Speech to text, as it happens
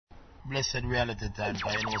blessed reality time.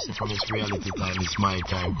 I know from it's reality time, it's my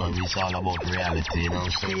time, because it's all about reality, you know.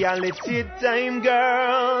 So. Reality time,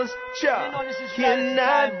 girls.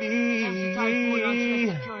 Cannot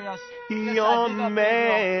be your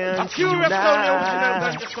man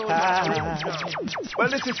tonight. Well,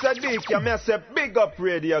 this is Sadiq. I may say big up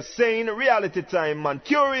radio, saying reality time, man.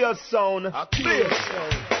 Kurious sound.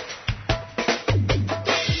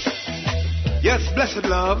 Yes, blessed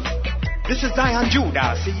love. This is Diane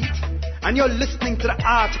Judah, see it? And you're listening to the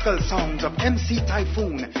article songs of MC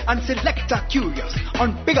Typhoon and Selector Kurious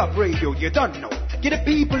on Big Up Radio. You don't know. Give the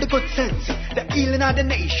people the good sense, the healing of the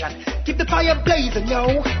nation. Keep the fire blazing,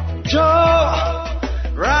 yo. Joe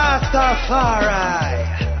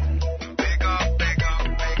Rastafari. Big up, big up,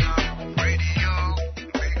 big up radio.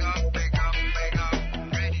 Big up, big up, big up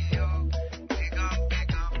radio. Big up,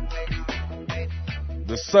 big up, big up radio.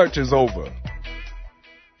 The search is over.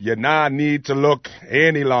 You now need to look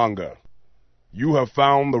any longer. You have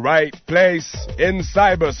found the right place in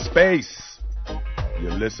cyberspace.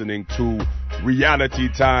 You're listening to Reality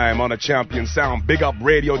Time on a Champion Sound,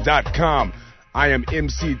 BigUpRadio.com. I am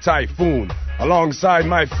MC Typhoon, alongside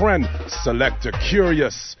my friend, Selector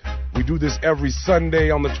Kurious. We do this every Sunday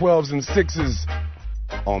on the 12s and 6s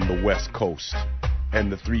on the West Coast, and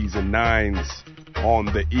the 3s and 9s on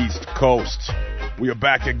the East Coast. We are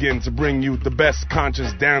back again to bring you the best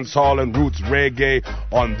conscious dancehall and roots reggae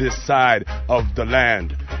on this side of the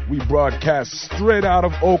land. We broadcast straight out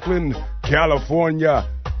of Oakland, California,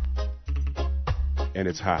 and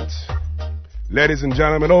it's hot. Ladies and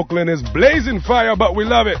gentlemen, Oakland is blazing fire, but we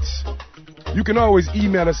love it. You can always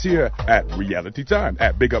email us here at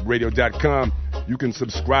realitytime@bigupradio.com. You can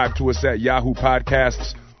subscribe to us at Yahoo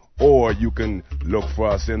Podcasts, or you can look for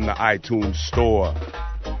us in the iTunes store.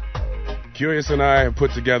 Kurious and I have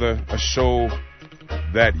put together a show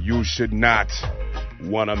that you should not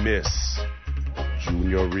want to miss.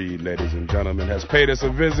 Junior Reid, ladies and gentlemen, has paid us a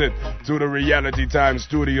visit to the Reality Time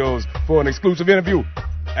studios for an exclusive interview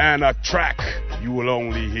and a track you will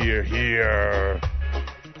only hear here.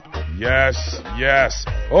 Yes, yes.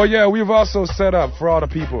 Oh yeah, we've also set up for all the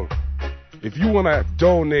people. If you want to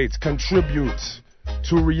donate, contribute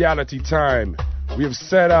to Reality Time, we have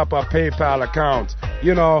set up a PayPal account,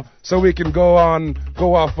 you know, so we can go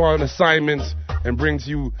off on assignments and bring to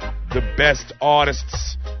you the best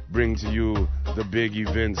artists, bring to you the big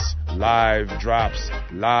events, live drops,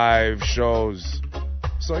 live shows.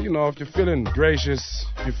 So, you know, if you're feeling gracious,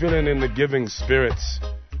 if you're feeling in the giving spirits,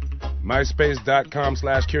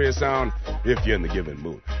 myspace.com/CuriousSound if you're in the giving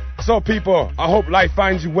mood. So, people, I hope life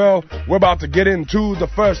finds you well. We're about to get into the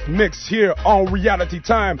first mix here on Reality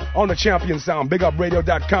Time on the Champion Sound,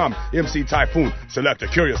 BigUpRadio.com, MC Typhoon, Selector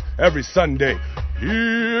Kurious, every Sunday.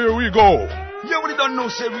 Here we go. Yeah, we don't know,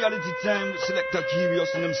 say Reality Time, Selector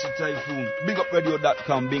Kurious and MC Typhoon,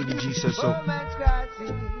 BigUpRadio.com, Bingy G says so.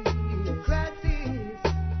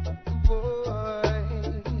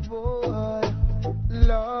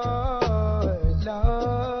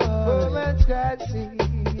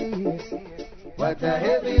 What a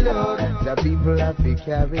heavy load the people have to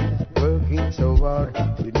carry, working so hard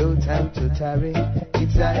with no time to tarry.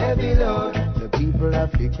 It's a heavy load the people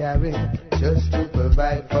have to carry, just to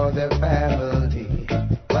provide for their family.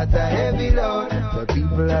 What a heavy load the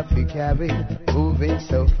people have to carry, moving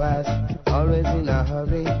so fast, always in a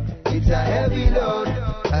hurry. It's a heavy load,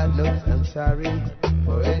 and look, I'm sorry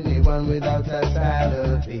for anyone without a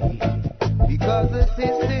salary, because the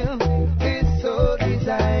system is so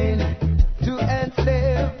designed to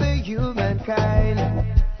enslave the humankind.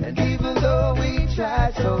 And even though we try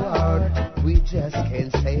so hard, we just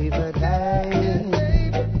can't save a dime.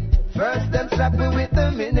 First them slap me with the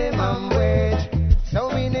minimum wage, so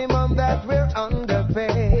minimum that we're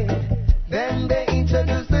underpaid. Then they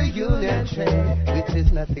introduce the union trade, which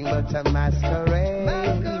is nothing but a masquerade.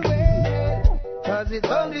 Cause it's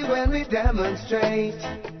only when we demonstrate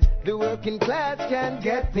the working class can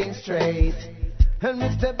get things straight. And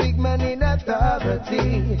Mr. Big Man in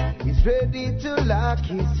authority is ready to lock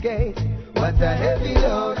his gate. What a heavy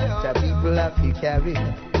load the people have to carry,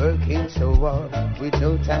 working so hard with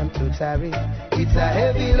no time to tarry. It's a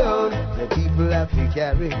heavy load the people have to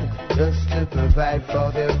carry, just to provide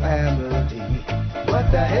for their family.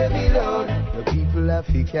 What a heavy load the people have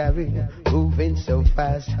to carry, moving so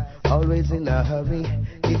fast, always in a hurry.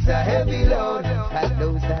 It's a heavy load, God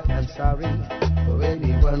knows that I'm sorry for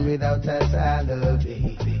anyone without a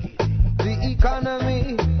salary. The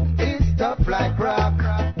economy is tough like rock,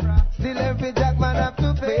 still every jackman have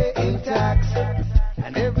to pay in tax.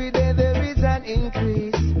 And every day there is an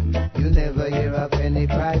increase, you never hear of any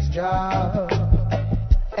price drop.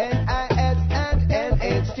 NIS and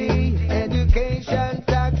NHT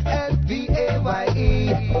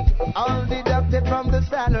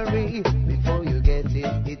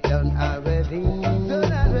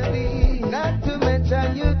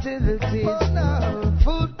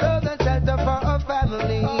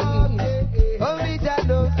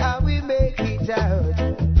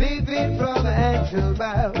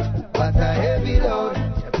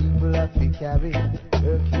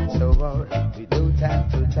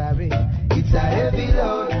heavy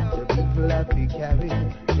load the people have to carry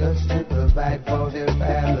just to provide for their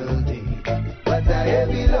family. What a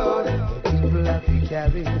heavy load the people have to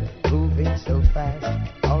carry, moving so fast,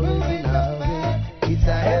 always in a hurry. It's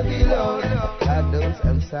a heavy load, God knows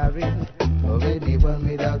I'm sorry for anyone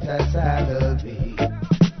without a salary.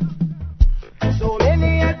 So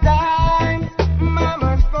many a time,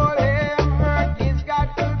 mama's call him, hurt, he's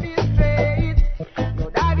got to be straight. No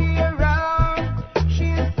daddy around,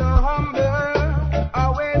 she's so humble,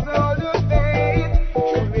 always hold the faith.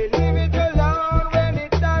 Should we leave it alone when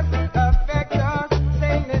it doesn't affect us,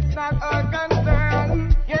 saying it's not our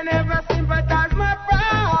concern? You never sympathize my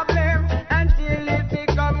problem until it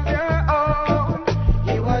becomes your own.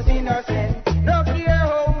 He was innocent, no care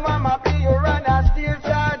how mama play you run, I still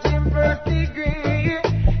charge him first degree.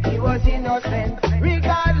 He was innocent,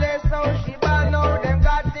 regardless how she bad, now them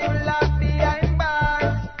got him locked behind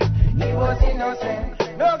bars. He was innocent,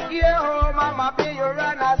 no care how mama play you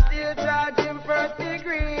run, I still charge him first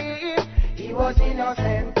degree. He was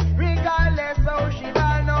innocent, regardless how she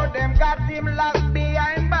bad, now them got him locked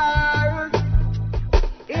behind bars.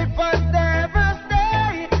 It was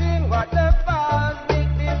devastating what the falls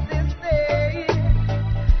make this mistake.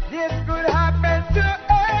 This could happen to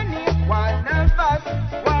any one of us,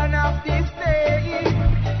 one of these days.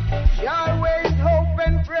 She always hope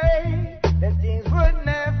and pray that things would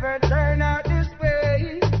never turn out this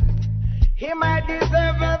way. He might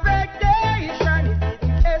deserve a vacation if he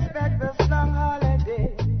didn't expect a long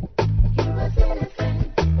holiday. He was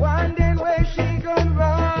innocent, wondering where she gone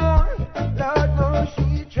wrong. Lord knows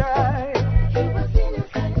she tried. He was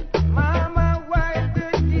innocent, mama wiped the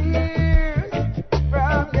tears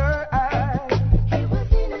from your eyes. He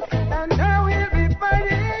was innocent, and now he'll be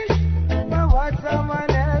punished for what someone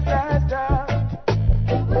else has done.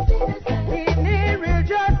 He was innocent, we need real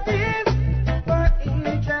justice for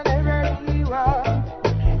each and every one.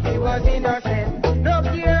 He was innocent, no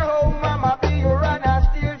care how mama play you run, I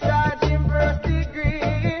still charge him first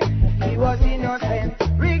degree. He was innocent,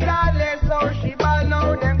 regardless how she bad,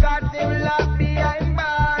 now them got him locked behind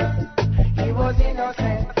bars. He was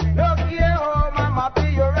innocent, no care how mama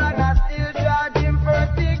play you run, I still charge him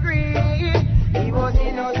first degree. He was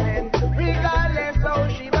innocent, regardless how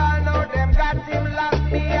she bad, now them got him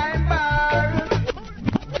locked behind bars.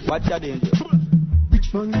 Watch your danger.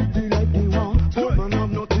 Rich man live the life they want, poor man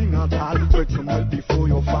have nothing at all. Work some well before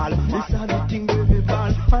you fall. This are the thing where we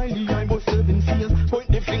ball. Highly I was 7 years, point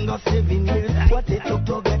the finger 7 years. What it took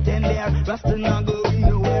to get in there, Rasta not going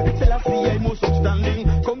nowhere. Tell us I most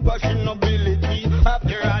outstanding, compassion, ability.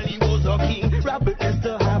 After all he was a king, Robert is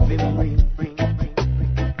to have him ring.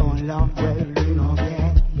 Oh Lord, well you know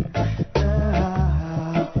that.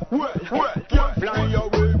 Well, can't fly your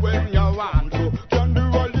way when you want to. Can do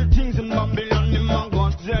all the things in Babylon, the man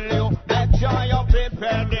gon' tell you. That joy you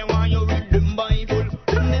prepare, they want you read the Bible.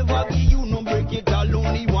 They never give you no break it, all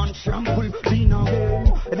only one trample. Be no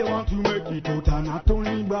home, they want to make it out and not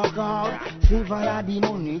only broke out. Save all of the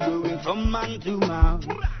money going from man to mouth.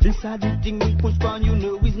 This are the thing we push on, you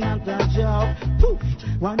know it's not a job. Poof,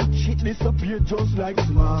 one shit disappear just like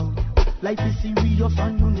small. Life is serious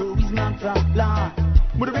and you know it's not a plan.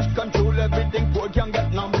 But the rich control everything, poor can't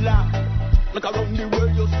get no black. Look around the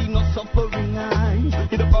world, you see no suffering eyes.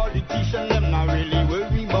 The politician, them not really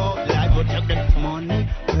worry about life. But you get money,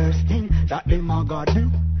 first thing that them a got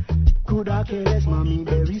do. Could I care less, mommy,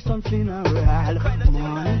 there is something around.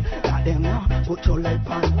 Money that them now put your life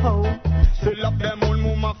on hold. Fill up them own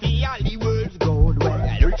mama for all the world's gold. Well,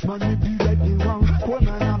 rich man may be like the wrong, poor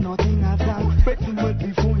man have nothing at all. Betting well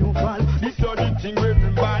before you fall. This are the thing where we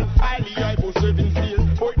ball. Highly I was 7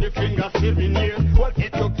 years, point the finger 7 years. What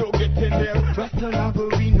it took to get in there, Rasta not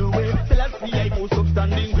going nowhere. Tell us I was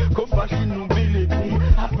upstanding, compassion, nobility.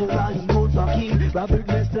 After all he was a king, Robert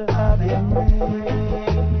blessed to have him reign.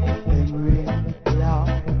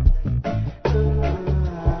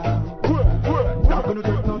 Not gonna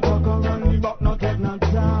take no talk and run me back, not take no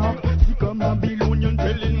talk. Sick of Babylonian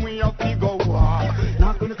telling we have to go walk.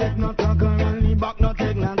 Not gonna take no talk and run me back, not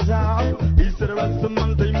take no talk. He said the rest of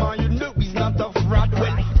man time, man, you know he's not a fraud.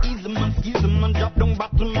 Well, he's a man, skills a man, drop down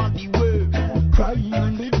bottom of the world. Crying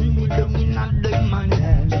and living with them in a them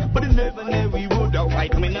man. But he never knew we would have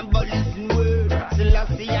fight, me never listen word. Still I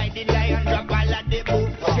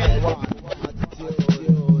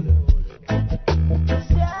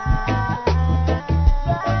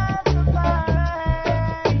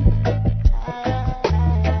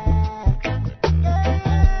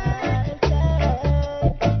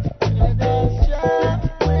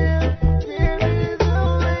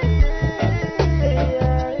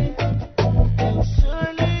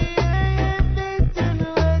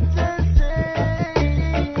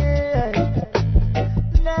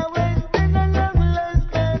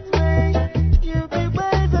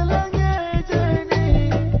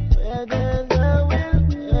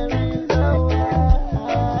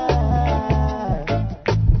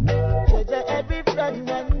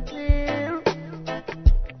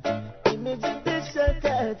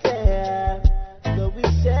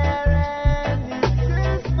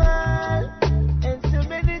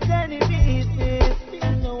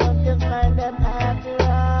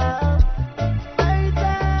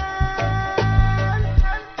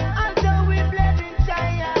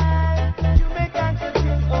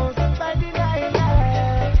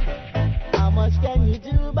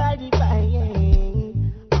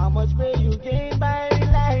much will you gain by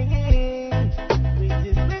relying?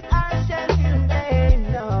 Riches with our shall you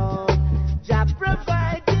gain. No, Jah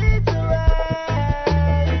provide it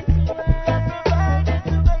way. Jah provide it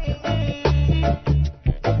way.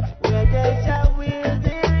 Where there's a will,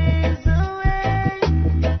 there is a way.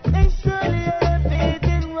 And surely have faith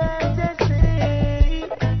in what they say.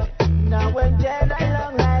 Now and then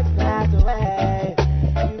along life's pathway,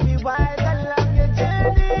 you be wise along your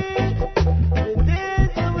journey. But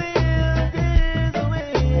there's a will, there's a way.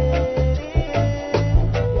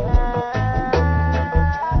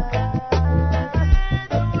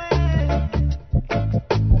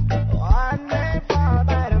 One may fall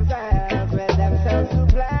by themselves, with themselves to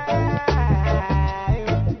blind.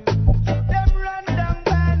 Them run down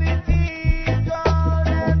vanity, gold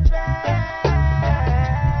and fame.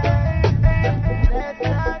 That's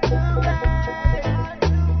not the way.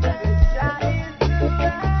 Jah is the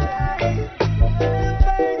way. To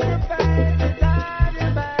find the God in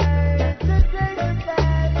mind, to take the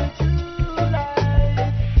time, the true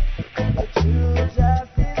life, the true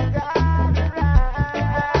justice, God right.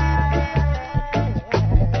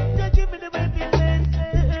 Just give me the way to live,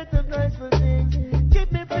 the earth of graceful things. Give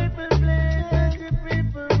me people bliss, give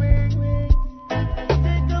people wings.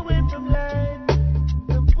 Take away from life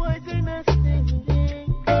the poisonous things.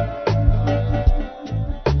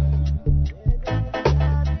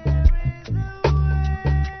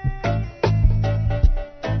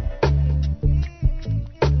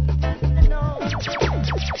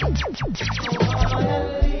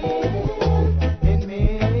 In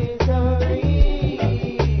misery,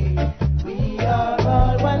 we are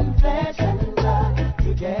all one flesh and blood.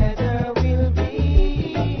 Together we'll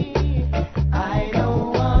be. I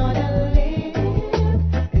don't wanna live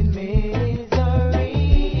in misery.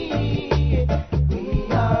 We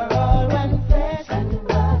are all one flesh and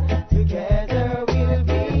blood. Together we'll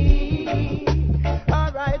be.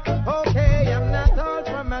 Alright, okay, I'm not all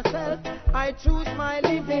for myself. I choose my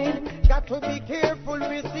living. Got to be careful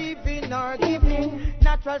receiving or giving.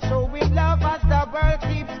 Natural showing love as the world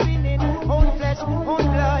keeps spinning. Own flesh, own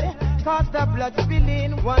blood, cause the blood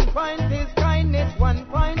spilling. 1 point is kindness, 1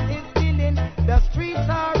 point is stealing. The streets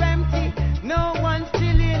are empty, no one's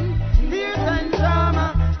stealing. Tears and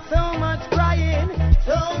drama, so much crying,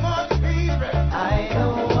 so much fever. I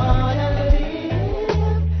don't wanna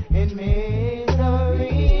live in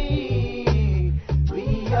misery.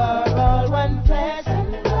 We are all one flesh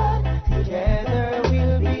and blood. Together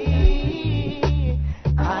we'll be.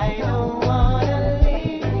 I don't wanna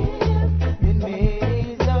live in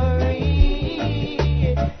misery.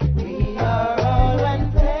 We are all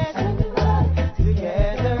one flesh and blood.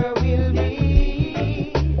 Together we'll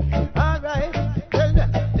be. Alright, tell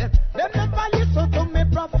them never listen to me,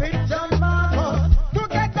 Prophet John Marcus. To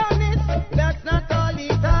get honest, that's not all he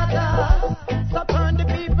taught us. So turn the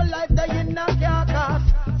people like they in a carcass.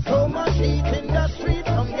 So much heat in the street,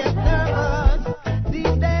 some get nervous.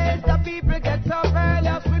 These days the people get so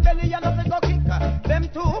careless. Rebellion of the go kick them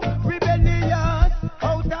too rebellious.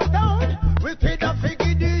 Out of town, wicked of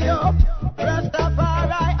idiot.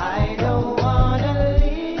 Rastafari, I don't wanna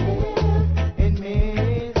live in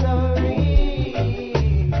misery.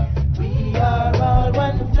 We are all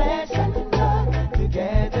one flesh and blood.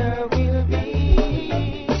 Together we'll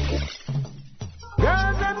be.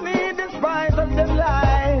 Girls and me despise of them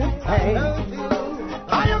life. Hey,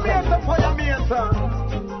 I am here to follow me, son.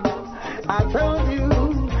 I told you,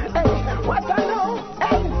 hey, what I know,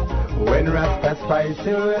 hey. When Rasta spice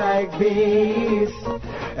you like this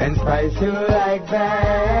and spice you like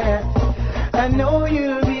that, I know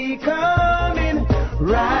you'll be coming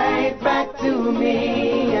right back to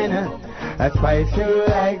me. And I spice you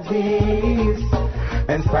like this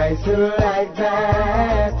and spice you like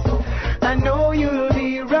that, I know you'll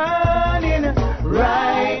be running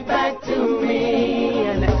right back to me.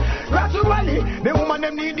 And gradually, the woman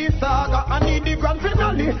them need the saga, I need the grand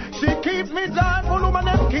finale. She keep me joyful, woman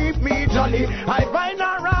them keep me jolly. I find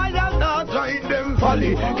her royal, not join them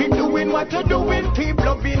folly. Keep doing what you're doing, keep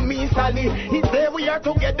loving me, Sally. He say we are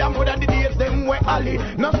together more than the days them we alley.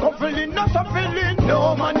 No suffering, no suffering,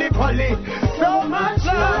 no money poly. So much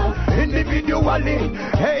love, individually.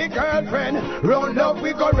 Hey girlfriend, round love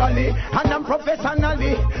we go rally. And I'm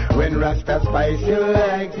professionally. When Rasta spice you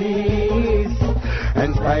like this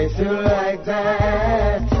and spice you like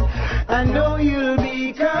that, I know you'll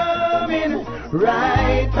be coming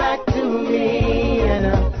right back to me. And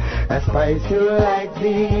I spice you like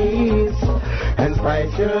this and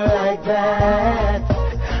spice you like that,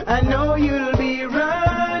 I know you'll be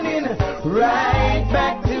running right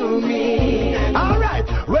back to me. Alright,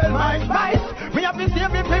 well my spice, me have to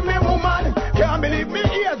save it for me woman. Can't believe me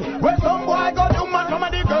ears,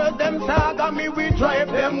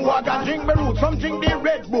 some wagon, drink the root, some drink the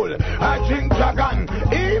Red Bull, I drink Dragon.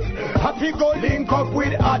 If I fi go link up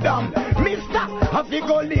with Adam, Mister, I fi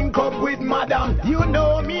go link up with Madam. You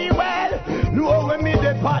know me well, know when me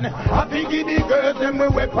depend. I fi give the girls them a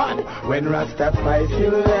weapon. When Rasta spice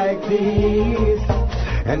you like this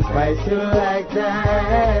and spice you like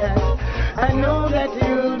that, I know that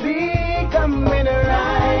you'll be coming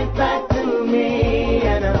right back to me.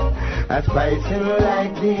 And I spice you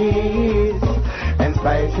like this and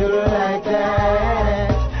spice you like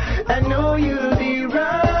that, I know you'll be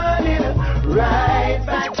running right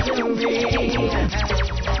back to me.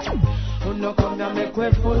 Who no come down make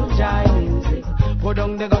we full jive music. Put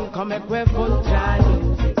down the gun, come make we full jive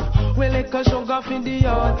music. We like a sugar for the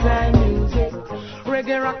all time music.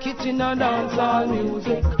 Reggae rock it in a dancehall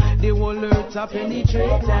music. The whole earth a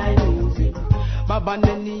penetrate time music. Baba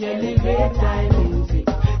Nenny elevate time music.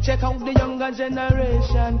 Check out the younger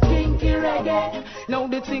generation, kinky reggae. Now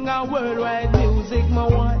the thing a worldwide music. My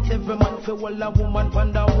want every man feel all a woman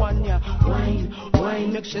from the one, yeah. Wine,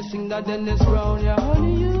 wine, make she sing that Dennis Brown, yeah.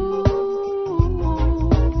 Honey, you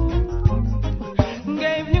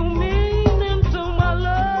gave new meaning to my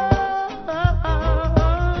love.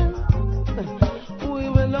 We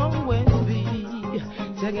will always be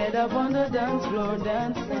together on the dance floor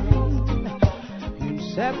dancing,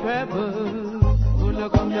 inseparable. Who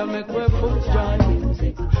come here make we full joy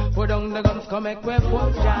music. Put down the guns, come make we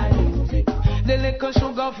full joy music. The liquor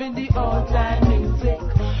sugar for the all time music.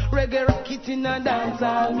 Reggae rock it in a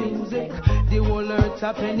dancehall music. The whole earth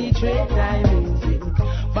a penetrate time music.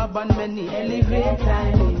 Baba and many elevate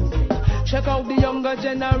time music. Check out the younger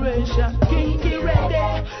generation, kinky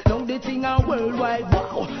reggae. Now the thing a worldwide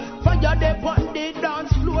wow. Fire they on the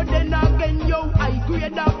dance floor, then again yo. I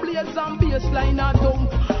grade a blaze and bassline a dump.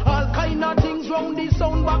 All kind of things round the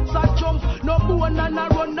sound box a jump. No bone and a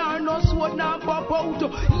runner, no sword and pop out.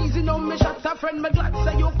 Easy now me shot a friend, me glad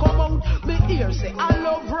say you come out. Me ear say I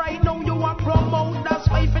love right now you a promote. That's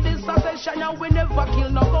why for this session and we never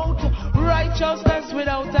kill no goat. Righteousness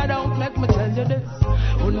without a doubt, make me tell you this.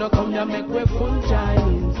 Who no come here make we full jive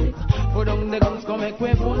music. Put down the guns, come make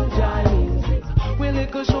we full jive music. We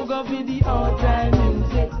little sugar for the all time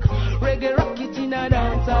music. Reggae rock it in a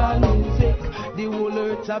dancehall music. The whole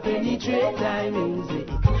earth a penetrate time music.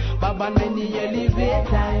 Baba and many elevate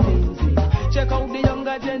time music. Check out the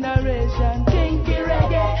younger generation, kinky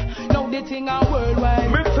reggae. Now the thing a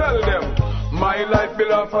worldwide. Me tell them, my life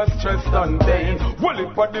belong for stress and pain. Well,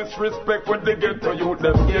 if for disrespect when they get to you,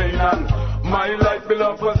 them gain. And my life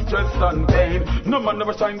belong for stress and pain. No man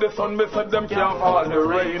never shine the sun, me said them can't fall the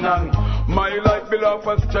rain. And my life belong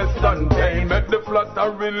for stress and pain. Make the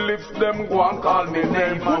flattering lips, them go and call me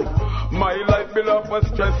name. And my life belong for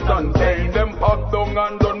stress and pain. Them up down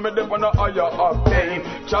and done me, them on a higher octane.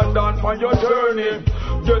 Chant down for your journey.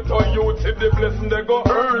 Get on you, see the blessing they go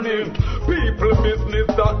earning. People business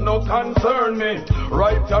that no concern me.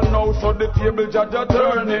 Right and now, so the table judge a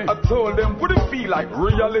turning. I told them, would it feel like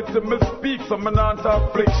reality? Me speak, so me not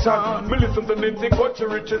affliction. Me listen to nitty gutty,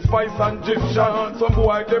 riches, spice and Egyptian. Some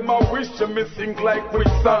boy them a wish me sink like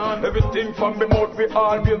quicksand. Everything from me mouth we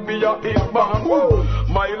all will be a hit man.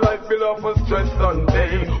 My life belong for stress and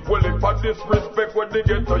pain. Well, if I disrespect when they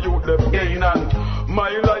get to you, them gain. And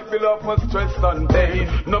my life belong for stress and pain.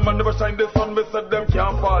 No man never shine the sun, me said them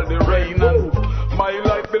can't fall the rain. And my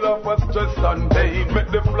life belong for stress and pain.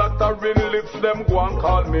 Make the flattering lips, them go and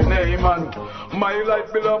call me name. And my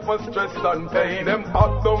life belong for stress and pain. Them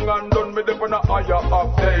hot down and done me them on a higher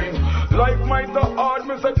octane. Life might have hard,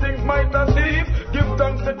 me say things might have deep. Give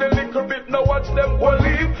thanks to the little bit, now watch them all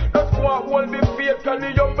leave. That's why hold the faith and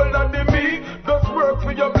the humble and the meek. Just work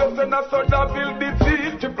for your blessing, and so that build the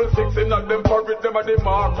seed. 666 in at them for it, them at the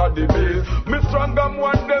mark of the beast. Me strong and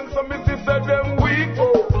one them, so me sister them weak.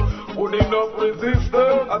 Good enough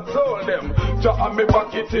resistance, I told them. Jah and me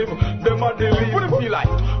back it him, them a delete. What it feel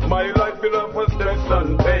like? My life belong for stress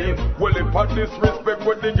and pain. Well, if I disrespect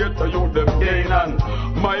when they get to you, them gain. And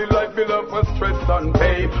my life belong for stress and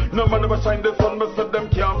pain. No man ever shine the sun, me said them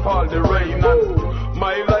can't fall the rain. And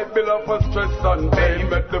my life belong for stress and pain.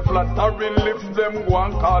 Make the flattering lips, them go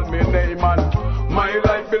and call me name. And my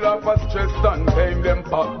life belong for stress and pain. Them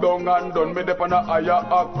pop down and done me up on a higher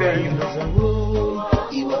octane.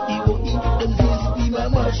 Them this be my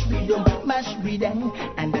mash rhythm,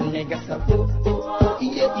 and then niggas say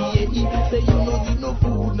yeah. Say you know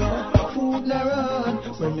food no run.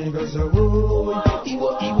 When niggas say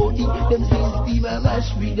them this be my mash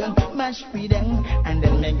rhythm, and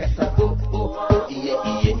then niggas say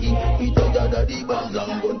yeah. We told you that the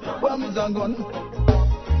bombs and gun.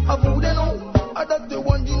 A food they know, that's the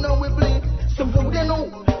one you know we play. Some food they know,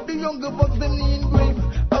 the younger bucks them need grave.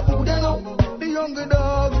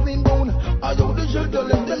 should have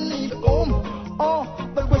let them leave home. Oh,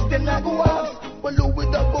 but question I go ask. Well, who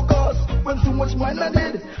with that focus? When so much man I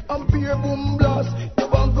did, I'm pure boom blast. You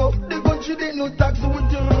bank up the country, they no tax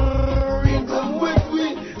with the rain come with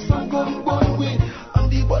we, some come one way.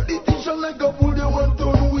 And the politician like a fool, they want to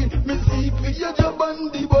win. Me see for your job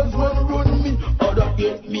and the boss man run me. Other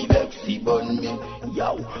get me vexy bun me.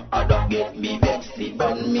 Yo, other get me vexy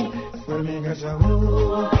bun me. Well, me got a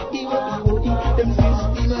them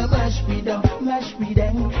system a mash with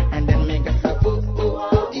them, and then make us a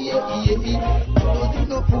yeah. Don't you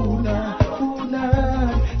know food now,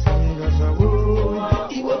 so me got a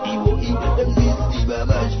them system a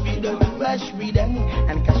mash with them,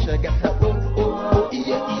 and cash a got a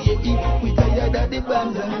yeah. We tired of the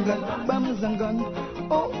bombs and gun.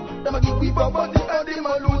 Oh, them a give we property and them a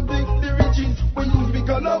loot the riches. We use we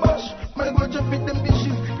calabash, man go to fit them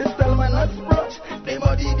dishes. They style man a splash, them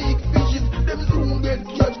a the big fishes. Them soon get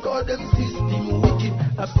catch, cause them system wicked.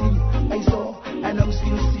 I saw, and I'm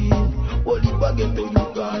still seeing. Only baguette to you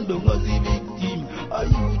can't do as the victim. Are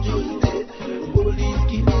you just dead? Police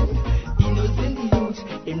killing innocent youth.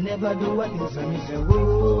 They never do what they say. Me say,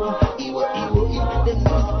 whoa, them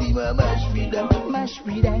system a mash with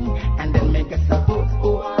them, and then make us a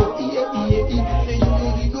yeah. Say you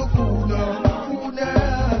don't need no food now.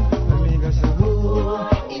 Make us a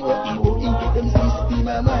them system a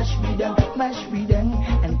mash with them,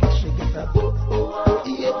 and cash us a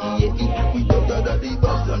yeah. We don't got the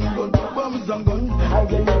bombs and gun. I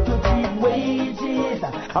get to cheap wages,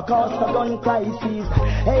 a cost of gun crisis.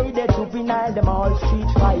 Hey, the juvenile, them all street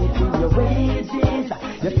fighting. Your wages,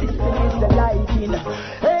 your system is the liking.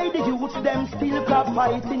 Hey, the youths, them still crap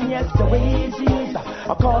fighting. Yes, the wages,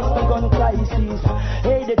 a cost of gun crisis.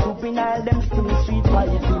 Hey, the juvenile, them still street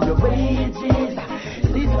fighting. Your wages,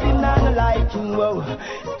 system not liking. Whoa,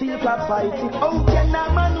 still crap fighting. How can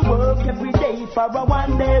a man work every day for a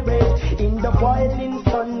one-day rate? In the boiling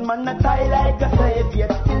sun, man, a tie like a slave.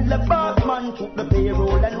 Yet still the boss man took the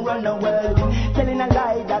payroll and run away. Telling a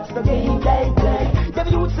lie, that's the game they play. Them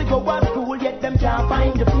used to go to school, yet them can't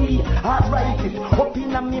find the fee. Arthritis, up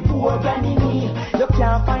in a me poor granny knee. You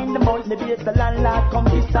can't find the money, the bills, the landlord come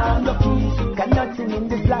to sound the keys. Got nothing in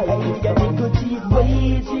this life, getting good cheap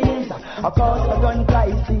wages. Of course, the gun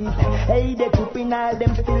crisis. Hey, they trooping all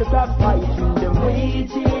them still crap fighting. Them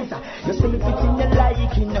wages, you see it in the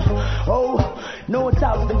liking. Oh, no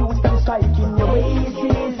doubt the youth them striking your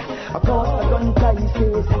wages. Of course, the gun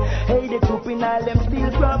crisis. Hey, they trooping all them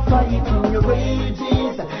still crap fighting your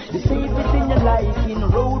wages. You see it in the liking.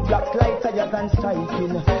 Roadblock lights higher than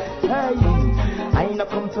striking. Hey, I ain't no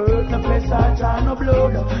come to hurt no flesh or draw no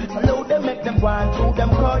blood. So load them, make them go and through them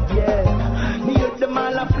cut, yeah. Me hurt them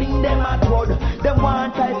all and fling them at wood. Them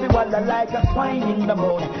want type it while like a swine in the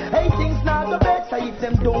mud. Hey, things not the better if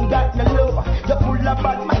them don't got no love. You pull a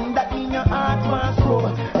bad mind that in your heart must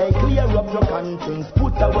grow. Hey, clear up your conscience,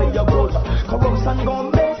 put away your goods. Corruption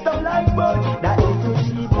gon' mess them like bugs. That is to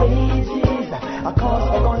cheap wages, a cost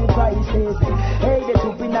of gun crisis. Hey, the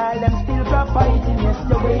juvenile them still crap fighting. Yes,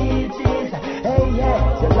 the wages. Hey,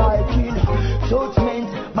 yeah, you liking judgment,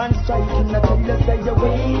 man striking. I tell you say your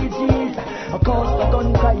wages, a cost of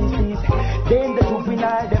gun crisis. Then the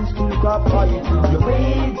juvenile them still crap fighting. Your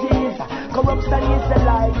wages, corruption is the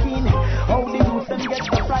liking. How the youth them get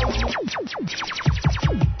the price.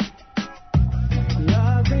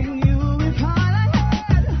 Loving you is all I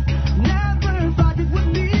had. Never thought it would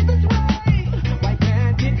be this way. Why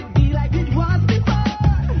can't it be like it was before?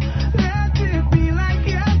 Let it be like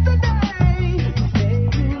yesterday. You say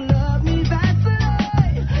you love me, that's a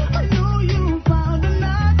lie. I know you found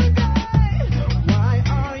another guy. Why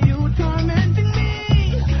are you tormenting me?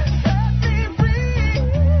 Set me free.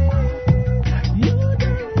 You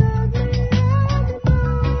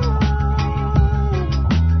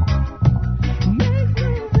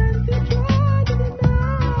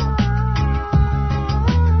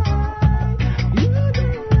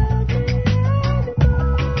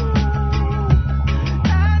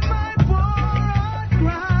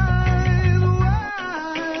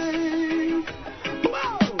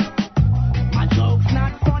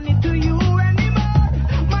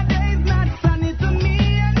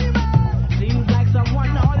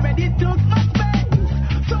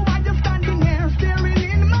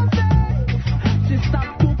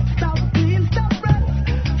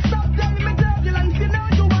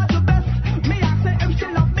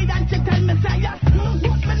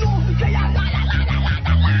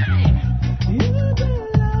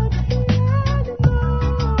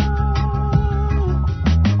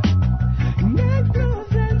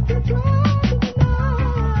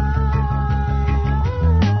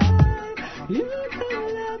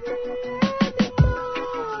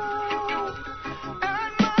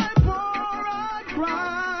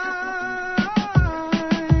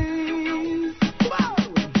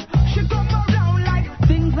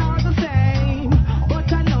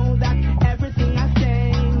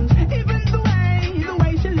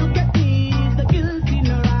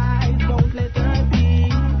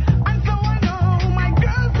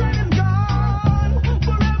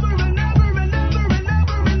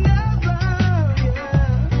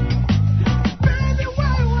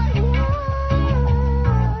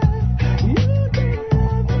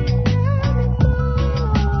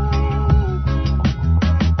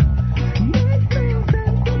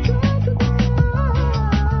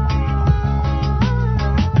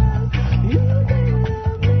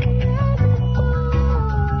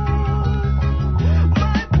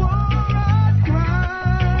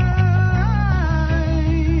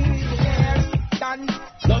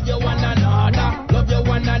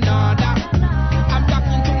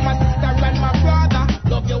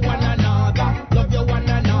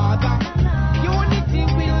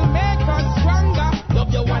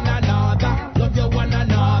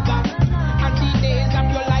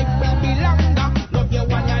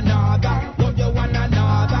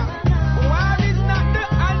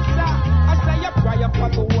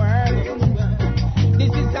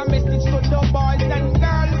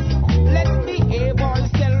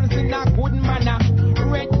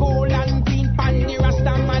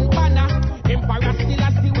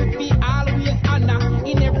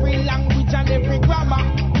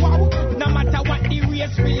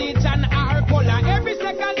religion or color. Every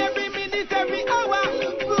second, every minute, every hour.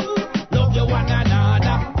 Love you one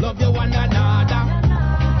another, love you one another.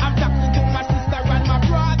 I'm talking to my sister and my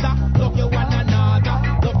brother. Love you one another,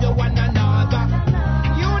 love you one another.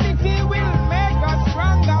 Unity will make us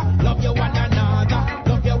stronger. Love you one another,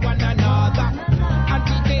 love you one another. And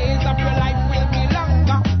the days of your life will be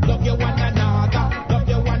longer. Love you one another, love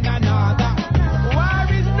you one another. War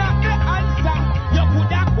is not the answer. You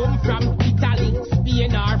could have come from Italy,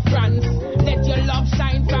 Spain or France. Let your love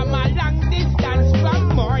shine from a long distance,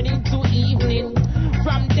 from morning to evening,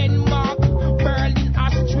 from Denmark, Berlin,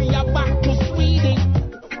 Austria, back to Sweden.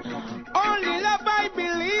 Only love I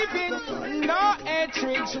believe in, no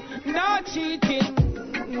hatred, no cheating.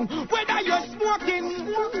 Whether you're smoking,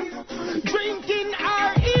 drinking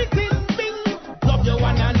or eating, bing. Love you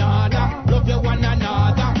one another, love you one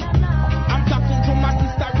another. I'm talking to my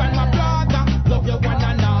sister and my brother. Love you one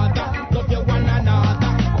another, love you one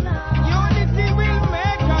another. Unity will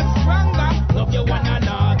make us stronger. Love you one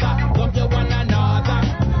another, love you one another.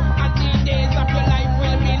 And the days of your life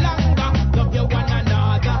will be longer. Love you one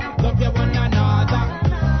another, love you one another.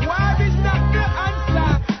 War is not the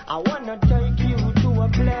answer. I wanna take you to a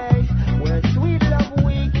place where sweet love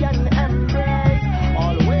we can embrace.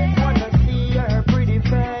 Always wanna see your pretty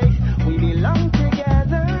face. We belong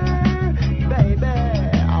together, baby.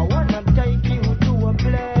 I wanna take you to a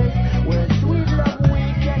place where sweet love we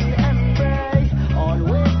can embrace.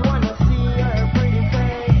 Always wanna see your pretty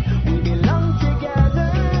face. We belong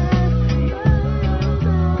together.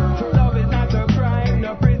 Love is not a crime,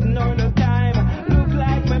 no prison or no time. Look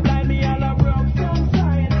like me blind, me all a broke some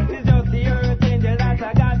sign. It's just the earth angel that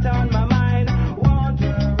I got on my mind. Want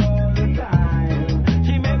her all the time.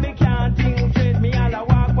 She make me can't think straight, me all a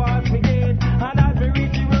walk past me gate. And as me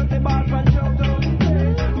reach the road, the ball from shout out the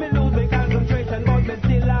place. Me lose my concentration, but me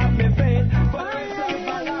still have me faith. But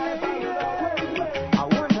I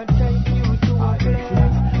wanna take you to a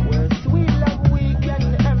place where sweet love we can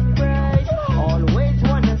embrace. Always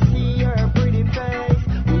wanna see your pretty face.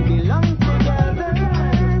 We belong together,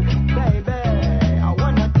 baby. I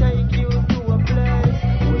wanna take you to a place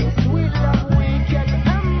where sweet love we can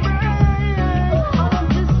embrace. I want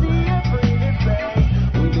to see your pretty face.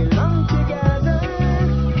 We belong together.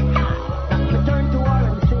 Now me turn to her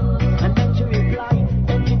and sing, and then she reply.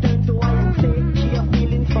 Then she turn to her and say she have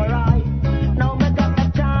feelings for I. Now me got a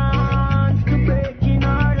chance to break in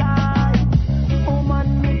her life. Oh man,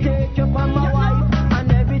 me take you for my wife,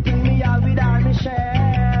 and everything me have with her me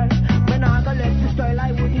share. When I go let you spoil,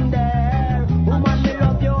 I wouldn't dare. Oh man, me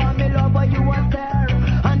love you and me love how you are there,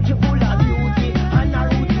 and you full of beauty and her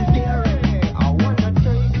root is there. I wanna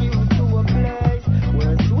take you to a place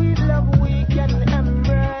where sweet love we can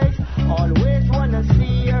embrace. Always wanna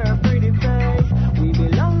see your pretty face. We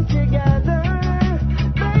belong together,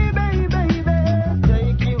 baby, baby.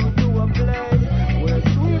 Take you to a place where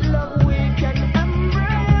sweet love we can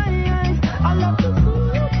embrace. I love to see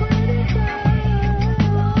your pretty face.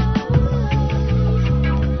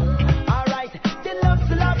 Alright, the love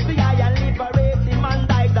the eye and liberate him and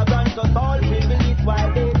die. The grant us all privilege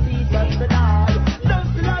while they teach us to die. Love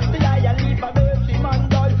the eye and liberate him and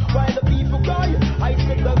die. While the people cry, I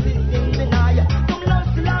said the victim deny. Come love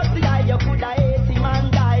the eye, you could have hate him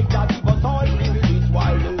and die. God give us all privilege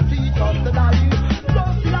while they teach us to die.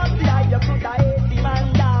 Love the eye, you could have hate him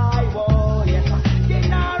and die. Oh yes,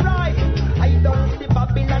 then alright. I don't see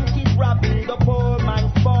Babylon keep robbing the poor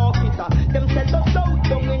man's pocket. Them sell the south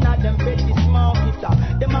down in a them fetish market.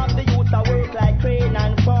 Them have the youth that work like crane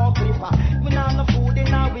and forklift. We not no food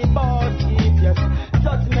in our basket, yes.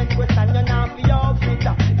 Judgment question you not for your fit.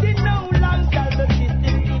 They know long shall the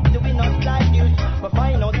system keep doing us like this. But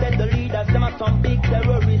find out that the leaders them are some big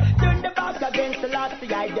terrorists. Turn the back against the last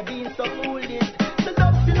eye, they being so foolish. So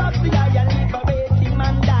love the eye and liberate him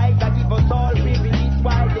and die. God give us all privilege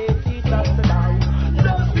while they teach us to die.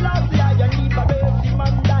 Love the eye and liberate him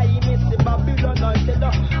and die. Miss the Babylon, I said,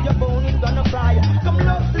 your bone is gonna fry. Come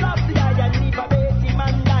love the eye and liberate him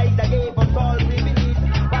and die. They gave us all privilege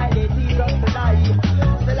while they teach us to die.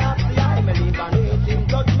 So love the eye, me liberate him,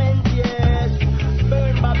 judgment, yes.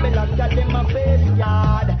 Burn Babylon, got them a face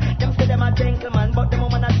yard. Them say them a gentleman, but them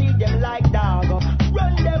woman a treat them like dog.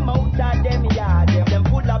 Run them out of them yard. Them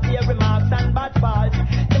full of their remarks and bad faults.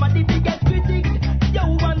 Them are the biggest critics. You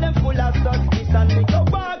want them full of suspicion. Me go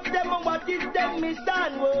back them and what is them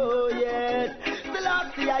mission? Oh yes. The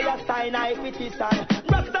last year I sign I petition.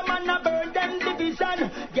 Rasta man a burn them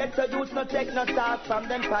division. Get to use no take no start from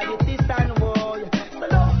them politician. Oh yeah. The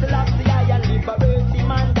last year I liberate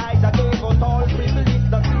him and die. That gave us all privilege.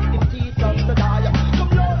 The system teach us to die.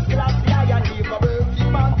 Come last year I liberate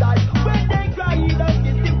him and die. When they cry, don't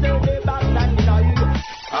get the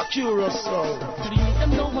Kurious sound.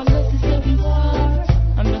 Them know unnecessary war,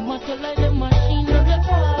 and them want to like the machine of the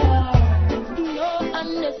war. No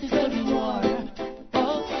unnecessary war.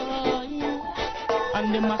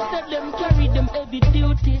 And them a said them carry them heavy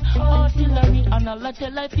duty artillery, and a lot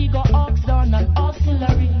of life he got ox down and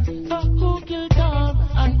auxiliary. Who kill Tom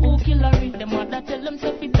and who kill Harry? Them mother tell them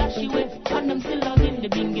self it dash away, and them still again the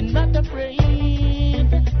bingin' not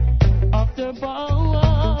afraid of their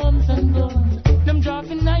bombs and guns. Them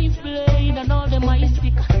dropping knife blade and all them ice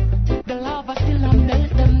stick. The lava still a melt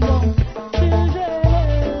them down.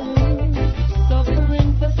 Children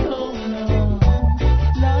suffering for so long,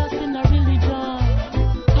 lost in a religion.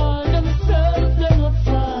 All themselves they're not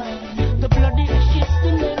fine. The bloody shit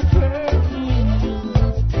still ain't perfumes.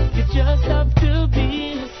 You just have to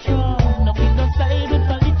be strong. No pick no side with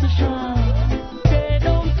politicians. They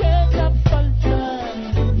don't care that fault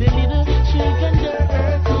time. The little children they're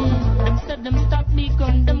hurting. Them said them stop the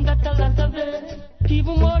gun, them got a lot of it.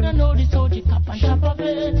 Even more than all the soldier cap on top of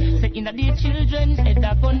it. Say in the children head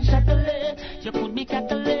a gunshot a leg. You could be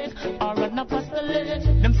Catholic or an apostolic.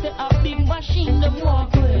 Them say a big machine them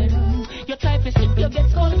walk with. You try to slip you get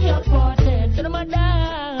skull your parted. So them a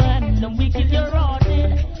die and them we kill you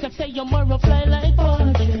rotted. Say your moral fly like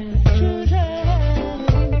partridge.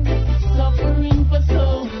 Children suffering for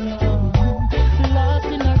so long, lost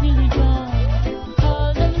in a religion.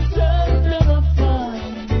 All themselves never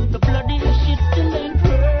find. The bloody shit still ain't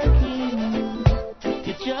working.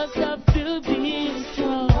 You just have to be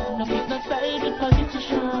strong. No pick no side with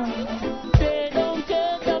politicians. They don't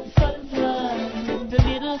care the fault line. The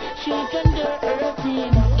little children they're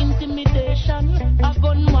hurting. Intimidation, a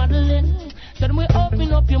gun modeling. So then we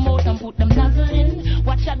open up your mouth and put them dazzling.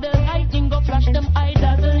 Watch out the lightning go flash them eye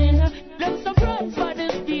dazzling. Them surprised by the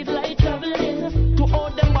speed light traveling. To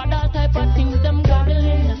all them bad all type of things them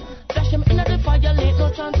gathering. Flash them in the fire late,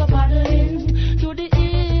 no chance of paddling. To the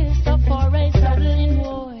east of forest saddling,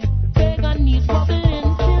 boy. Pagan knees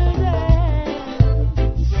bubbling, children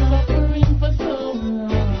suffering for so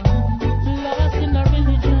long, lost in a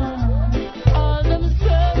religion. All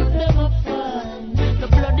themselves never find. The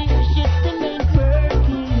bloody shit still ain't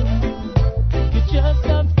working. You just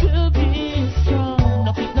have to be strong.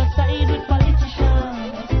 No pick no side with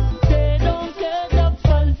politicians. They don't care the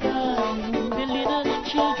fault line. The little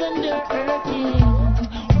children they're hurting.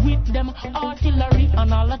 With them artillery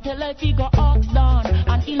and all I tell life he got ox down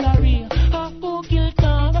and Hillary. Who killed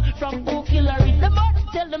Tom from who kill Harry? The mother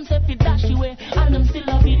tell them self it dash away, and them still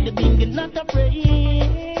a beat the bingin' not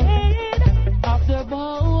afraid of their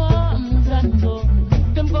bombs and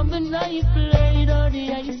guns. Them from the knife blade or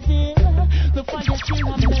the ice still, the fire still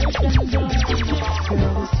a melt them down. This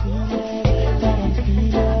feeling that I'm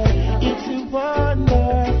feeling, it's a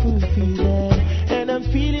wonderful feeling, and I'm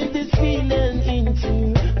feeling this feeling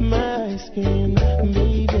into my skin,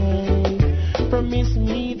 baby. Promise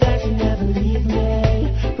me that you never leave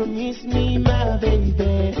me. Promise me, my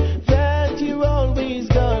baby, that you're always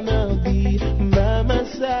gonna be by my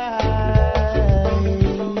side.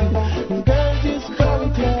 Girl, just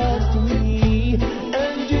come close to me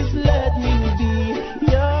and just let me be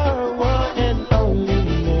your one and only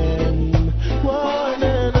man. One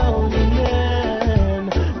and only man.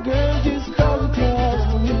 Girl, just come close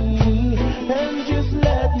to me and just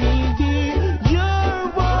let me be your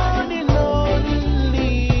one and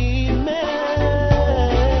only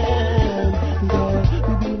man. Girl,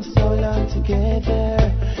 we've been so long together,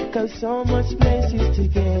 got so much places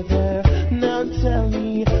together. Now tell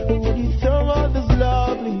me, would you throw all those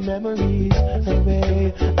lovely memories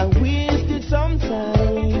away? I wish that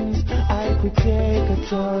sometimes I could take a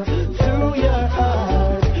tour through your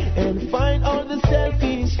heart and find all the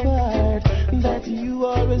selfish part that you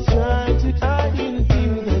always try to hide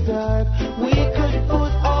into the dark. We could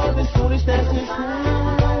put all this foolishness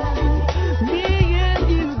aside. Me and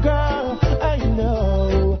you, girl, I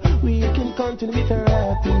know we can continue with our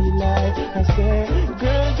happy life. I say,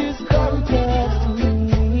 girl, just come close to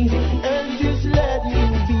me and just let me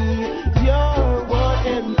be your one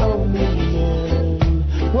and only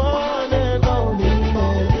man. One and only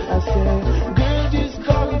man. I say, girl, just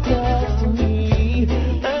come close to me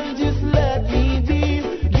and just let me be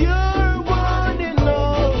your one and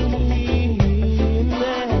only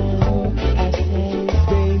man. I say,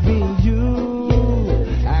 baby, you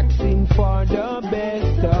asking for the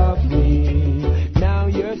best of me. Now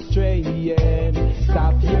you're straying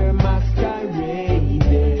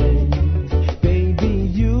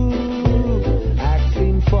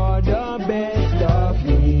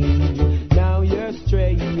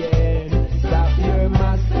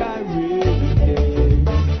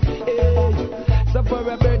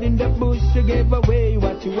bird in the bush, you gave away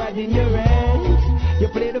what you had in your hands. You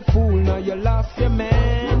played a fool, now you lost your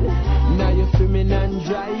man. Now you're swimming on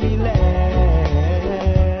dry land.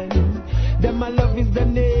 Then my love is the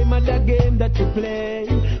name of the game that you play.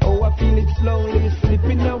 Oh, I feel it slowly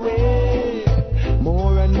slipping away.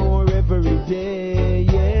 More and more every day,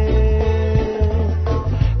 yeah.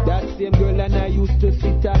 That same girl and I used to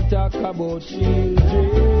sit and talk about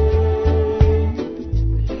children.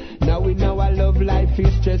 Now we know our love life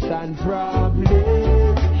is stress and problem.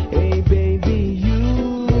 Hey baby,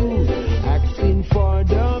 you asking for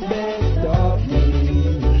the best of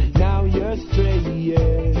me. Now you're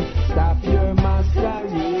straying. Stop your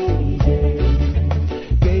masquerading.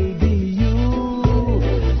 Baby, you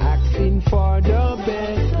asking for the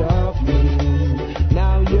best of me.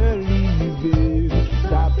 Now you're leaving.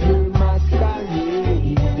 Stop your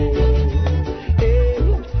masquerading. Hey,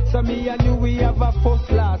 so me and you, we have a fuss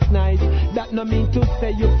last night. That no mean to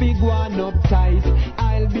say you big one uptight.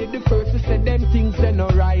 I'll be the first to say them things they no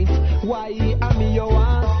right. Why am me you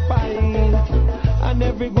want spite? And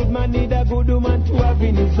every good man need a good woman to have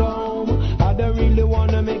in his home. I don't really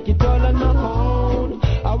wanna make it all on my own.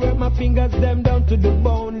 I wear my fingers them down to the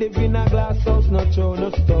bone. Live in a glass house, not throw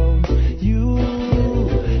no stone. You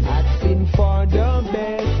asking for the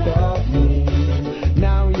best of me.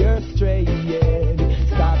 Now you're straying.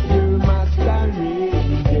 Stop your masquerading.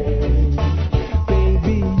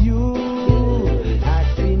 Baby, you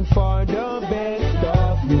asking for the best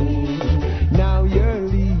of me. Now you're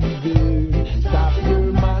leaving. Stop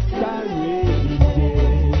your masquerading.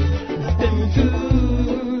 Them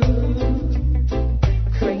too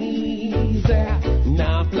crazy.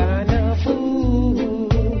 Now plan a food.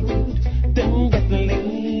 Them get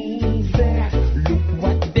lazy. Look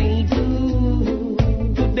what they do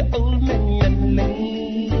to the old man and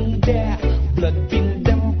lady. Blood fill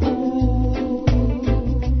them pool.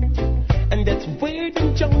 And that's where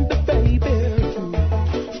them jump the baby.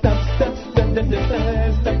 Stop, stop, stop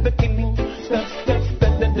the killing. Stop, stop,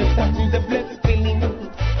 stop the blood spilling.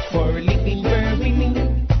 For living, we're winning.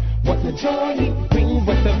 What the joy it brings,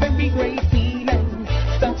 what a very great feeling.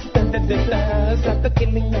 Stop, stop the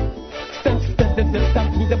killing. Stop, stop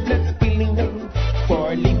the blood spilling.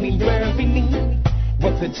 For living, we're winning.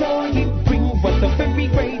 What the joy it brings, what a very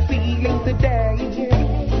great feeling today.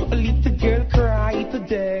 A little girl cry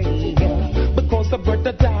today because her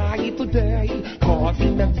brother died today. Caught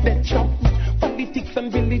in a death trap. Politics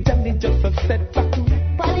and religion is just a setback.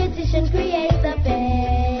 Politicians create the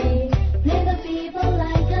fame, play the people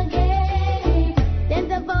like a game. Then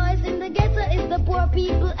the voice in the ghetto is the poor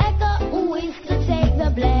people echo. Who is to take the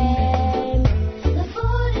blame? The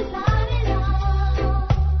food is not enough.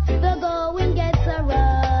 The going gets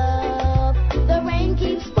rough. The rain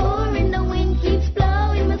keeps pouring, the wind keeps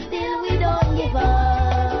blowing, but still we don't give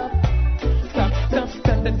up. Stop, stop,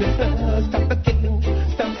 stop the killing.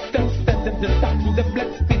 Stop, stop, stop the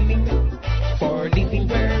blood spilling. For living,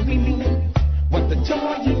 we're winning. What the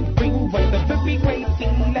joy it brings, what the very great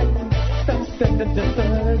feeling. Stop, stop the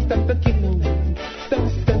killing. Stop,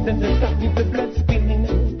 stop the blood spilling.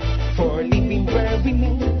 For living, we're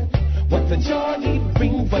winning. What the joy it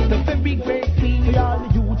brings, what the very great feeling. All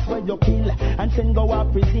the youths where you kill and send go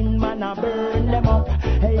up prison, man, I burn them up.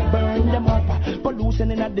 Hey, burn them up.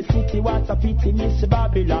 Pollution in the city, what's a pity, Miss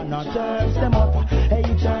Babylon, turns them up. Hey,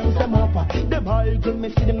 turns them up. Them high girl, me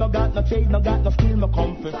see them no got no trade, no got no skill, no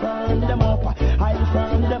comfort. Burn them up, I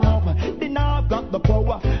burn them up. They now have got the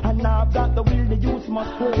power, and now I've got the will, the youth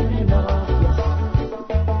must burn up.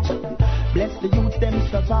 Yes. Bless the youth, them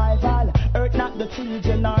survival. Hurt not the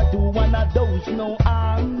children, or do one of those no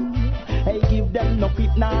harm. Hey, give them no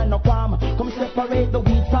pit, nah, no qualm. Come separate the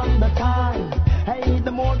wheat from the time. Hey,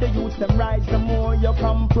 the more the youth them rise, the more you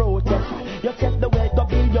come protest. You take the way to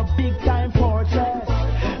build your big time fortress.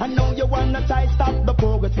 I know you wanna try stop the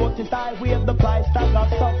progress, but it's I wave the price tag of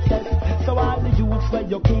success. So all the youths where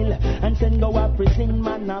you kill and send go a prison,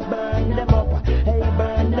 man, I burn them up. Hey,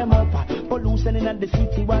 burn them up. Pollution in the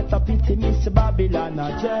city, what a pity, Miss Babylon,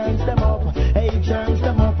 germs them up. Hey, germs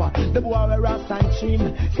them up. The boy a ras and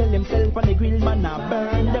trim, sell himself on the grill, man, I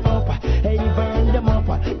burn them up. Hey, burn them up.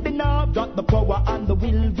 They now got the power and the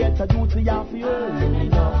will, get a youth we have you.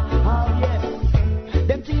 Oh yes.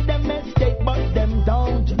 Them think them mistake, but them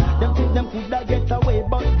don't. Them think them coulda get away,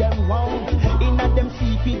 but them won't. In a them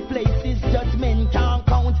secret places, judgment can't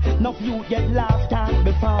count. No few get lost, can't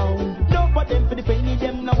be found. No for them for the penny,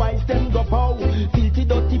 them no wise, them go pow. Filthy,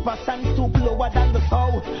 dirty, fast and stoop lower than the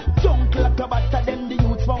soul. Junk like a batter, them the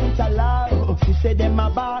youths won't allow. She say them a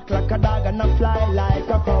bark like a dog and a fly like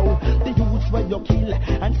a crow. The youths where you kill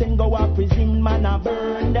and send go a prison, man, I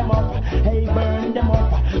burn them up. Hey, burn them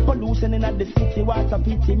up. Pollution in the city, what a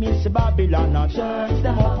pity, Miss Babylon. Turns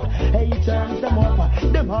them up, hey, turns them up.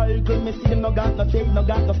 Them high girl, me see them no got no faith, no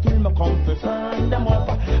got no skill, no comfort. Turn them up,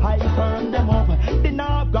 I turn them up. They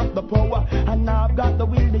now have got the power, and now I've got the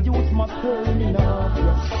will, the youth must turn it up.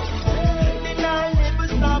 They now never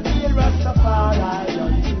stop here, Rastafari.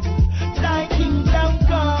 Thy kingdom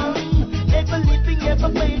come, ever living,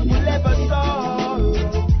 ever faithful, ever sorrow.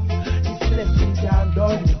 This blessing can't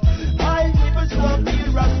done. I'll never stop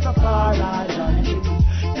here, Rastafari.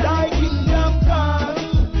 Thy kingdom come,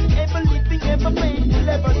 ever living, ever faithful,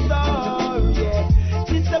 ever sorrow. Yeah,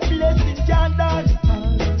 this a blessing can't done.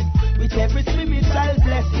 With every spiritual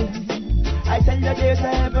blessing, I tell you there's a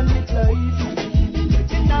heavenly place.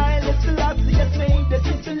 Denial is the last thing that's made, this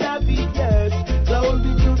is the love it, yes.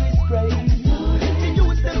 Glory to his praise. The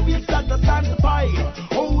youth them will satisfy,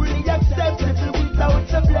 only acceptable without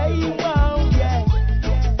a blame. Wow, yeah.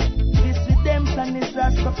 This redemption is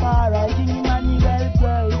Rastafari, King Emmanuel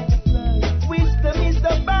Christ. Wisdom is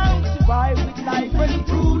the bound to buy with life and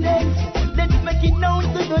prudence. Let's make it known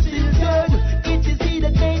to the children. It is he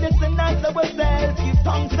that made us and not ourselves. Give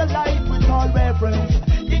thanks to life with all reverence.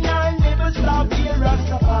 Denial never stop here,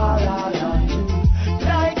 Rastafari.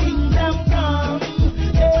 Thy kingdom come.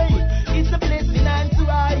 Hey, it's a blessing and to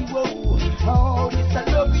I woe. Oh, it's a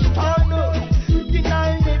love eternal.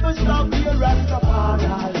 Denial never stop here, Rastafari.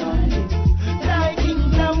 Thy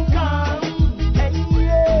kingdom come. Hey,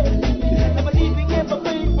 yeah. Never leaving, ever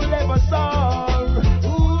faithful, ever sorrow.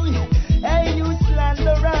 Ooh, hey, you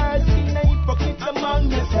slanderers, being a hypocrite among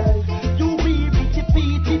yourselves. You really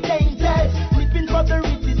defeated angels, living for the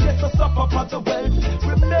riches, just to suffer for the wealth.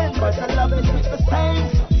 Remember, the love is with the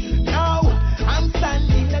saints. Now, I'm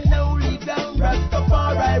standing on holy ground,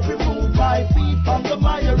 Rastafari, remove my feet from the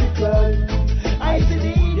miry clay. I see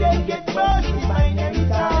the Eden get mercy, my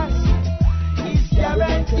inheritance is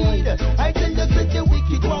guaranteed. I tell you that the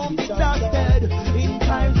wicked won't be trusted in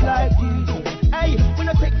times like these. Hey, we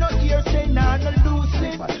don't take no ear, say nah, no lose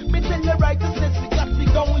it. Me tell you righteousness, we got to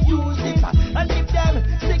go and use it. And if them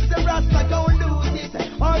six the Rasta go lose it,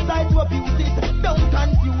 all try to abuse it, don't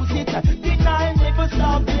confuse it. Deny never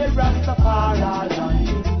stop here, Rastafari.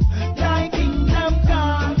 Thy kingdom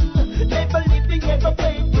come, never living, ever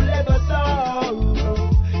faithful, ever sorrow.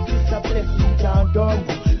 It's a blessing can't done.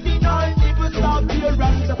 Deny never stop here,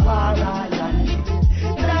 Rastafari.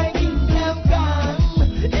 Thy kingdom come,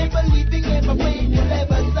 ever living, ever faithful,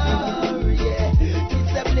 ever sorrow. Yeah,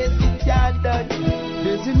 it's a blessing can't done.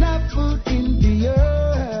 There's enough food in the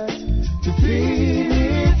earth to feed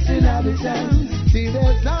its inhabitants. See,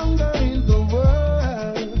 there's hunger in the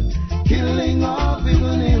world, killing off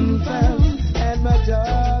even infants, and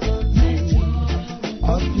majority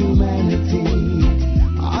of humanity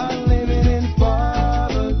are living in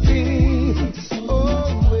poverty.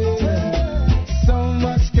 Oh, yeah. So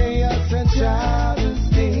much chaos and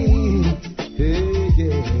travesty. Hey,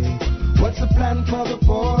 yeah. What's the plan for the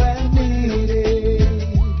poor and needy?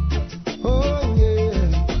 Oh, yeah.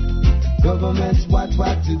 Governments watch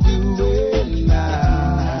what to do it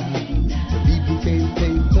now. The people can't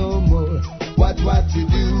take no more. Watch what you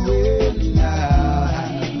do it now.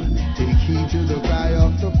 Take heed to the cry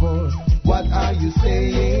of the poor. What are you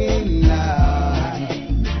saying now?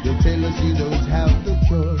 You tell us you don't have the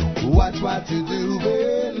cure. Watch what you do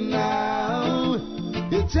it now.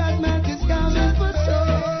 Your judgment is coming for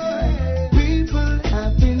sure. People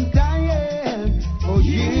have been dying for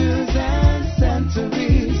years and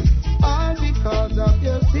centuries, all because of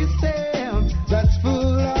your system that's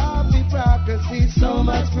full of hypocrisy, so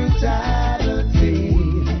much brutality.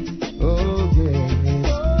 Oh yes,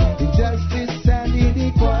 injustice and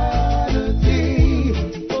inequality.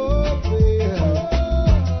 Oh yeah,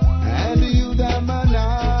 and you the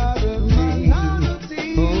minority.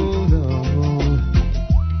 Oh no,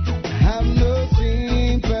 have no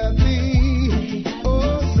sympathy.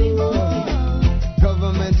 Oh no,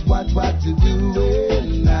 governments watch what you do it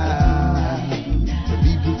now. The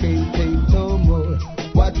people can't take no more.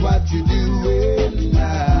 Watch what you do it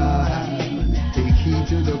now. Take heed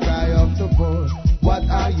to the cry of the poor. What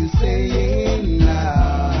are you saying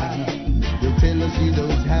now? You tell us you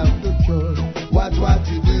don't have the cure. Watch what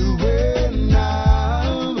you do it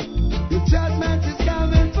now. Your judgment is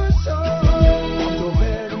coming for sure. The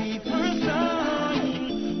very first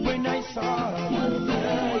time when I saw your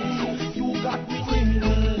face, you got me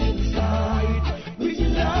tingling inside with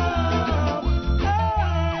love.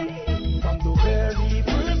 From the very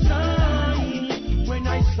first time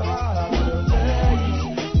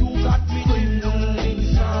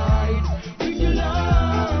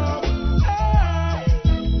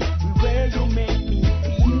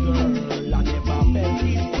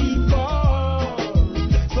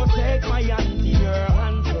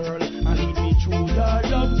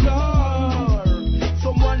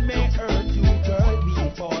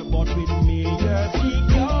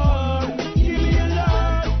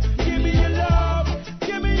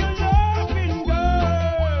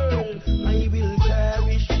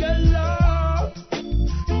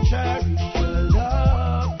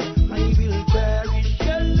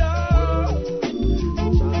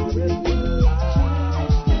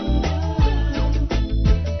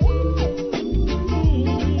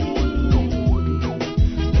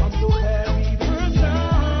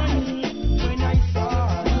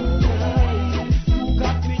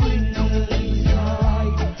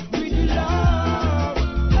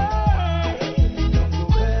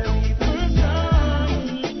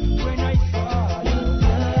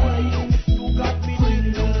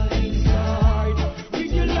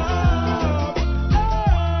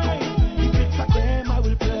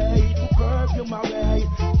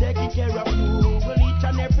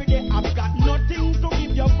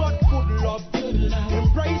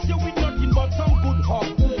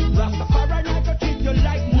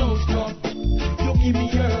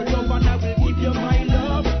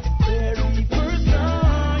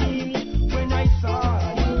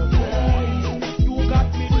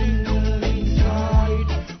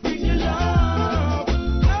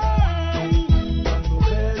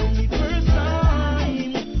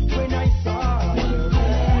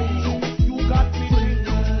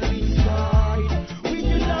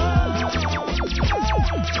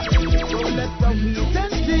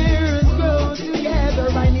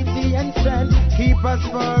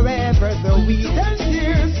wheat and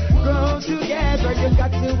tears grow together. You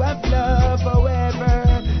got to have love,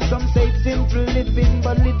 however. Some say simple living,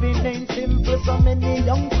 but living ain't simple. So many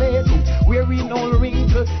young faces wearing no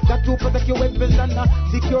wrinkle. Got to protect your weapons and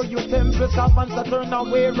secure your temple. Stop and turn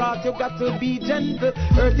away wrath. You got to be gentle.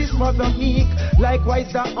 Earth is for the meek,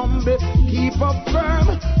 likewise the humble. Keep up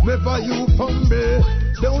firm, never you fumble.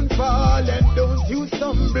 Don't fall and don't you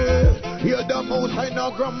stumble. Hear the most I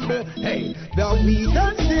no grumble. Hey, the wheat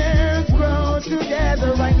and tears grow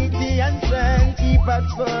together. Vanity and strength keep us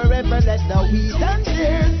forever. Let the wheat and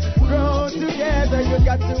tears grow together. You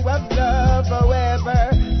got to have love,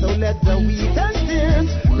 however. So let the wheat and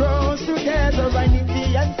tears grow together.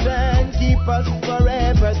 Vanity and strength keep us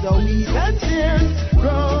forever. The wheat and tears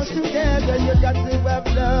grow together. You got to have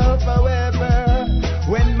love, however.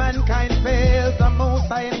 When mankind fails, the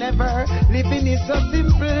most I never. Living is so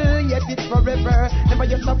simple, yet it's forever. Never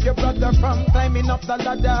you stop your brother from climbing up the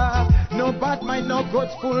ladder. No bad mind, no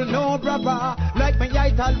grudgeful, no grabber. Like me,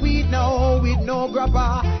 I tell weed now with no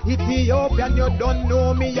grabber. Ethiopian, you don't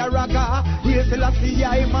know me, a ragga. Here Selassie,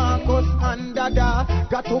 I Marcus and Dada.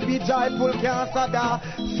 Got to be joyful, can't sada.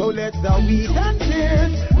 So let the wheat and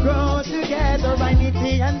tears grow together.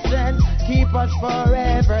 Vanity and strength keep us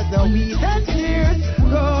forever. The wheat and tears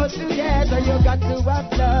grow together. You got to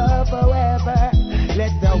have love, however.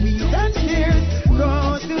 Let the wheat and tears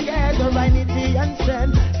grow together. Vanity and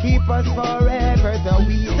strength keep us forever. The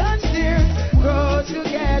wheat and tears grow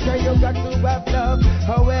together. You got to have love,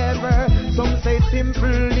 however. Some say simple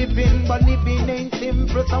living, but living ain't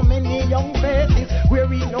simple. So many young faces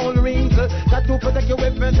wearing old wrinkles. Got to protect your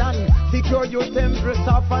weapons and secure your temple.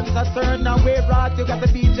 Soft and turn away wrath. You got to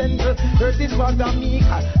be gentle. Earth is for the meek,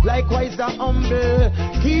 likewise the humble.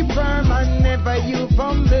 Keep firm and never you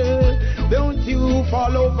fumble. Don't you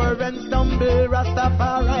fall over and stumble.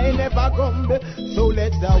 Rastafari never grumble. So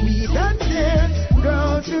let the wheat and tears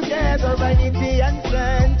grow together. Vanity and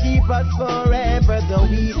strength keep us forever. The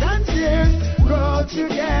wheat and tears grow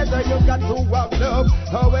together. You got to have love,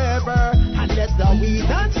 however. And let the wheat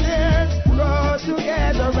and tears grow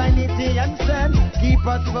together. Vanity and strength keep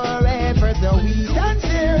us forever. The wheat and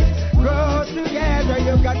tears grow together.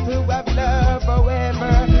 You got to have love,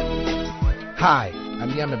 however. Hi,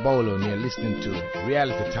 I'm Yami Bolo and you're listening to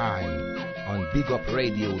Reality Time on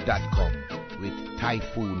BigUpRadio.com with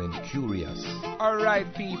Typhoon and Kurious.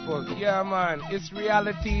 Alright people, yeah man, it's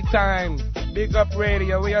reality time. Big Up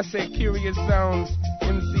Radio, where you say Kurious Sounds,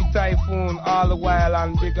 MC Typhoon, all the while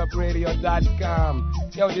on BigUpRadio.com.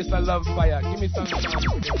 Yo, this a love fire, give me some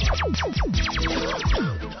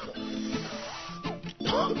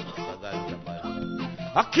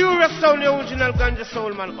A Kurious Sound, the original Ganja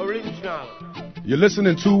Soul man, original. You're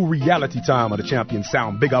listening to Reality Time on the Champion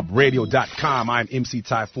Sound, BigUpRadio.com. I'm MC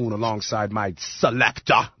Typhoon alongside my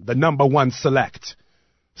selector, the number one Selector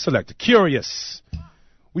Kurious.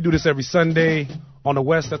 We do this every Sunday. On the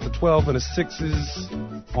west, that's the 12 and the 6s.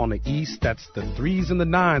 On the east, that's the 3s and the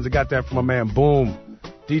 9s. I got that from my man Boom.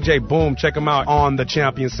 DJ Boom, check him out on the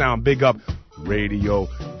Champion Sound,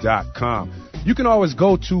 BigUpRadio.com. You can always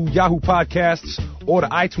go to Yahoo Podcasts or the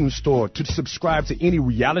iTunes Store to subscribe to any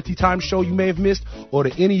Reality Time show you may have missed or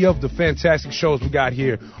to any of the fantastic shows we got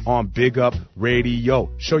here on Big Up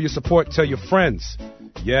Radio. Show your support, tell your friends.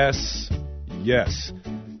 Yes, yes.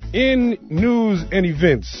 In news and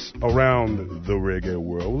events around the reggae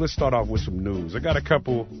world, well, let's start off with some news.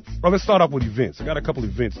 Let's start off with events. I got a couple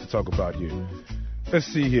events to talk about here. Let's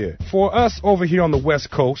see here. For us over here on the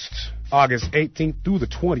West Coast, August 18th through the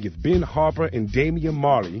 20th, Ben Harper and Damian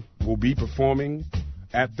Marley will be performing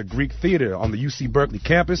at the Greek Theater on the UC Berkeley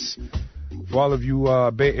campus. For all of you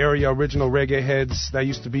Bay Area original reggae heads, that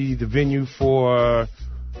used to be the venue for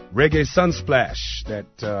Reggae Sunsplash.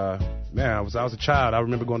 Man, I was a child. I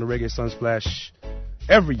remember going to Reggae Sunsplash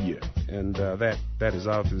every year, and that has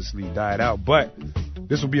obviously died out. But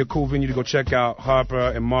this will be a cool venue to go check out. Harper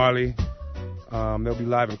and Marley. They'll be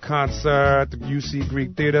live in concert at the UC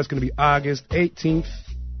Greek Theater. It's going to be August 18th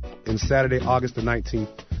and Saturday, August the 19th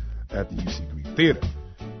at the UC Greek Theater.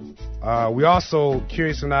 We also,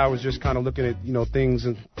 Kurious and I was just kind of looking at, things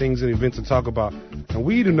and events to talk about. And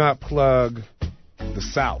we do not plug the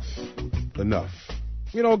South enough.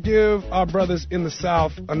 We don't give our brothers in the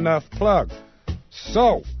South enough plug.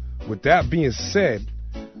 So, with that being said,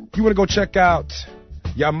 you want to go check out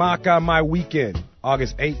Yamaka My Weekend,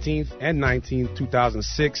 August 18th and 19th,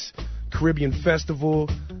 2006. Caribbean Festival,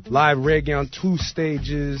 live reggae on 2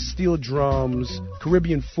 stages, steel drums,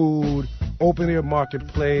 Caribbean food, open air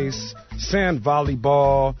marketplace, sand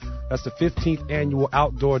volleyball. That's the 15th annual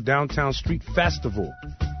outdoor downtown street festival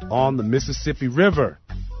on the Mississippi River,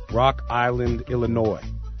 Rock Island, Illinois.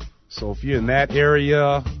 So if you're in that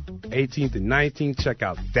area, 18th and 19th, check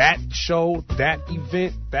out that show, that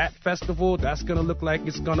event, that festival. That's going to look like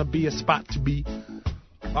it's going to be a spot to be.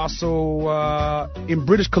 Also, in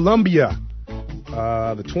British Columbia,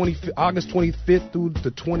 August 25th through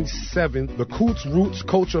the 27th, the Coots Roots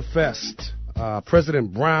Culture Fest.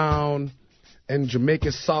 President Brown and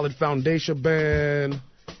Jamaica's Solid Foundation Band,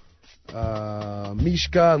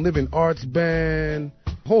 Mishka Living Arts Band,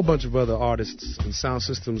 a whole bunch of other artists and sound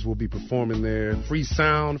systems will be performing there. Free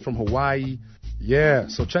Sound from Hawaii. Yeah,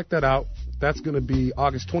 so check that out. That's going to be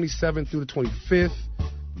August 27th through the 25th,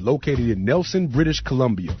 located in Nelson, British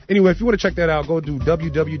Columbia. Anyway, if you want to check that out, go to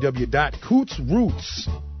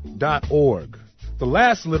www.cootsroots.org. The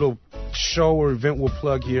last little show or event we'll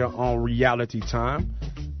plug here on Reality Time,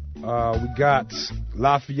 we got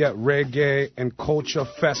Lafayette Reggae and Culture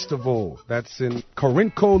Festival. That's in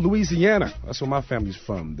Corinco, Louisiana. That's where my family's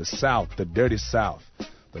from, the South, the dirty South.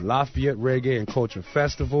 The Lafayette Reggae and Culture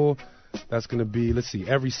Festival. That's going to be,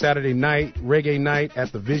 every Saturday night, reggae night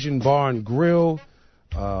at the Vision Bar and Grill,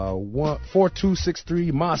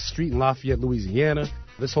 4263 Moss Street in Lafayette, Louisiana.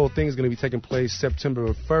 This whole thing is going to be taking place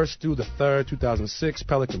September 1st through the 3rd, 2006,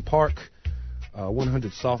 Pelican Park,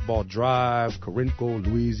 100 Softball Drive, Corinco,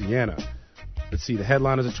 Louisiana. Let's see, the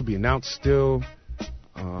headliners are to be announced still,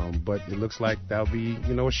 but it looks like that'll be,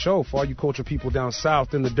 a show for all you culture people down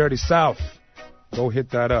south in the dirty South. Go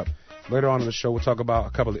hit that up. Later on in the show, we'll talk about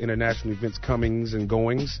a couple of international events comings and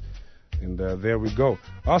goings, and there we go.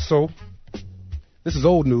 Also, this is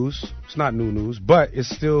old news. It's not new news, but it's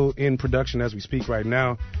still in production as we speak right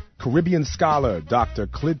now. Caribbean scholar Dr.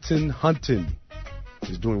 Clinton Hunton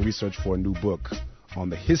is doing research for a new book on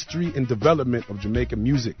the history and development of Jamaican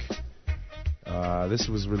music. This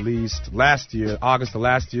was released last year, August of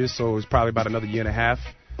last year, so it's probably about another year and a half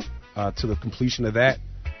to the completion of that.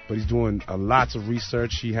 But he's doing lots of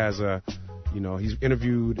research. He has he's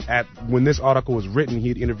interviewed when this article was written,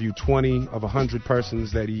 he'd interviewed 20 of 100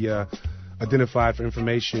 persons that he identified for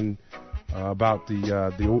information about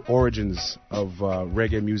the origins of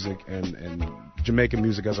reggae music and Jamaican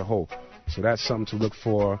music as a whole. So that's something to look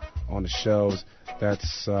for on the shelves.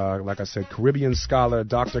 That's, like I said, Caribbean scholar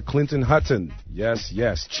Dr. Clinton Hutton.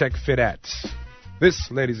 Yes, check for that. This,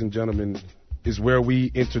 ladies and gentlemen, is where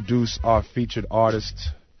we introduce our featured artist.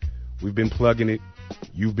 We've been plugging it,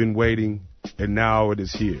 you've been waiting, and now it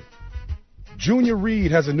is here. Junior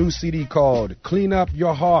Reid has a new CD called Clean Up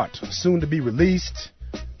Your Heart, soon to be released.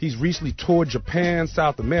 He's recently toured Japan,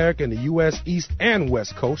 South America, and the U.S. East and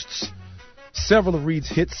West Coasts. Several of Reid's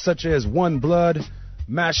hits, such as One Blood,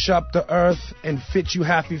 Mash Up the Earth, and Fit You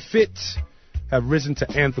Happy Fit, have risen to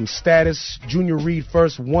anthem status. Junior Reid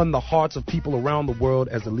first won the hearts of people around the world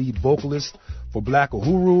as the lead vocalist for Black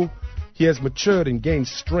Uhuru. He has matured and gained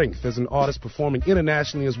strength as an artist, performing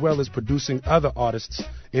internationally as well as producing other artists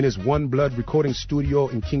in his One Blood recording studio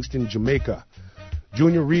in Kingston, Jamaica.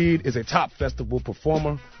 Junior Reid is a top festival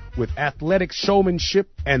performer with athletic showmanship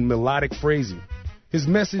and melodic phrasing. His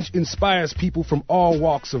message inspires people from all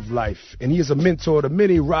walks of life, and he is a mentor to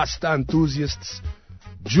many Rasta enthusiasts.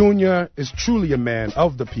 Junior is truly a man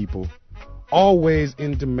of the people, always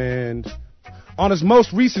in demand. On his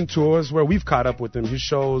most recent tours, where we've caught up with him, his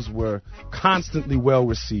shows were constantly well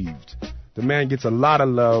received. The man gets a lot of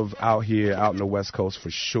love out here, out in the West Coast for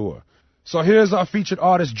sure. So here's our featured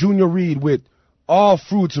artist, Junior Reid, with All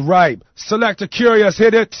Fruits Ripe. Selector Kurious,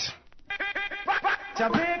 hit it.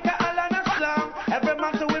 Jamaica, all on a song. Every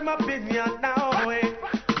man to win my opinion now.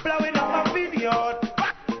 Blowing up my video.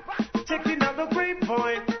 Checking out the great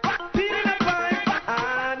point. Peeling a pipe.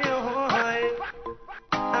 And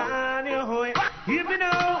you hoy. You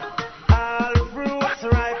know, all fruits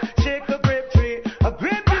ripe. Shake the grape tree. A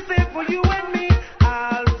grape is safe for you and me.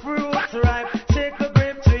 All fruits ripe. Shake the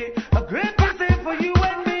grape tree. A grape is safe for you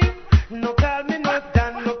and me. No call me no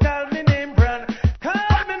Dan. No call me name brand.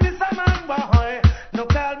 Call me Mr. Man Boy. No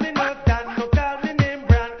call me no Dan. No call me name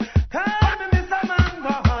brand. Call me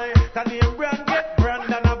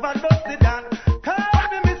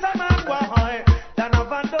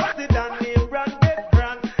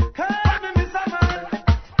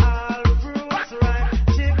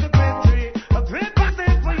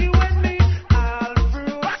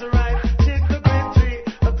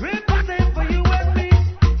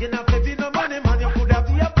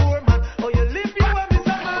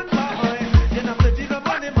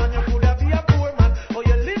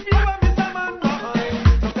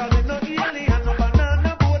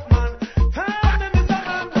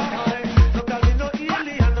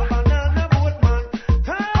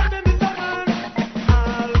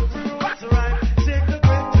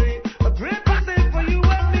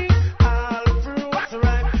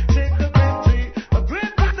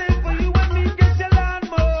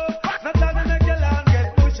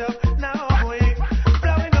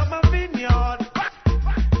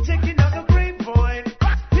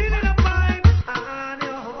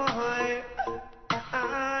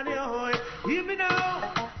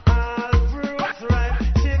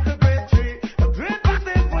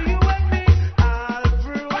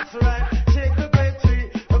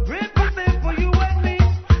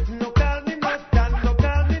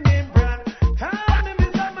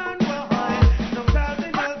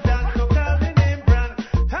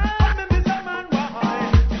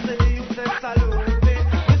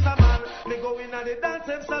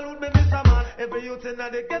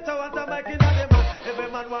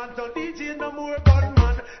man want to DJ no more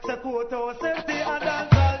gunman. Say Koto safety and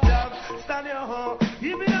dancehall jam. Stand your home,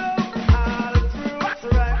 give me now. All fruits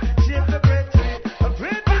ripe, shape the great tree. A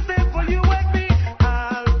great mistake for you and me.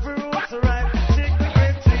 All fruits ripe, shake the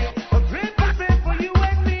great tree. A great mistake for you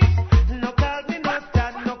and me. No call me not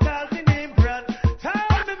that, no call me name brand.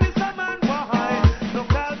 Tell me Mr. Man boy. No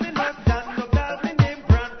call me not that, no call me name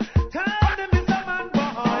brand. Tell me Mr. Man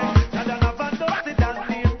boy. And then have a dusty that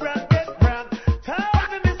name brand get brand. Tell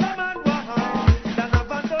me Mr. Man boy. Then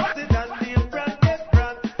have a dusty that name brand get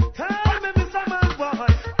brand. Tell me Mr. Man boy.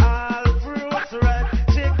 All fruits ripe,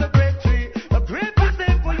 shake the grape tree. A great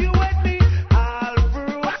mistake for you and me. All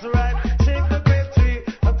fruits ripe, shake the grape tree.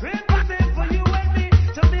 A great mistake for you and me.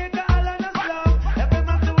 Jamaica, Island, and Islam. Every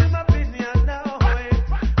man doing my opinion now.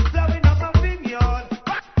 Flowing up my vineyard.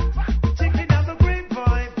 Chicken on the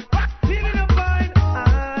grapevine. Feeling a vine.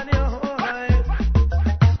 On your hoy.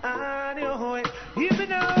 On your hoy. Even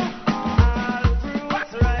now. All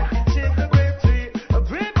fruits ripe. Shake the grape tree. A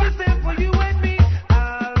great mistake for you and me.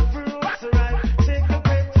 All fruits ripe. Shake the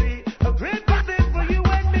grape tree. A great mistake for you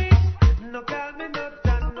and me. No call me not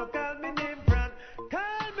that. No call me name brand.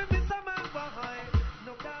 Call me Mr. Man boy.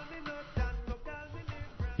 No call me not that. No call me name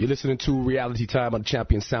brand. You're listening to Reality Time on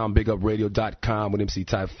Champion Sound, BigUpRadio.com with MC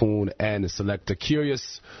Typhoon and the Selector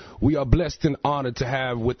Kurious. We are blessed and honored to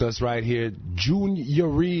have with us right here Junior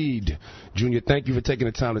Reid. Junior, thank you for taking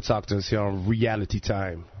the time to talk to us here on Reality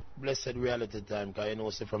Time. Blessed reality time, because you know,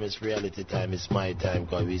 say from it's reality time, it's my time,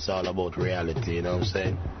 because it's all about reality, you know what I'm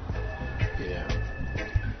saying? Yeah.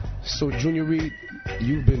 So Junior Reid,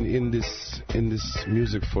 you've been in this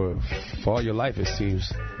music for all your life, it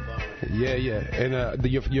seems. Yeah. And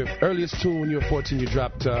your earliest tune when you were 14, you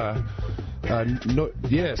dropped Speak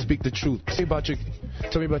the Truth. Tell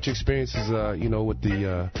me about your experiences, with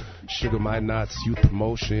the Sugar My Knots youth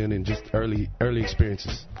promotion and just early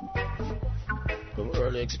experiences. From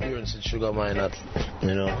early experience in Sugar My Knots,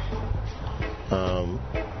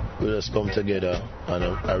 we just come together, and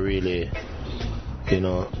I really,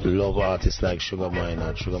 love artists like Sugar My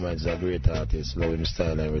Knots. Sugar My is a great artist, love him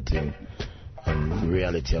style and everything, and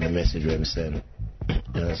reality and the message we send.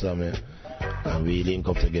 You understand me? And we link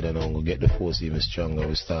up together now, we get the force even stronger.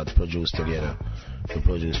 We start to produce together. We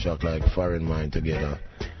produce track like Foreign Mind together,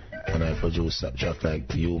 and I produce track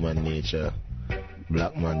like Human Nature,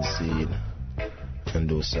 Black Man Seed, and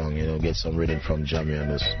those songs, get some rhythm from Jamie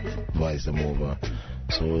and just voice them over.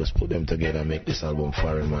 So we'll just put them together and make this album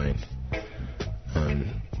Foreign Mind. And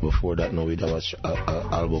before that, now we have an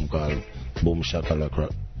album called Boom Shakalak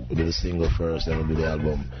Rock. We do the single first, then we do the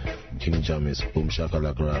album King Jammy's Boom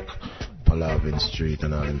Shakalak Rock, Palavin Street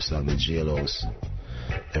and all them songs, the Jailhouse.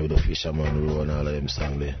 Then we do Fisherman Row and all of them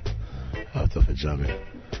songs there after for Jammy.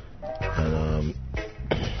 And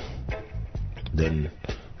then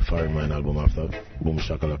Foreign Mind album after Boom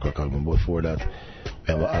Shakalak Rock album. Before that, we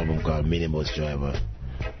have an album called Minibus Driver,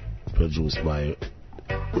 produced by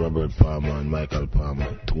Robert Palmer and Michael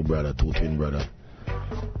Palmer, two twin brother.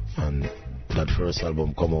 And that first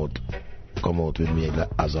album come out with me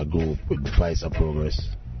as a group with Vice of Progress,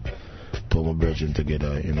 two my brethren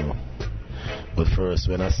together, But first,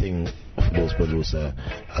 when I sing for those producers,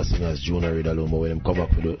 I sing as Junior Reid alone. But when them come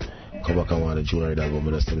back and want the Junior Reid album,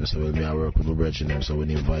 I just tell them, so well, I work with my brethren, so we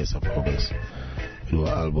need Vice of Progress. We do an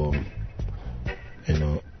album,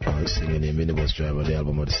 singing the Minibus Driver, the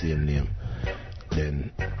album with the same name.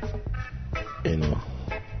 Then,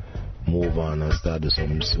 move on and start do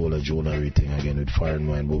some solo Junior Reid thing again with Foreign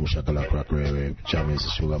Mind, Boom Shakalak Rock, Jammy's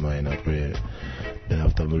Sugar Mine, then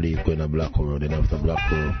after we leave, going to Black Hole, then after Black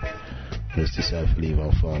Hole, just decide to leave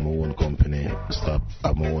and form my own company, start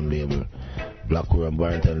have my own label. Black Hole and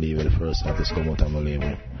Barrington leave, the first artist come out on my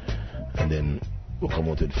label. And then we come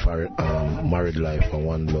out with Married Life and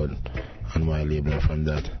One Blood on my label, and from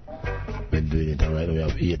that, we're doing it, and right now we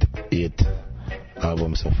have eight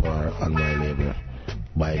albums so far on my label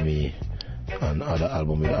by me, and other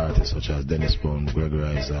albums with artists such as Dennis Brown, Gregory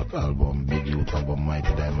Isaac album, Big Youth album,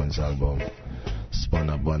 Mighty Diamonds album,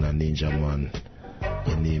 Spanner, Banner, Ninja Man,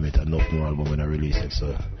 you name it, enough more album when I release it.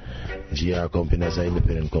 So GR Company as an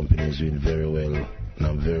independent company is doing very well, and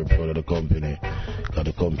I'm very proud of the company, because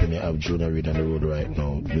the company have Junior Reid on the road right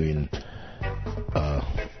now doing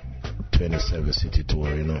 27 city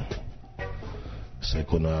tour, so I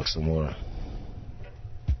couldn't ask some more.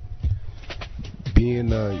 Being,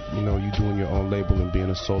 you doing your own label and being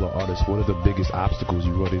a solo artist, what are the biggest obstacles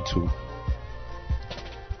you run into?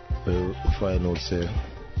 Well, if I know, say,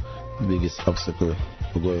 the biggest obstacle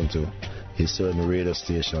we're going to is certain radio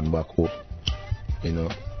station back up,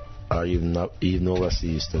 or even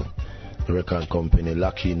overseas too. record company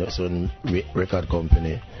locking certain record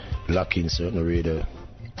company, locking certain radio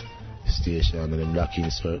station, and them locking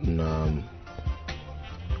certain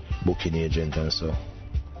booking agent and so.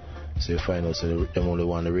 So you find out so them only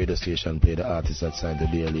want the radio station play the artist that signed to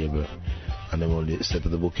their label, and them only set to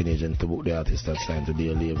the booking agent to book the artist that signed to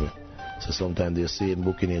their label. So sometimes they see a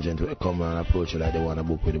booking agent will come and approach you like they want to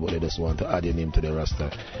book with you, but they just want to add your name to the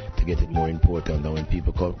roster to get it more important. And when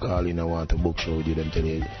people call in and want to book show with you, them tell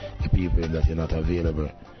you, the people that you're not available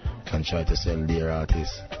and try to sell their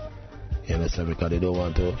artists. You understand? Because they don't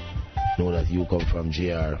want to know that you come from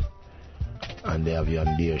GR and they have you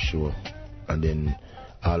on their show. And then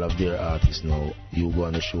all of their artists now, you go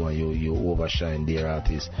on the show and you overshine their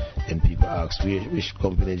artists. Then people ask which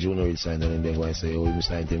company Junior Reid signed, and then they go and say, oh, he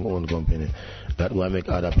signed his own company. That will make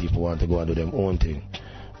other people want to go and do their own thing.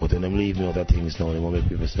 But when them leave me other things now, they want make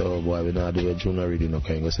people say, oh boy, we not do a Junior Reid, you know,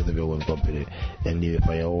 can you go set up your own company and leave it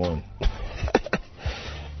for your own.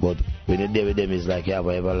 But when you deal with them, it's like you have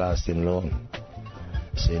an everlasting loan.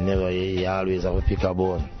 So you always have to pick a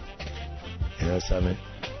bone. You understand me?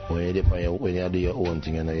 When you do your own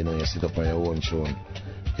thing and you sit up on your own show,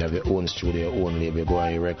 you have your own studio, your own label, you go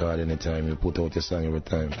on your record anytime, you put out your song every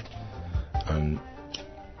time. And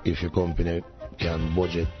if your company can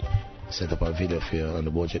budget, set up a video for you and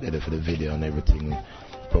the budget edit for the video and everything,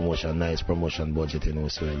 promotion, nice promotion budget,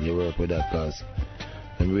 so you work with that because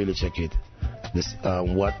and really check it. This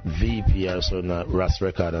what VP or certain Ras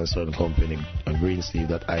Record and certain company and Green Sleeve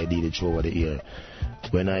that I did it over the year.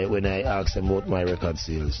 When I ask them about my record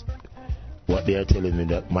sales, what they are telling me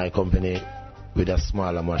that my company with a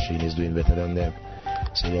smaller machine is doing better than them.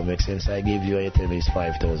 So it don't make sense. I give you, you tell me it's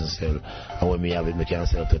 5,000 sell, and when me have it, me can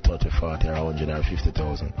sell to 30, 40, or 100 or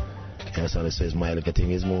 50,000. And so it says my little thing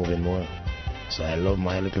is moving more. So I love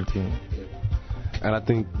my little thing. And I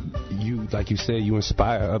think you, like you said, you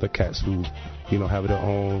inspire other cats who, have their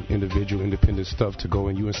own individual, independent stuff to go,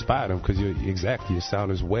 and you inspire them because your sound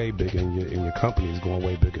is way bigger, and your company is going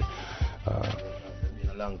way bigger. It's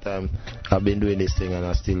been a long time. I've been doing this thing, and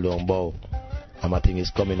I still don't bow. And my thing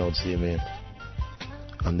is coming out, see me,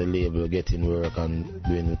 and the label getting work and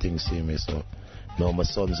doing the things, see me. So now my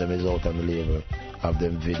sons them is out on the label, have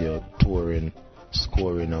them video touring,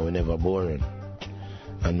 scoring, and we never boring.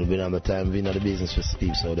 And we've been on the time, being in the business for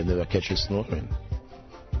sleep, so they never catch you snoring.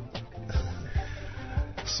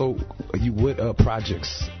 So, what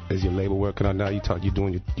projects is your label working on now? You're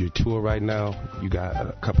doing your tour right now. You got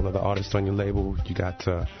a couple other artists on your label. You got,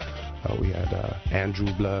 we had Andrew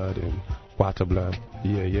Blood and Wata Blood.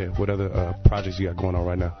 Yeah. What other projects you got going on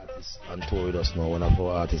right now? On tour with us now. One of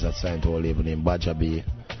our artists that signed to our label named Badger B.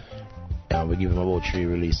 And we give him about 3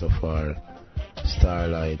 releases so far.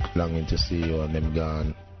 Starlight, Longing to See You, and them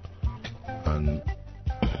gone. And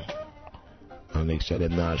next year,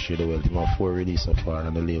 them not share the wealth. He have 4 releases so far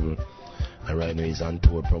on the label. And right now he's on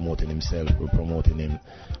tour promoting himself. We're promoting him.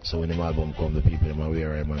 So when the album comes, the people are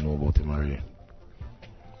aware of him and know about him already.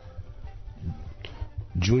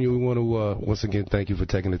 Junior, we want to once again thank you for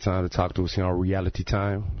taking the time to talk to us here on Reality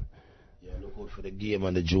Time. Yeah, look out for the game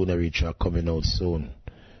and the Junior Reid track coming out soon.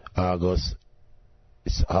 August,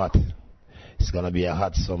 it's hot. It's going to be a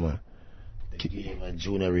hot summer. The game and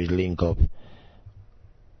Junior Reid link up.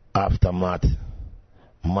 Aftermath.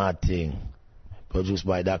 Mad Thing. Produced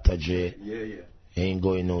by Dr. Dre. Yeah. Ain't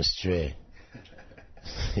going no stray.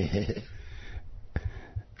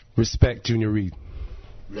 Respect, Junior Reid.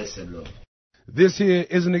 Blessed love. This here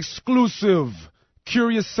is an exclusive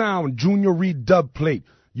Kurious Sound Junior Reid dub plate.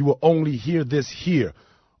 You will only hear this here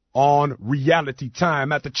on Reality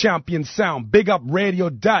Time at the Champion Sound,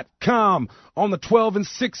 BigUpRadio.com, on the 12 and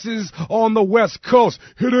 6s on the West Coast.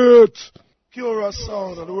 Hit it! Kurious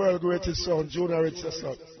Sound and the world greatest sound, Junior Reid says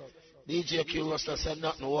so. DJ Kurious said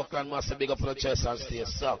nothing, walk around massive, big up on the chest and stay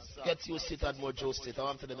so. Get used to it and more juice it. I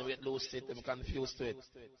want to them to get loose to it, them confused to it.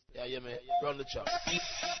 Yeah, man, run the track.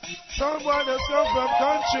 Someone that's come from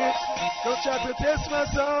country, don't try to taste my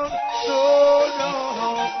sound. No.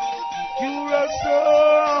 Kurious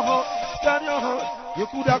Sound, stand your hand. You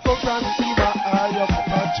could have come from Eva, you come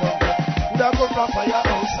from jungle. Could have come from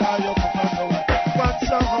Firehouse, you come from nowhere.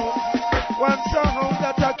 One sound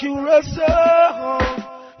that a Kurious Sound.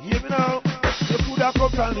 Hear me now. You could have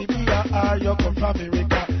come from Libya, you come from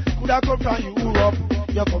America. Could have come from Europe,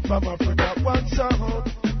 you come from Africa. One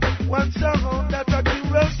sound that a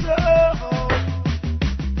Kurious Sound.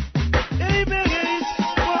 Hey, man,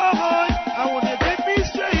 boy, I want to get me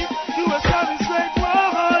straight. Kurious Sound is great,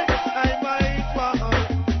 boy. I might, boy.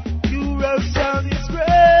 Kurious Sound is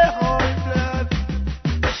great, blood.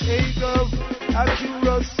 Hey, go, a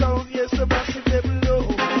Kurious Sound, yes, a massive blow.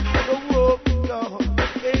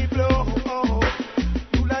 Hey, blow,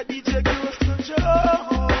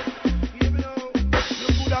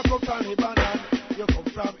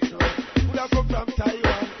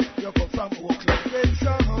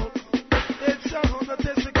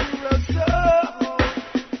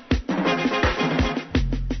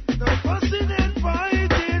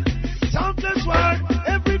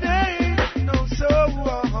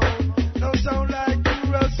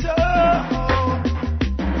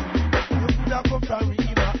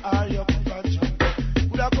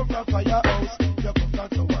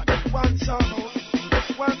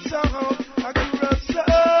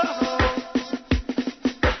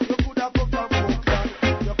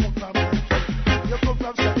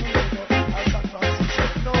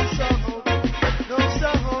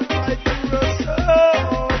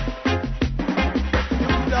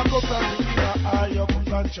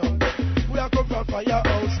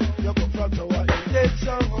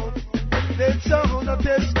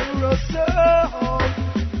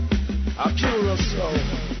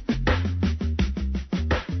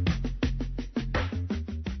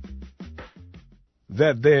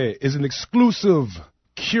 that there is an exclusive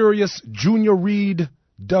Kurious Junior Reid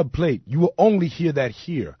dub plate. You will only hear that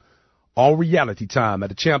here on Reality Time at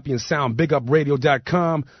the Champion Sound,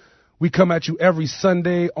 BigUpRadio.com. We come at you every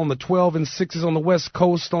Sunday on the 12 and 6s on the West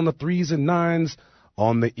Coast, on the 3s and 9s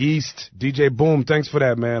on the East. DJ Boom, thanks for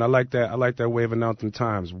that, man. I like that. I like that way of announcing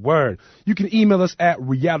times. Word. You can email us at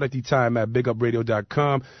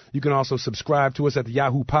realitytime@bigupradio.com. You can also subscribe to us at the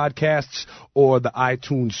Yahoo Podcasts or the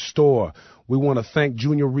iTunes Store. We want to thank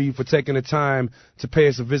Junior Reid for taking the time to pay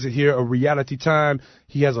us a visit here at Reality Time.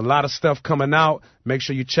 He has a lot of stuff coming out. Make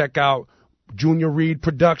sure you check out Junior Reid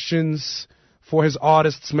Productions for his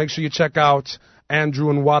artists. Make sure you check out Andrew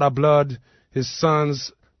and Water Blood, his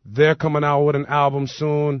sons. They're coming out with an album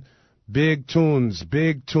soon. Big tunes,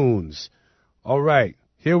 big tunes. All right,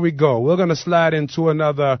 here we go. We're going to slide into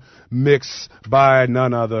another mix by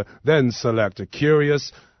none other than Selector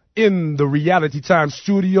Kurious. In the Reality Time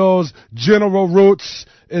studios, General Roots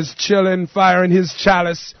is chilling, firing his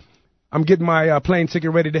chalice. I'm getting my plane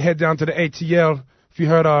ticket ready to head down to the ATL. If you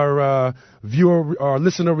heard our viewer or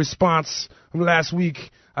listener response from last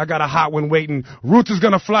week, I got a hot one waiting. Roots is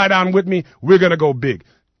going to fly down with me. We're going to go big.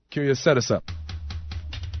 Kurious, set us up.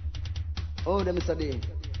 Oh, them Mr. D.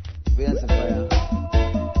 We are some fire.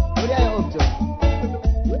 What are you up to?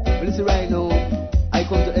 Well, listen, right now, I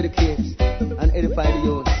come to educate and edify the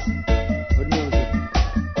youth with music.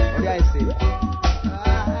 What do I say?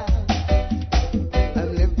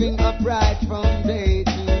 I'm living upright from day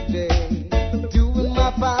to day, doing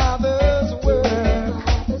my Father's work,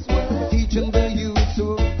 teaching the youth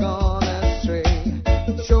who've gone astray,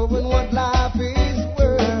 showing what life is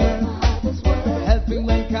worth, helping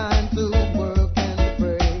mankind to work and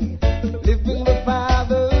pray, living the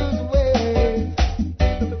Father's way.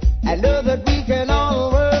 I know that we can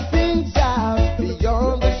all work things out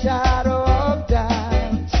beyond the shadow of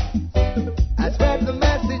doubt. I spread the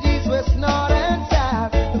message east, west, north, and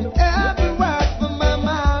south with every word from my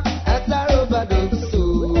mouth as I overdub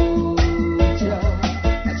soldier.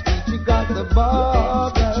 As preacher got the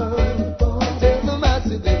border, tell the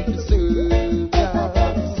message in pursuit. Or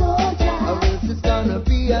else it's gonna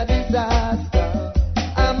be a disaster.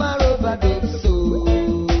 I'm a overdub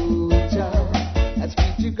soldier. As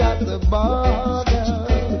preacher got the border,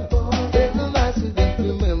 tell the message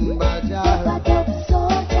in remember Jah.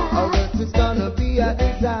 Or else it's gonna be a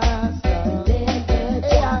disaster.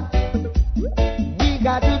 Yeah. We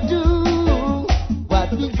got to do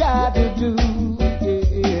what we got to do.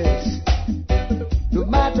 Yes. No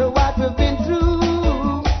matter what we've been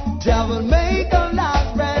through, Jah will make our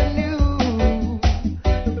lives brand new.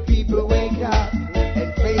 People wake up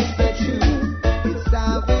and face the truth. It's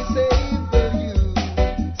time to save the youth.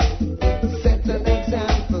 Set an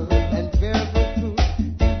example and bear the fruit.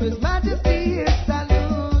 Give His Majesty his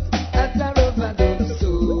salute as a overdub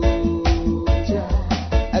soldier.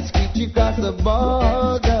 As Scripture cross the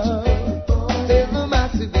border, tell the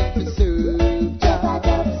massive in pursuit.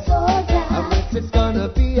 Or else it's gonna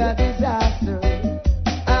be a disaster.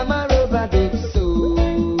 I'm a overdub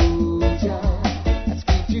soldier. As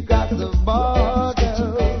Scripture cross the border,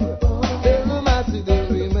 tell the massive to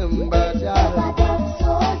remember Jah.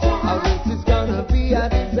 Or else it's gonna be a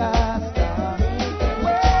disaster.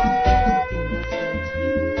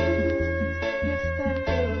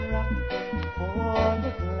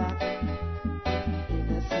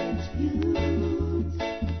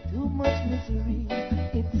 Too much misery,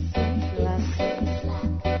 it's so slack.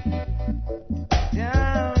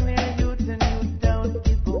 Down here, youth, and you don't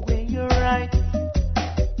give away your rights.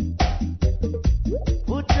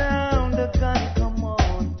 Put down the gun, come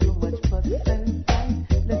on, too much fuss and fight.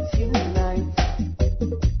 Let's unite.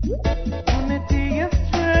 Unity is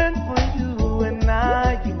strength for you and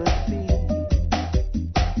I, you must see.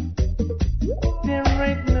 There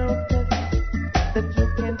ain't no test that you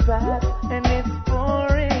can pass, and it's for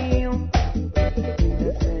real.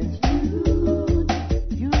 Innocent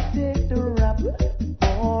you take the rap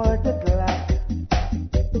for the black.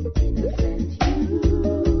 Innocent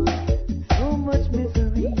so much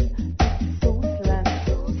misery, it's so slack.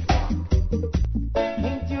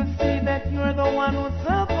 Can't you see that you're the one who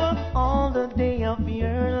suffer all the day of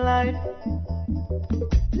your life?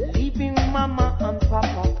 Leaving mama and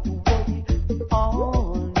papa to worry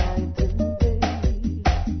all night and day.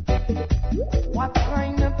 What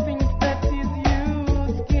kind of things that is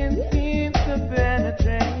used can seem to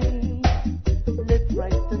penetrate left,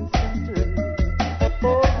 right, and center.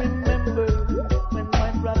 Oh, remember when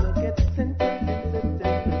my brother gets sentenced in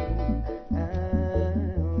September?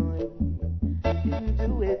 I didn't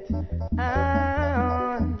do it.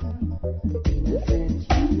 Innocent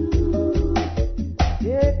you,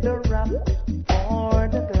 take the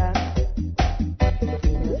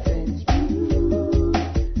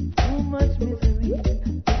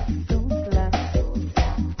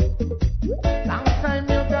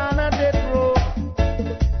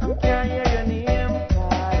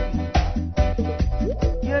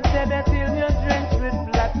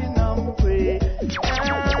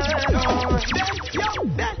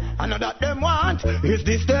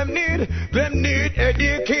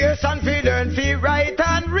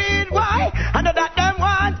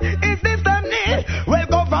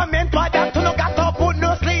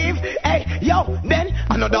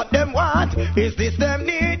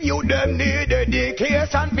them need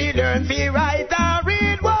education, fi learn, fi write and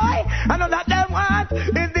read, boy. I know that them want,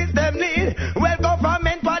 is this them need? Well,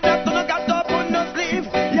 government want them to look at up on no sleeve.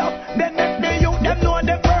 Yo, then make the youth them know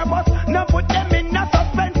the purpose. Now put them in a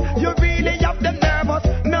suspense. You really have them nervous.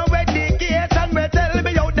 Now education will tell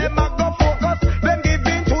me how them a go focus. Them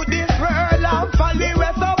giving to this world and folly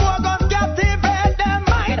where some bogus captivate them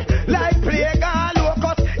mind like plague and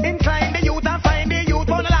locust. Incline the youth and find the youth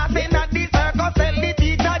on the last in at the circus. Tell the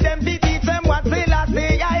teacher them to teach them what the last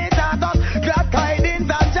day I taught us. Glad tidings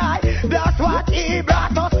and joy, that's what he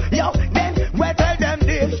brought us. Yo, then we tell them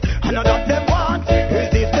this. I know that them want, is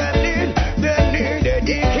this them need? Them need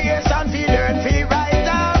education to learn, to write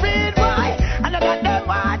and read, boy. I know that them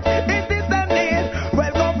want, is this them need?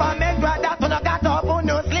 Well, government grad that when I got up on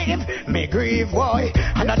no sleeve. Me grieve, boy.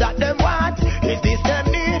 I know that them want, is this them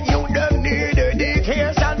need? You them need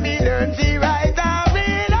education to learn, to write and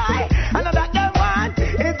read, boy. I know that them want,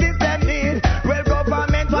 is this them need? Well,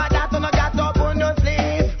 government grad that when I got up on no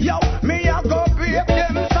sleeve. Yo, me a go break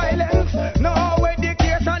them silence. No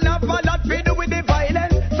education have a lot to do with the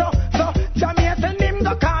violence. So, Jamaican him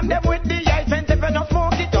go calm them with the essence. If you not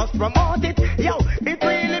smoke it, just promote it. Yo, it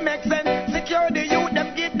really makes sense. Secure the youth,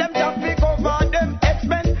 them give them job, pick over them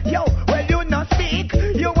expense. Yo, well you not speak,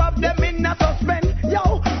 you have them in a suspense.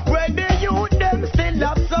 Yo, well the youth them still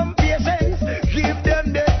have some patience. Give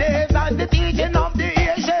them the days and the teaching of the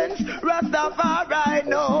Asians. Rastafari,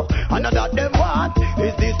 no, I know that them want,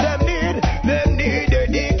 is this them need? Them need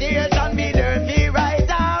education, be learn, be write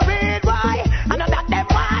and read, why? I know that them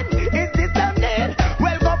want, is this them need?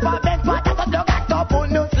 Well, government what I got up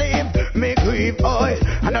on no sleeve. Me grieve, boy,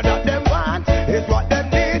 I know that them want, is what them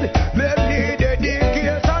need. Them need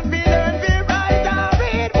education, be learn, be write and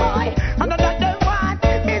read, boy. I know that them want,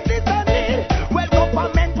 is this them need? Well,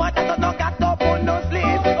 government what I got up on no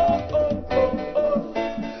sleeve.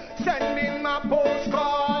 Sending my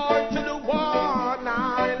postcard to the one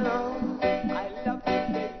I love. I love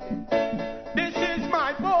you. This is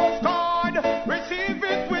my postcard. Receive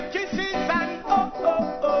it with kisses and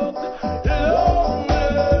lonely.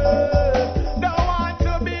 Don't want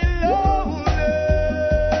to be lonely.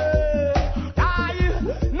 I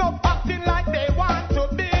no acting like they want to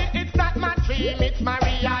be. It's not my dream, it's my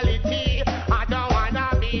reality. I don't wanna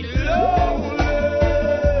be lonely.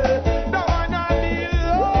 Don't wanna be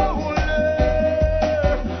lonely.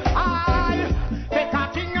 I take a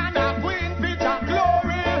king and a queen, picture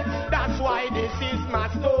glory. That's why this is my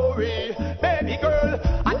story. Baby girl,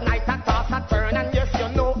 at night I toss, I turn, and yes, you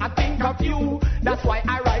know I think of you. That's why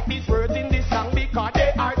I write these words in this song, because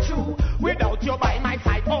they are true. Without you by my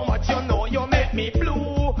side, how much you know you make me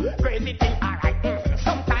blue. Crazy thing, alright,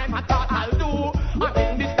 sometime I thought I'll do. I'm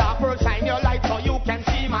in this dark world, shine your light so you can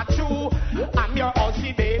see my true. I'm your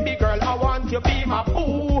Aussie baby girl, I want you be my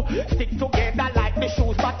boo. Stick together like the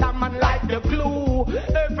shoes, but I'm unlike the glue.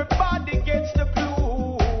 Everybody gets the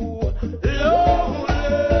clue. Lonely,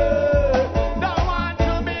 don't want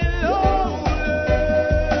to be lonely.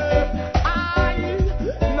 I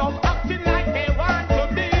no acting like they want to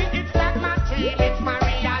be. It's not my dream, it's my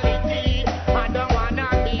reality. I don't wanna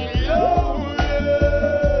be lonely.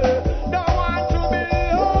 Don't want to be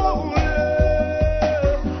lonely.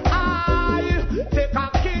 I take a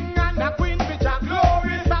king and a queen, picture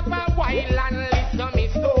glory. Stop a while and listen to me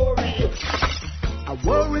story. A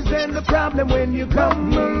worries and the problem when you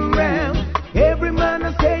come around. Every man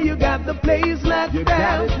I say you got the place locked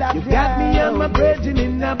down. You got me on my brethren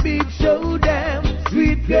in a big showdown.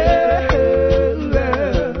 Sweet girl,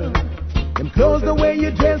 them clothes the way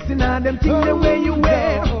you dressing and them things the way you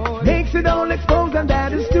wear makes it all exposed, and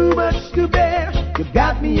that is too much to bear. You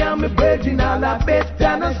got me on my brethren, all I bet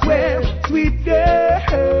and I swear. Sweet girl,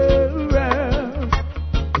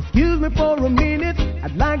 excuse me for a minute,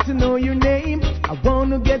 I'd like to know your name. I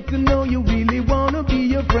wanna get to know you, really wanna be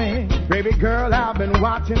your friend. Baby girl, I've been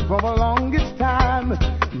watching for the longest time.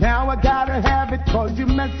 Now I gotta have it, cause you're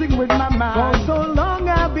messing with my mind. For so long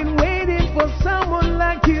I've been waiting for someone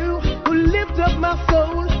like you who lift up my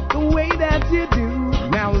soul the way that you do.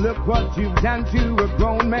 Now look what you've done to a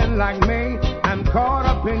grown man like me. I'm caught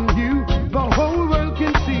up in you, the whole world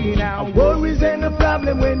can see now. Worries ain't a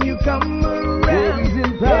problem when you come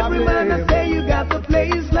around. Every man I say you got the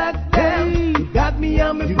place locked down. You got me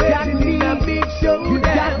on my bed in a big showdown. You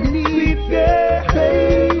got me, sweet girl,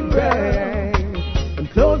 baby. And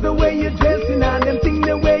clothes the way you're dressing and them things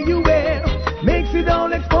the way you wear makes it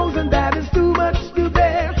all exposed, and that is too much to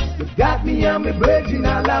bear. You got me on my bed in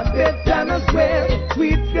a lap bed and I swear,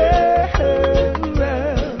 sweet girl.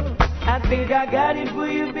 I think I got it for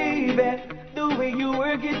you, baby. The way you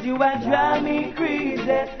work it, you might drive me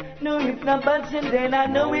crazy. No, if not button, then I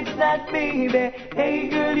know it's not baby. Hey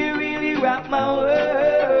girl, you really rock my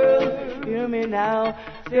world. Hear me now,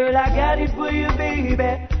 girl, I got it for you,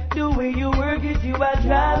 baby. The way you work it, you are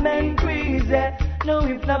drive me crazy. No,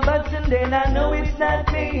 if not button, then I know it's not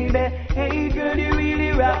baby. Hey girl, you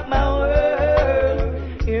really rock my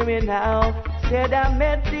world. Hear me now, said I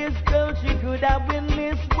met this girl, she could have win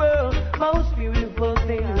this world. Most beautiful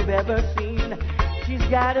thing you've ever seen. She's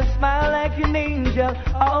got a smile like an angel,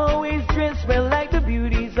 always dressed well like the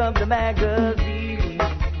beauties of the magazine.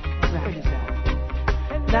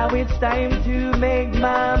 Now it's time to make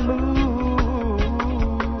my move.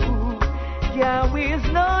 Can't waste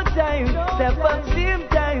no time, step up same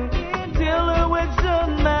time. Tell her what's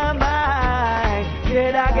on my mind.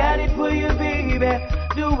 Said I got it for you, baby.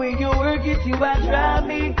 The way you work it, you are drive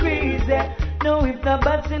me crazy. No, if not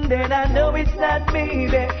button, then I know it's not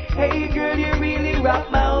baby. Hey girl, you really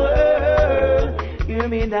rock my world. Hear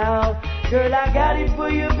me now, girl, I got it for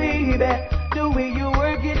you, baby. The way you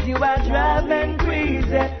work it, you are driving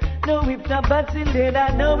crazy. No, if not button, then I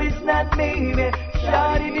know it's not baby.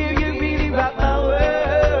 Shawty, dear, you really rock my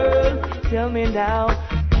world. Tell me now.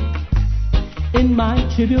 In my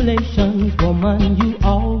tribulations, woman, you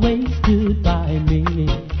always stood by me.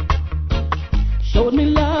 Showed me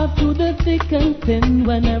love through the thick and thin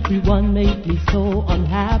when everyone made me so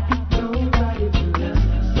unhappy.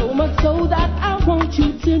 So much so that I want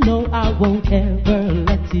you to know I won't ever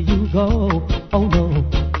let you go. Oh no.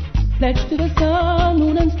 Next to the sun,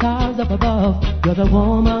 moon and stars up above, you're the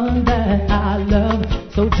woman that I love.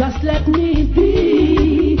 So just let me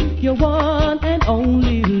be your one and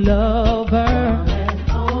only lover.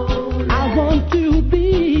 I want to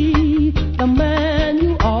be the man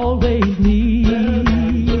you always need.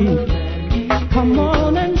 Come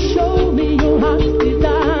on and show me your heart's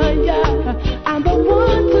desire. I'm the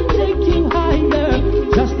one to take you higher.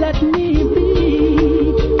 Just let me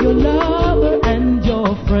be your lover and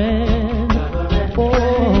your friend.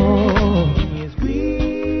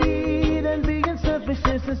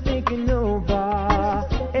 Taking over.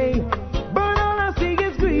 Hey, but all I see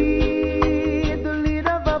is greed. The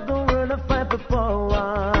leader of the world to fight for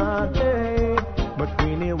power. Hey, but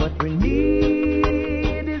really what we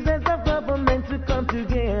need is as a government to come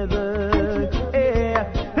together. Hey,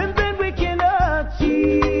 and then we can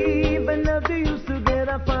achieve another use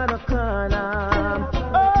together for the corner.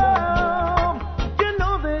 Oh, you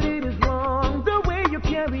know that it is wrong the way you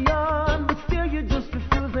carry on, but still you just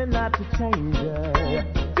refusing not to change it.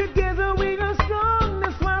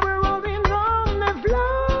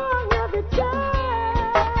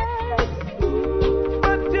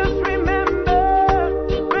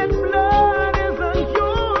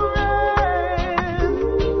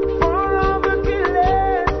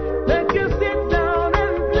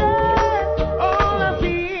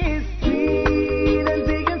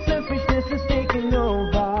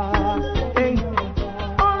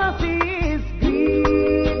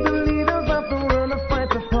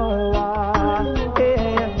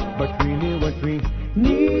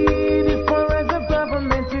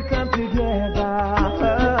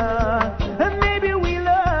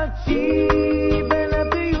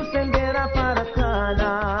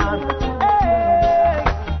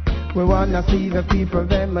 See the people,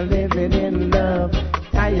 them are living in love.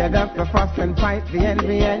 Tired of the fuss and fight, the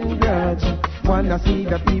envy and grudge. Wanna see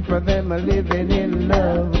the people, them are living in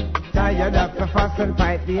love. Tired of the fuss and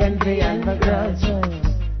fight, the envy and the grudge.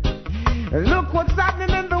 Look what's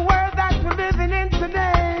happening in the world that we're living in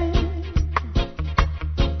today.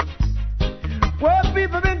 Where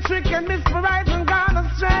people been tricked and mesmerized and gone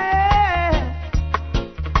astray.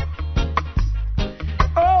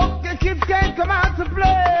 Oh, the kids can't come out to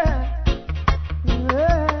play.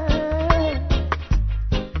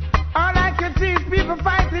 All I can see is people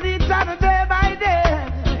fighting each other day by day.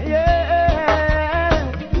 Yeah.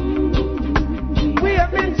 We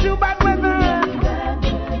have been through bad weather,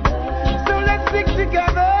 so let's stick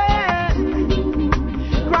together.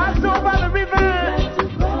 Cross over the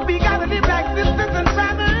river. We gotta live like sisters and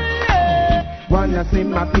family. Wanna see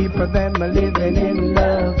my people, them are living in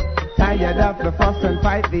love. Tired of the fuss and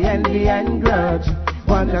fight, the envy and grudge.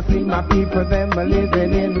 Wanna see my people, them are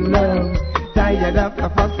living in love. Tired of the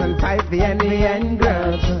fuss and fight, the envy and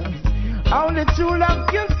grudge. Only true love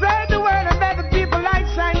can save the world and make the people light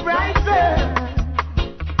shine brighter.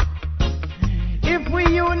 If we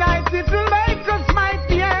unite, it will make us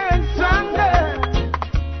mightier and stronger.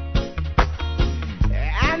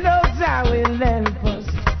 I know Jah will help us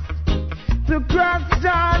to cross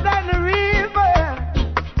Jordan River.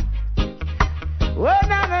 Oh,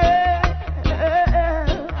 no, no.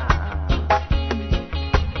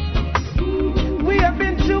 We have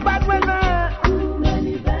been through bad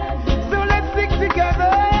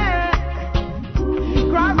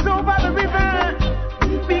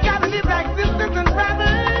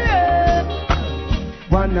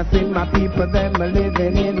Wanna see my people, them a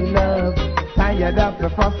living in love. Tired of the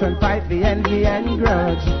fuss and fight, the envy and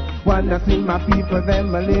grudge. Wanna see my people,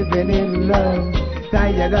 them a living in love.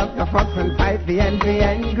 Tired of the fuss and fight, the envy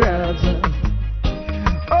and grudge.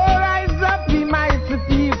 Oh, rise up, ye mighty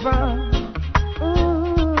people.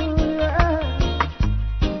 Ooh, yeah.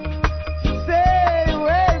 Stay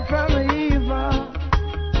away from evil.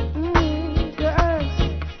 Yes.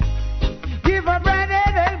 Give a brother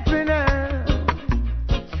helping hand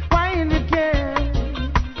while you can.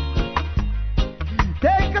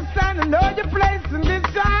 Take a stand and know your place in this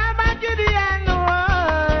time. I give the end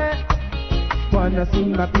away. Wanna see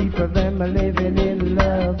my people, them a living in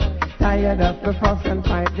love. Tired of the fuss and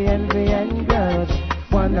fight, the envy and grudge.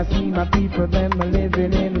 Wanna see my people, them a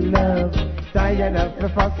living in love. Tired of the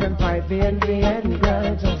fuss and fight, the envy and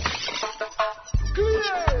grudge.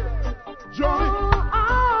 Clear! Johnny!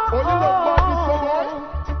 Oh, you love badness, so boy?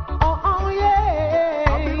 Oh, yeah.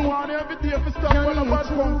 I've been warning every day for stuff when I'm bad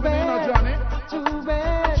company, you know, Johnny. Too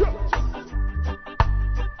bad.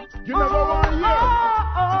 You never want to hear.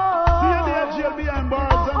 See you there, jail behind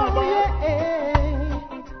bars and a bar.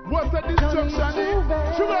 What's the destruction,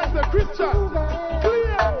 eh? Sugar is a Christian.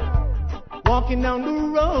 Clear! Walking down the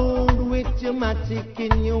road with your matic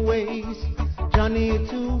in your waist, Johnny,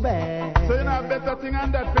 too bad. So you know a better thing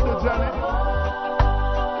than that for the Johnny?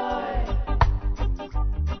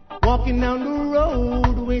 Walking down the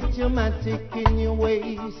road with your matic in your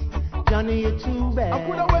waist, Johnny, you're too bad. I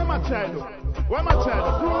could have wear my child. Where my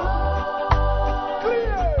child?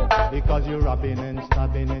 Clear! Because you're robbing and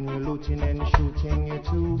stabbing and you're looting and shooting, you're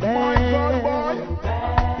too bad. My God, boy!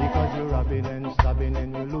 Because you're robbing and stabbing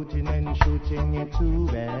and you're looting and shooting, you're too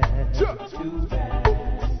bad. Too bad.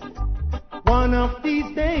 One of these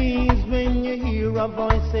days when you hear a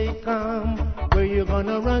voice say come, where you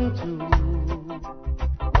gonna run to?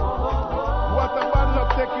 What a bad luck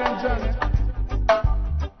taking, Johnny.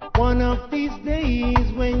 One of these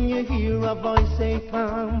days when you hear a voice say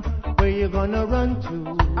come, where you gonna run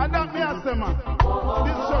to? And that me answer, man.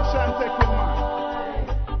 Destruction taking,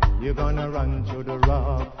 man. You're gonna run to the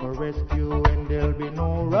rock for rescue and there'll be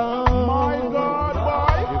no rock. My God,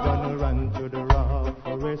 boy. You're gonna run to the rock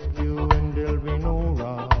for rescue and there'll be no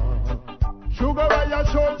rock. Sugar where you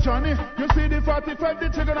short, Johnny. You see the 45, the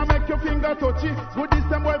chicken gonna make your finger touchy. Good this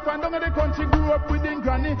time boy find down in the country, grew up with him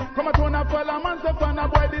granny. Come a turn a fella man, so find a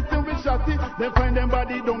boy this thing with shotty. They find them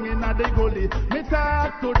body down in a the gully. Me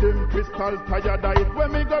talk to them, crystal tired of it.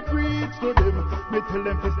 When me go preach to them, me tell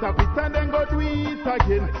them to stop it and then go do it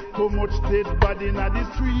again. Too much dead body in the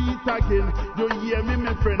street again. You hear me,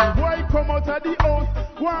 my friend? Boy come out of the house,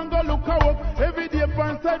 go and go look out. Every day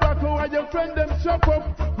pan sidewalk, where your friend them shop up.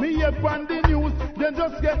 Me hear pan the news, then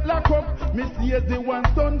just get locked up. Me see as the one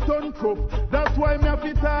ton crop. That's why me have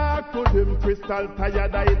to talk to them. Crystal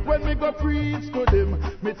tired of it. When me go preach to them,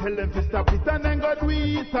 me tell them to stop it and then go do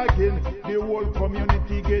it again. The whole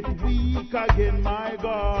community get weak again, my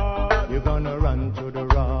God. You're gonna run to the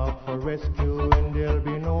rock for rescue and there'll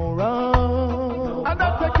be no rock. And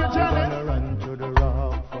that take you, Johnny. You're gonna run to the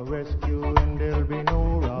rock for rescue and there'll be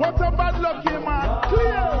no rock. What a bad luck here, man.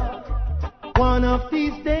 Clear. One of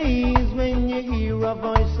these days when you hear a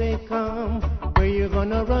voice say come, where you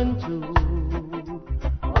gonna run to?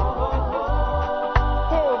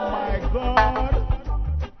 Oh my God.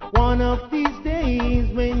 One of these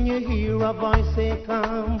days when you hear a voice say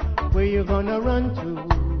come, where you gonna run to?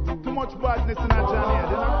 Too much badness in that Johnny, you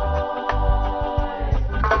know?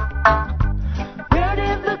 Where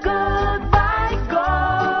did the good vibes go?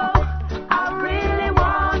 I really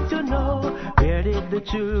want to know. Where did the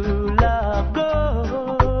true love go?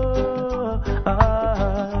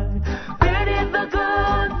 Where did the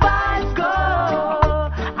good vibes go?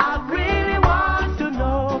 I really want to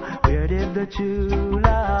know. Where did the true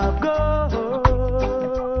love go?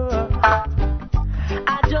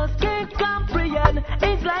 I just can't comprehend.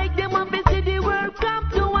 It's like they want to see the world come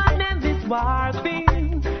to an end. This war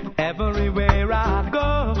thing everywhere I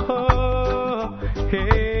go.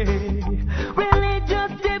 Hey,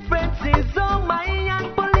 religious differences, oh my,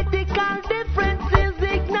 and political differences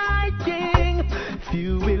igniting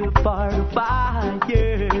fuel for the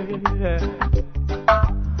fire.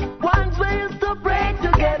 Once we used to pray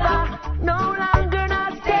together, no longer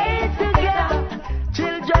not stay together.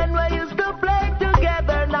 Children we used to play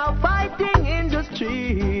together, now fighting in the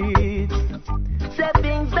streets. Say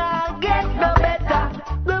things now get no better,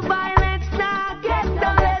 the violence now get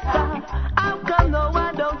no lesser. How come no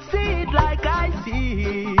one don't see it like I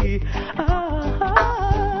see?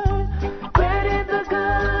 Where did the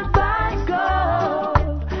good vibes go?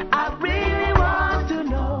 I really want to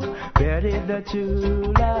know. Where did the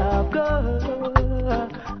true love go?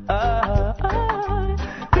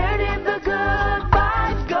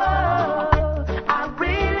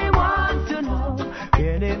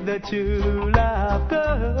 the true love go.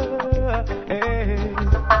 Hey.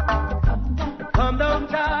 Come down,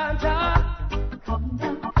 Jaja.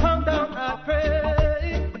 Come down, I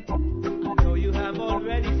pray. I know you have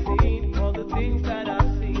already seen all the things that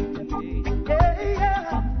I've seen today.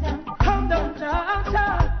 Yeah. Come down,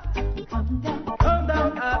 Jaja. Come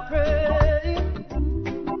down, I pray.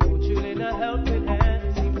 Won't you lend a helping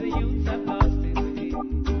hand? Seems the youths have lost their way.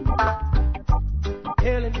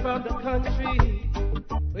 Hailing from the country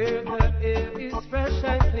where the air is fresh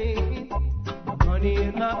and clean. Money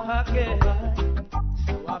in my pocket,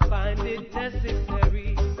 so I find it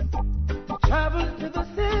necessary to travel to the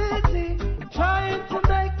city, trying to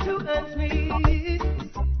make two ends meet.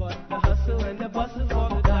 But the hustle and the bustle for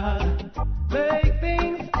the dollar make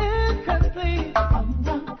things incomplete.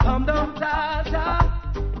 Come down, Jaja.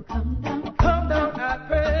 Come down, I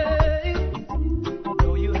pray.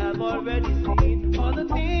 Though you have already seen all the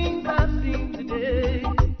things I've seen today.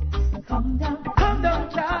 Come down,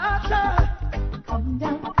 Jaja. Come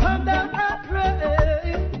down, I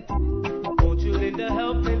pray. Won't you lend a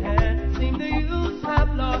helping hand? Seem the youths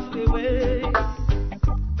have lost their way.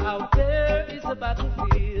 Out there is a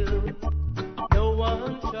battlefield. No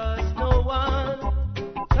one trusts no one.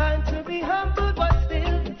 Trying to be humble, but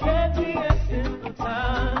still it can't be a simple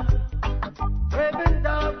time. Brave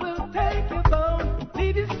dog will take your bone,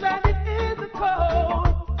 leave you stranded in the cold.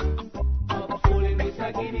 All the fooling is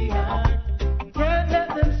a Gideon. Can't let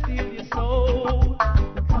them steal your soul.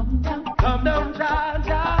 Come down,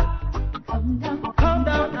 Jaja. Come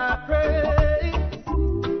down, I pray.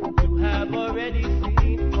 You have already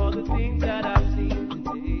seen all the things that I've seen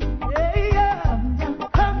today. Yeah.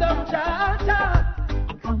 Come down, Jaja.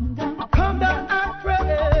 Come down, I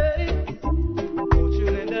pray. Won't you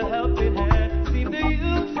lend a helping hand? Seem the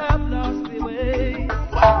youths have lost their way.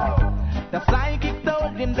 The psychic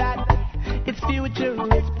told him that its future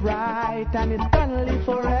is bright and it's gonna live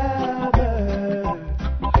forever.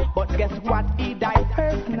 But guess what? He died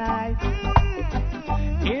first night.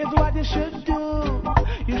 Here's what you should do.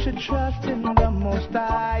 You should trust in the Most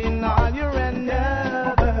High in all your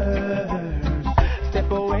endeavors.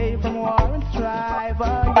 Step away from war and strive.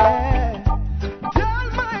 Oh yeah. Tell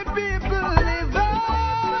my people live on.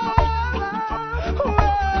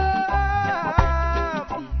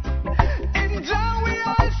 In Jah we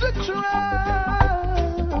all should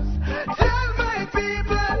trust. Tell my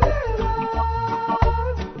people live on.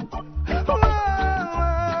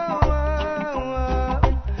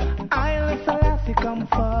 I'll Selassie come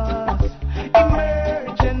first.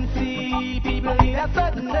 Emergency, people need a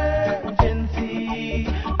sudden urgency.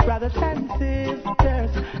 Brothers and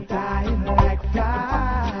sisters dying like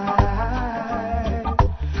flies.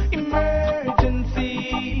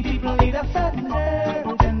 Emergency, people need a sudden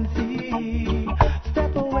urgency.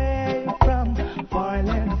 Step away from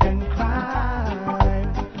violence and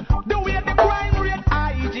crime. The way the crime rate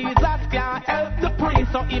high, Jesus can't help the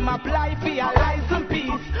priest, so him apply for your license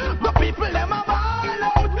peace. The people them are all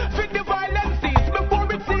out, fit the violence cease.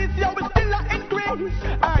 Before it cease, you will still increase.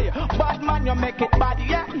 Aye, bad man, you make it bad,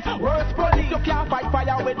 yeah. Worse police, you can't fight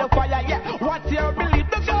fire with the fire, yeah. What's your belief?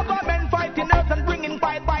 The government fighting us and bringing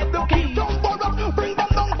fight by the key. Don't bother, bring them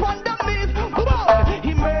down on them knees. Come on.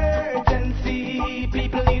 Emergency,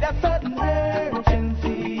 people need a sudden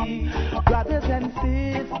urgency. Brothers and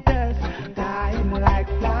sisters dying like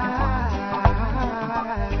flies.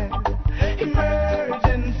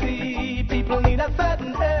 Emergency, people need a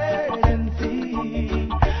sudden urgency.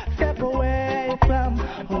 Step away from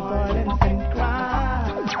violence and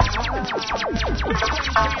crime.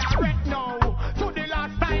 No, to the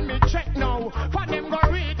last time me check now. For them go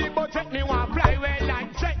read the budget, me want fly well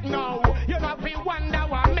like check now. You know we wonder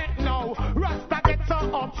what make now. Rasta get so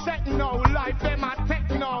upset now. Life them a tech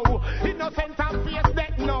now. Innocent and face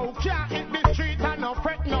dead now. Can't hit the street and no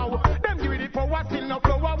fret now. Them give it for what still no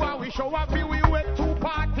flower while we show up. We wait to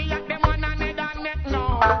party at them on another neck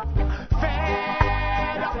now.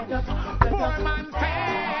 Fed up, poor man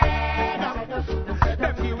fed up.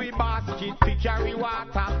 Them give we basket to carry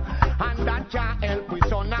water, and that can't help with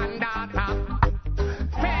son and daughter.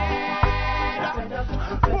 Fed up,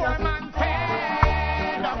 poor man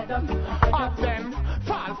fed up. Of them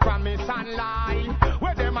false promise and lie,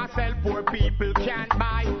 where them a sell poor people can't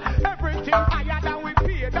buy. Everything higher than we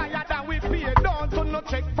paid, higher than we paid. Don't do no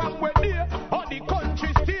check from where they or the country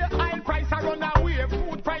stay. Oil price a run away,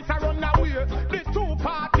 food price a run away. The two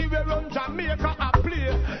party we run Jamaica a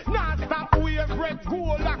play. Now stop wave red,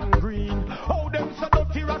 gold and green. How them so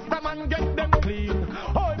dirty Rasta man get them clean.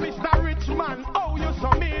 Oh Mr. Rich man, oh you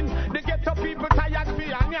so mean. They get the people tired for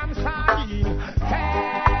and yam sardine.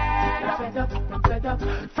 Fed up, fed up, fed up,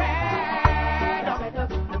 fed up, fed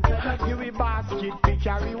up.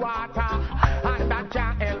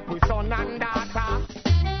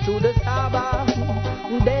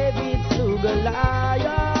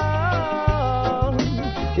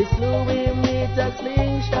 with a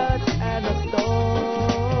slingshot and a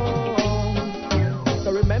stone.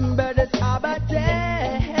 So remember the Sabbath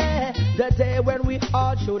day, the day when we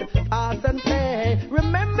all should fast and pray.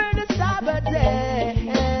 Remember the Sabbath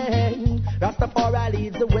day, Rastafari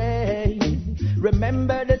leads the way.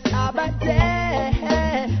 Remember the Sabbath day,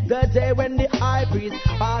 the day when the high priest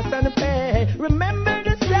fast and pray. Remember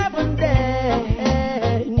the 7th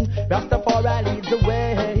day, Rastafari leads the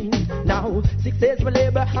way. Now 6 days we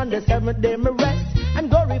labor and the 7th day we rest, and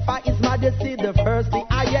glorify His Majesty, the first, the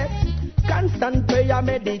highest. Constant prayer,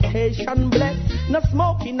 meditation, bless. No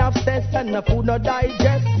smoking, no cess, and no food, no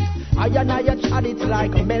digest. I and I chat it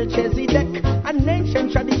like Melchizedek, an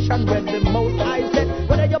ancient tradition where the Most High said,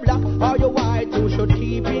 whether you're black or you're white, you should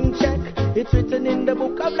keep in check. It's written in the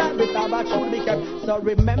book of life, the Sabbath should be kept. So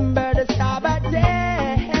remember the Sabbath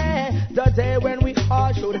day, the day when we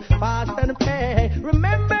all should fast and pray.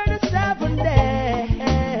 Remember the 7th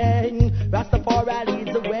day, Rastafari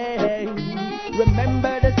leads the way.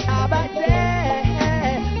 Remember the Sabbath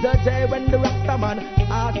day, the day when the Rastaman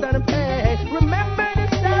fast and pray. Remember the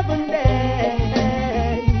 7th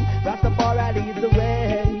day, Rastafari leads the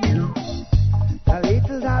way. The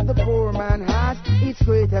little that the poor man has, it's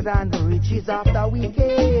greater than the riches of the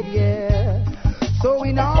wicked, yeah. So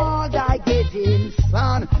in all thy getting,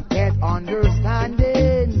 son, get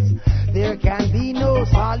understandings. There can be no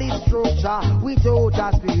solid structure without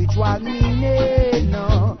a spiritual meaning,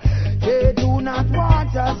 no. They do not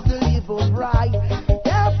want us to live upright,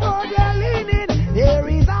 therefore they're leaning. There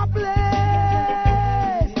is a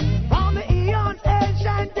place from the eons,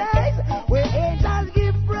 ancient days, where angels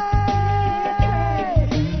give praise.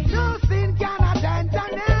 No sin cannot enter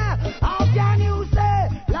there. How can you say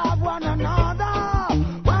love one another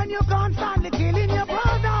when you constantly killing your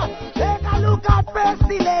brother? Take a look at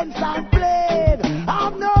pestilence and plague.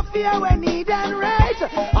 Have no fear when need and rage.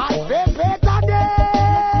 I say better days.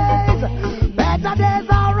 Better days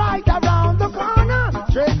are right around the corner.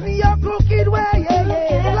 Straighten your crooked way, yeah,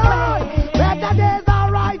 yeah, Lord. Better days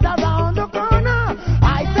are right around the corner.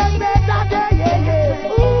 I said better days, yeah,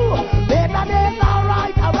 yeah. Ooh, better days are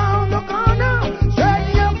right around the corner.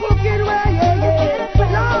 Straighten your crooked way, yeah, yeah,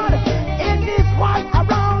 Lord. It is right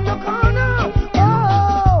around the corner.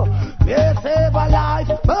 Oh, may save a life,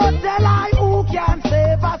 but tell I who can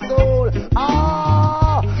save a soul.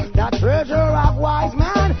 Oh, the treasure of wise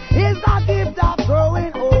man is the gift of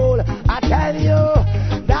growing old. I tell you,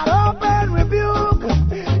 that open rebuke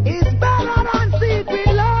is better than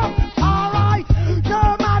secret love. Alright,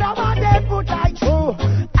 no matter what they put I through,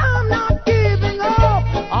 I'm not giving up.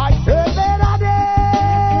 I say better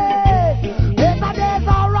days. Better days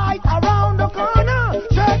are right around the corner.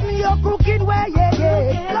 Straighten your crooked way, yeah,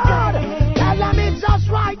 yeah, Lord. Tell them it's just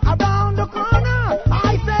right around the corner.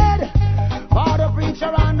 I said, for the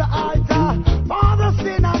preacher on the altar, for the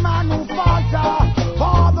sinner man who falter,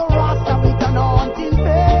 for the rasta with an haunting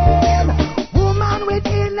pain, woman with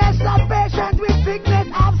illness, not patient with sickness,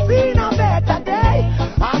 I've seen a better day.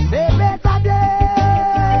 I say better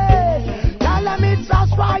days. Tell them it's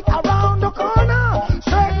just right around the corner.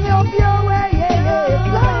 Straighten up your way, yeah,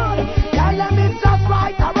 yeah, Lord. Tell them it's just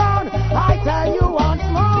right around. I tell you once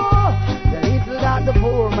more, the little that the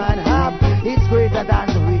poor man have, it's greater than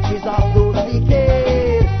the riches of those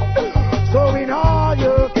wicked. So in all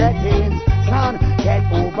your gettings, son, get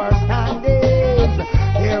overstandings.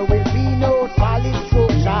 There will be no solid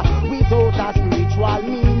structure without a spiritual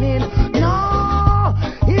meaning. No,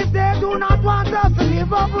 if they do not want us to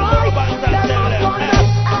live upright, they don't want us.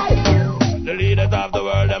 The leaders of the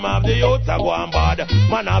world, them have the youths a go on board.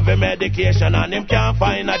 Man have a medication and him can't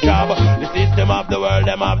find a job. The system of the world,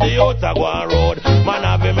 them have the youths a go on road. Man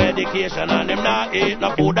have a medication and him not eat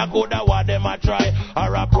no food. A good a what them a try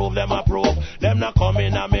or approve, them approve. Them not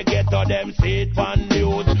coming and me get to them see it pan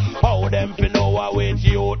news. How them fi know a which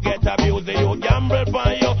youth get abused. The youth gamble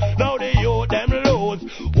for you, now the youth them lose.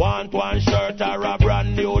 Want one shirt or a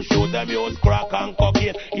brand new shoes. Them use crack and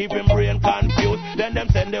cocaine, keep him brain confused. Then them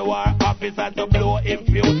send the war officer to blow him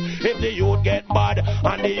fuse. If the youth get bad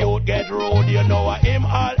and the youth get rude, you know him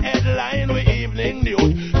all headline with evening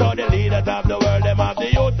news. So the leaders of the world, them have the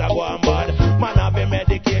youth a go on bad. Man have a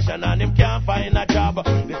medication and him can't find a job.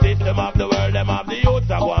 The system of the world, them have the youth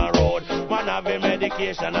a go on road. Man have a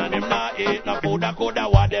medication and him not eat no food. A coulda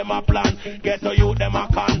what them a plan. Get to youth them a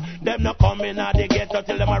con. Them not come in at the ghetto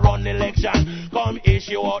till them a run election. Come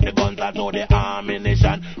issue out the guns and know the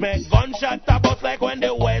ammunition. Make gunshots a bust like when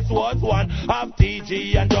the West was one. Have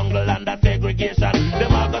TG and jungle under segregation.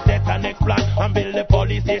 Them a go set a next plan and build the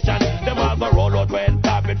police station. Them a go roll out when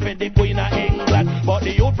carpet for the Queen of England. But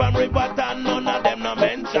the youth from Riverton, none of them no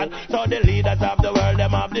mention. So the leaders of the world,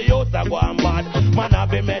 them have have the youth a go on bad. Man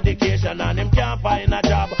have a medication and him can't find a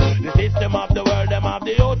job. The system of the world, them have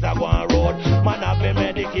the youth a go on road. Man have a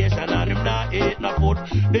medication and him not eat no food.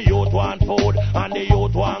 The youth want food and the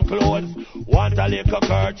youth want clothes. Want a little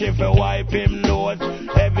kerchief to wipe him nose.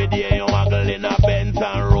 Every day you muggle in a Benz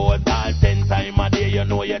and Rose. All 10 times a day you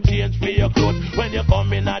know you change for your clothes. When you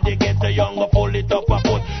come in and they get the younger pull it up a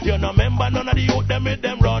foot. You know remember none of the youth them with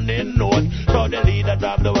them running nose. So the leaders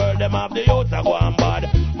of the world them have the youth a go on bad.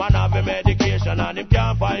 Man have a medication and him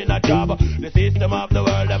can't find a job. The system of the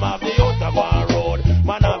world them have the youth a go on road.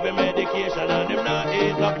 Man have a medication and him not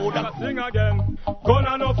eat no food. Sing again.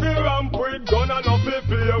 Gonna no fi ramp with, gonna no fi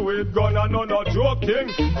play with, gonna no joking.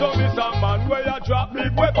 So this a man where you drop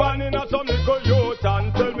big weapon in a some little youth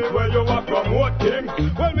and tell me where you are promoting.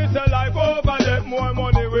 When me say life over there, more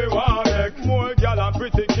money we want make, more gal and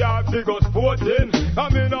pretty car figure sporting. I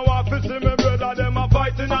mean no want to see me brother them a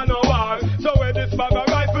fighting and no war. So where this bag of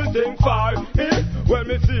rifle thing far, when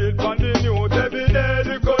me see it from the news every day,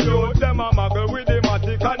 the good youth them a muggle with the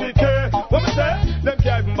matic and the K. What me say? Them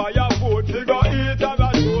can't even buy a food, they go eat and a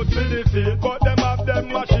shoot for the field, but them have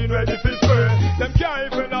them machine ready for spray. Them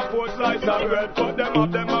can't even afford slice and bread, but them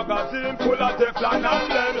have them magazine full of Teflon and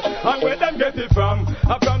lead. And where them get it from?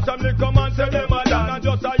 I from some little man say them a done, and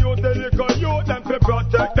just a youth, the little youth, them to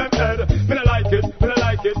protect them head. Me no like it, me no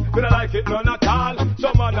like it, me no like it, none at all.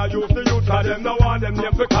 Some man a use the youth, and them no want them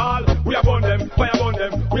name for call. We a burn them, fire burn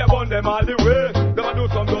them, we a burn them all the way. Them a do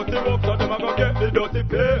some dirty work, so them a go get the dirty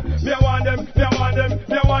pay. Me a want them, me a want them,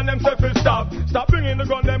 me a want them say fi stop. Stop bringing the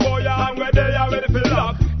gun, them boy, and where they are ready for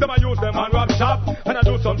lock. Them a use them and rob shop, and a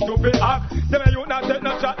do some stupid act. Them a use not take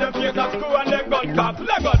no shot, them face at school and them gun cock.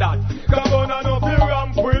 Let go that. Come on and no fi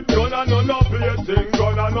ramp with, gun and no play thing,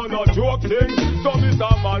 gun and no joke thing. So Mr.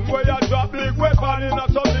 Man, where you drop big weapon in a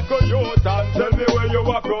some little youth and tell me where you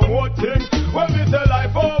are promoting. When me say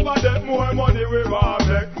life over there, more money we want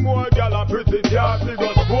make, more gal and pretty car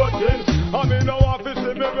figure sporting. I mean no want to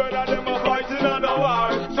see me brother them a fighting and a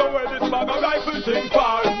war. So where this bag of rifle thing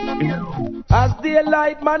far? As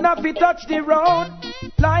daylight man have to touch the road,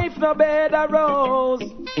 life no better rose.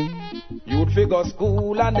 You'd figure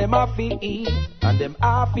school and them have to eat, and them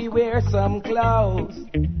have to wear some clothes.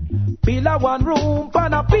 Build a one room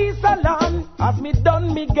and a piece of land, as me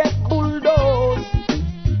done me get bulldozed.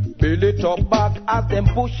 Build it up back as them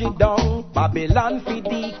push it down, Babylon fi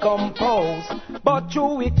decompose. But you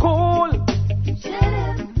we cool,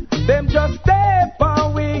 them just step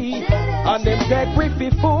away, and them take we fi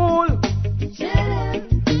fool,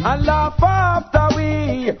 and laugh after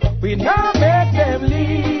we. We now make them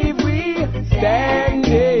leave, we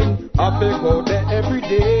standing. I feel go there every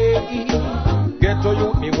day. Get to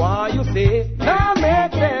you, me why you say. Now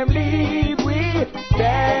make them leave, we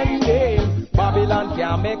standing. Babylon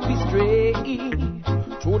can't make me stray.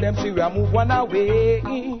 Through them see we move one away.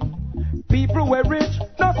 People were rich,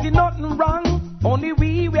 nothing wrong. Only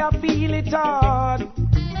we are feel it hard.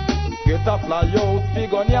 Get a fly out,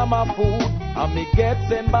 big on ya my food, and me get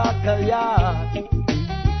send back a yard.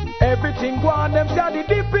 Everything go on them daddy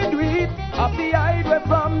deep in it, up the highway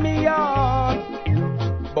from me yard.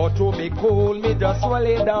 But to me cool, me just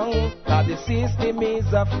swallow down, cause the system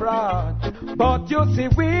is a fraud. But you see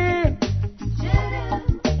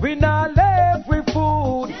we not left with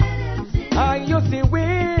food, and you see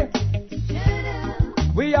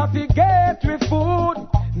we have to get with food.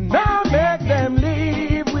 Now make them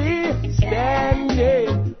leave, we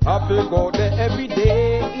standing. Have to go there every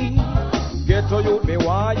day. Get to you, me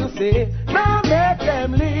why you say. Now make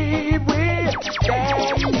them leave, we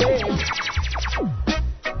standing.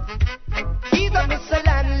 Even Mr.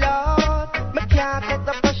 Landlord, me can't take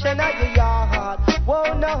the pressure out your yard.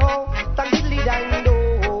 Whoa no, tangly dang no.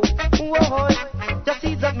 Whoa, just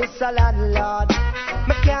ease up Mr. Landlord.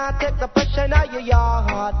 Me can't take the pressure out your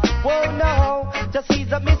yard. Whoa no, just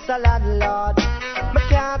ease up Mr. Landlord. Me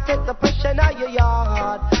can't take the pressure out your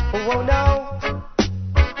yard. Whoa no,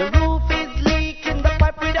 the roof is leaking, the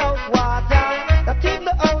pipe without water. That in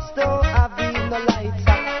the house don't have no lights.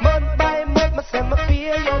 Month by month, me send me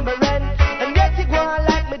pay on my rent, and yet you go on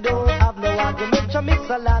like me don't have no argument. To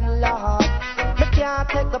Mr. Landlord, me can't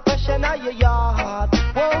take the pressure out your yard.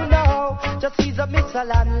 Whoa no, just ease up Mr.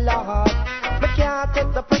 Landlord. Me can't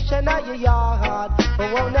take the pressure out your yard.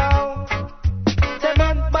 Oh no. Say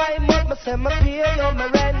month by month, me send me pay on my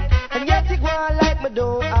rent, and yet you go on like me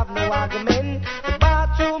don't have no argument. The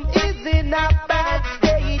bathroom is in a bad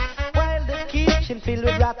state, while the kitchen filled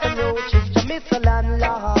with rat and roaches. To Mr.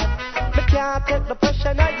 Landlord, me can't take the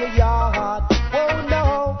pressure out your yard. Oh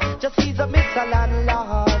no, just ease up Mr.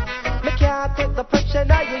 Landlord. Me can't take the pressure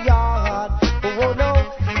out your yard. Oh no.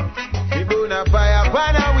 We burn a fire,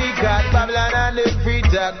 burn a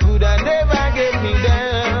that could have never get me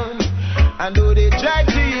down. And though they tried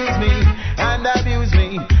to use me and abuse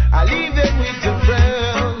me, I leave them with the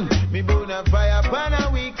frown. Me burn a fire pan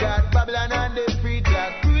a week at Babylon and the free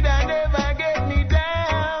that could have never get me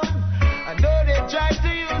down. And though they tried to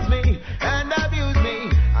use me and abuse me,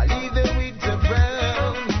 I leave them with the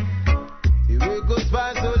frown. The work goes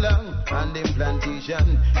for so long on the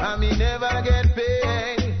plantation, and me never get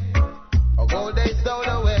paid. Or gold they stole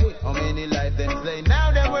away, how many lives them slay.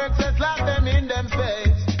 Now them works and slap them in them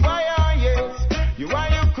face. Why are yes, you are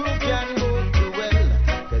your crew can go to well.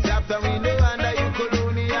 Cause after we know under you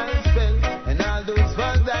colonial spell, and all those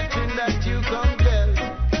false doctrine that you compel.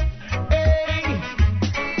 Hey,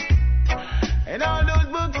 and all those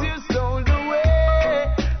books you stole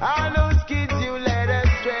away, all those kids you led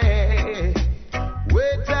astray.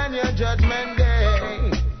 Wait on your judgment day.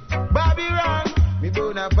 Bobby wrong, me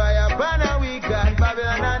burn a fire pan a week and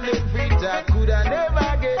Babylon and the freezer coulda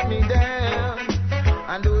never get me down.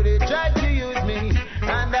 And though they tried to use me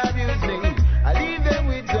and abuse me, I leave them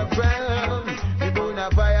with the frown. Me burn a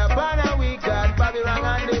fire pan a week and Babylon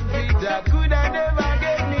and the freezer coulda never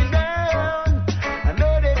get me down. And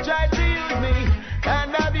though they tried to use me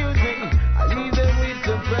and abuse me, I leave them with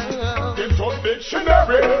the frown. It's a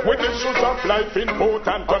dictionary with issues of life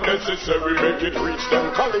important and necessary. Make it reach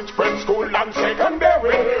them college, prep school and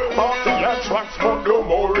secondary. 40 years tracks, but no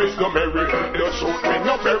more is no merry. They shoot me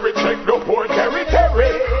no berry, check no poor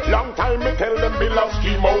territory. Long time me tell them be lost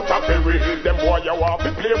scheme out of ferry. Them boy you want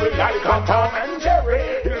to play with like a Tom and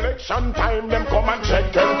Jerry. Election time them come and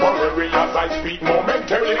check temporary as I speak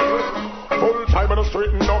momentarily. Full time and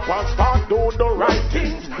straighten up and start do the right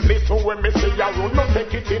things. Listen when me say I run, no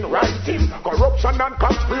take it in writing. Corruption and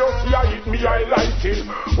conspiracy I hit me highlighting.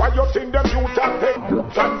 Why you think them future take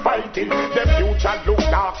roots and fighting? Them future look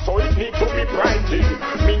dark so it need to be brighting.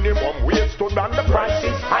 Minimum wage stood and the price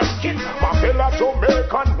is hiking. My fellow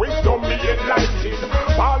Jamaican wisdom me enlightened.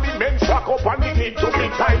 Parliament stack up and it need to be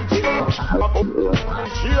tightened.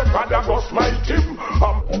 Here God was my team.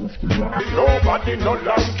 Nobody no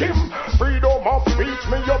like him. Freedom of speech,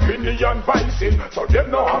 me opinion vicing. So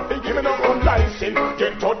them no have to give me no own license.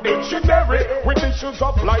 Get to dictionary with issues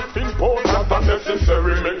of life important and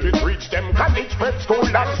necessary. Make it reach them college, prep school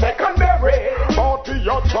and secondary. 40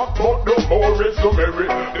 your truck, but no more is no merry.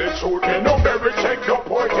 They shoot me no berry, check no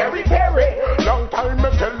poor territory. Long time me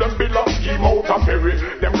tell them be lost scheme out of ferry.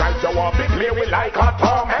 Them guys you want to play with like a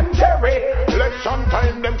Tom and Jerry. Election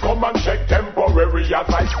time them come and check temporary as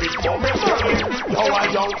I speak momentarily.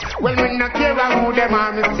 Yo, well, me no care who them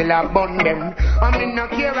are, me still a bun them. I me no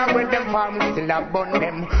care where them for, me still a bun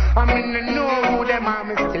them. I me no know who them are,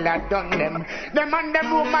 me still a done them. Them and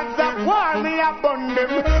them rumors of war, me a bun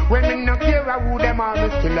them. Well, me no care who them are, me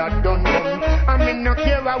still a done them. I me no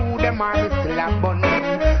care who them are, me still a bun them.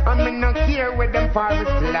 I me no care where them for, me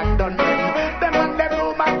still a done them. Them and them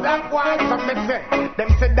rumors of war, so me say. Them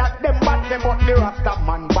say that them bad, them but the Rasta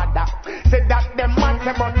man badder. Say that them man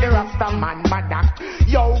say but the Rasta man badder.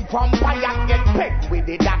 Yo, vampire get pegged with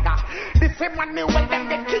the dagger. The same money when them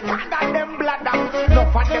get kick under them bladder. No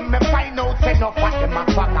for them me find out, say no for them a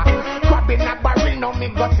fagger. Grabbing a barrel, no me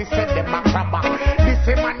gussy, say them a crabber. The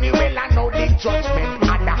same money well I know the judgment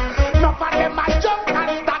adder. No for them a jump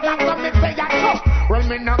and stagger, so me say a jump. Well,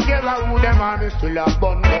 me no care who them are, me still a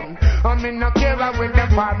bun them. I me no care with them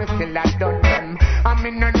for, me still a done them. I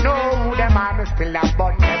me no know who them are, me still a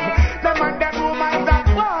bun them. Them and them woman that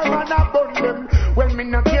war and a bun them. Well, me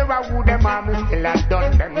no care who them are, me still a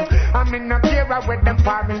done them. I me no care with them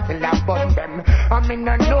for, me still a bun them. I me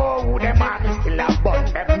no know who them are, me still a bun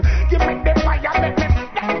them. Give me the fire, let me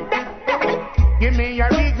give me a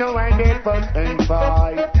reason why they fuss and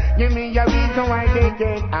fight. Give me a reason why they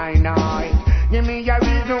can't unite. Give me a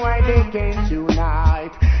reason why they can't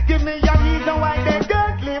unite. Give me a reason why they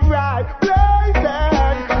don't live right. Blazing.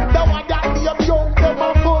 The one that be up young, them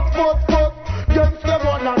a fuss. Against them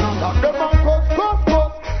one another. Them a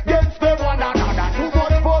fuss. Against them one another. Too much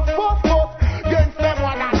fuss. Against them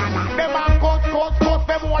one another. Them a fuss.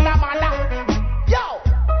 Them one another. Yo!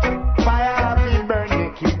 Fire happy burn, they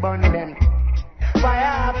keep burn them. Fire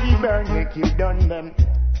happy burn, they keep done them.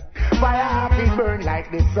 Fire happy burn like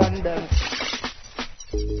the sun does.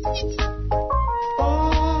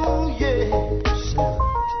 Oh yeah.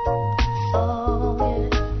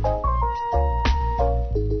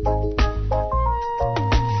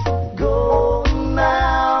 Go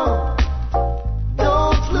now.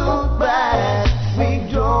 Don't look back. We've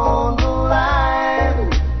drawn the line.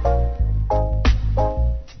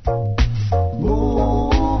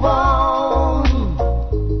 Move on.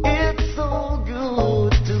 It's so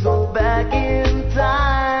good to go back in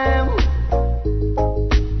time.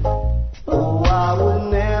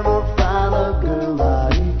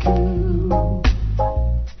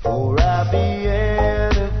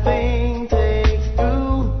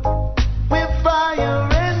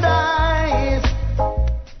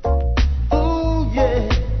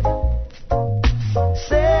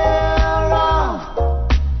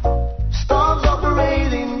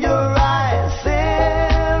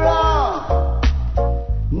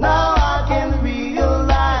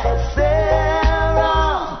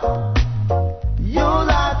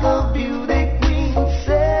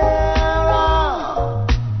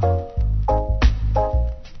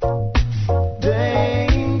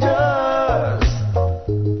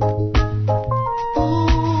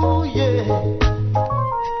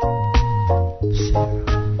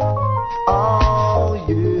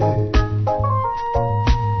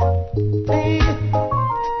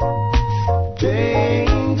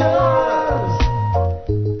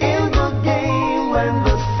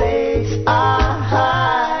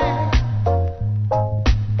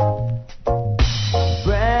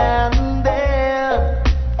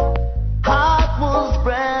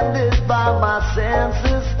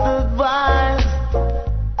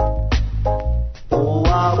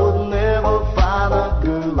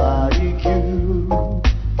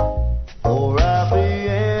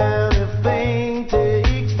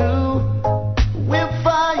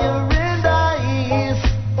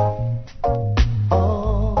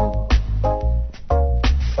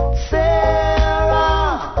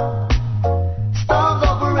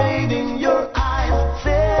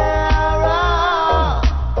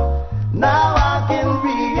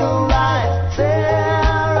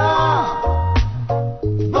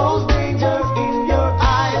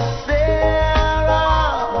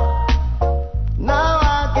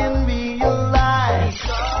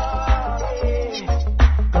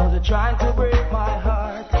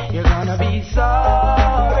 be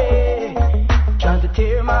sorry. Trying to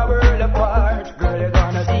tear my world apart. Girl, you're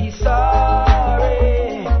gonna be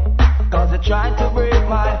sorry. Cause they're trying to break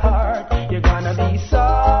my heart. You're gonna be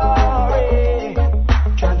sorry.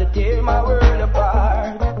 Trying to tear my world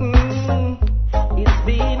apart. It's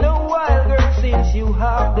been a while, girl, since you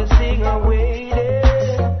have the singer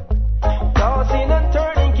waiting. Tossing and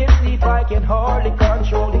turning, can't sleep, I can hardly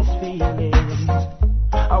control these feelings.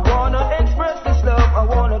 I wanna express this love, I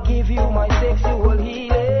wanna give you my sexual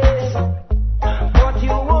healing. But you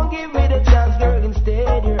won't give me the chance, girl,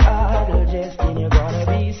 instead you're idle jesting. You're gonna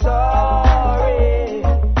be sorry.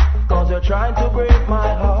 Cause you're trying to break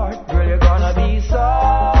my heart. Girl, you're gonna be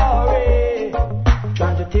sorry.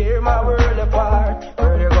 Trying to tear my world apart.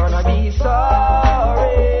 Girl, you're gonna be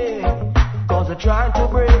sorry. Cause you're trying to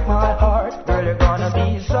break my heart. Girl, you're gonna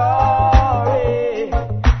be sorry.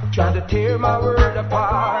 Trying to tear my world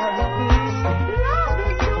apart.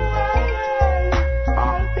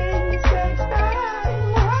 All things take time.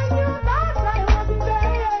 When you thought I wasn't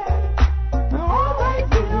there, I always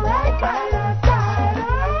be right by your side.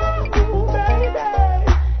 Oh, baby,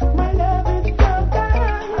 my love is so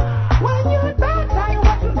kind. When you thought I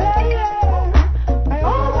wasn't there, I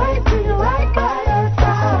always be right by your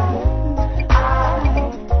side. I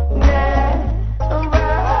never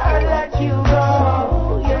let you go.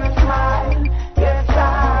 Your smile, your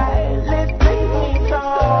silence brings me so.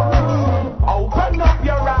 Open up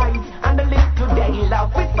your eyes and live today.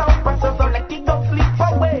 Love is so precious, so let it go slip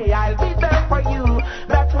away. I'll be there for you,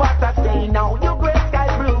 that's what I say. Now your gray sky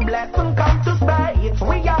blue blessing come to stay. It's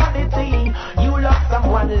reality. You love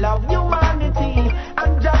someone, love humanity,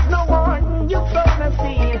 and just no one you're gonna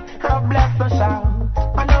see. How blessed the shout.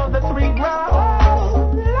 I know the three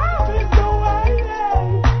ground. Love is the way.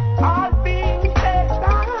 All things take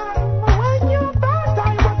time. When you thought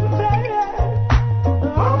I wasn't there,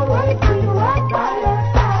 always be right by your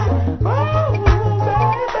side. Oh,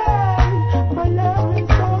 baby, my love is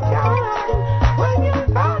so kind. When you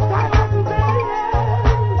thought I wasn't there,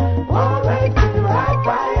 always be right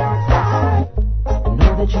by your side. I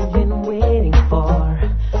know that you've been waiting for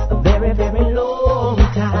a very, very long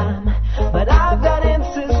time. But I've got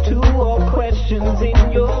answers to all questions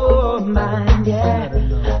in your mind, yeah.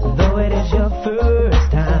 Though it is your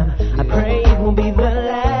first time, I pray it won't be the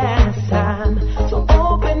last time. So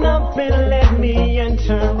open up and let me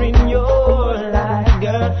enter in your life,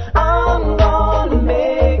 girl. I'm gonna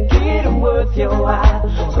make it worth your while.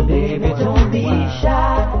 So baby, don't be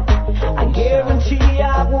shy. I guarantee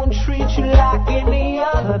I won't treat you like any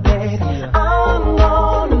other, babe. I'm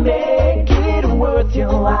gonna make it worth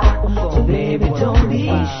your while. So baby, don't be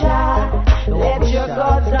shy. Let your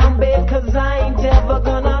guard down, babe, cause I ain't ever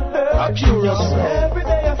gonna hurt you. Every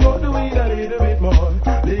day I smoke the weed a little bit more,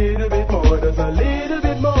 just a little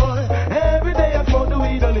bit more. Every day I smoke the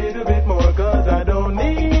weed a little bit more, cause I don't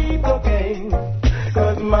need cocaine.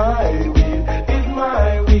 Cause my weed is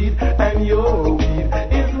my weed, and your weed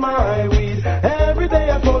is my weed. Every day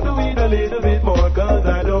I smoke the weed a little bit more, cause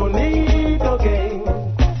I don't need cocaine.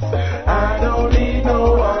 I don't need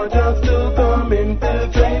no one just to come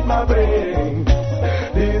infiltrate my brain.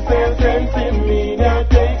 This essence in me that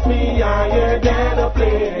takes me higher than a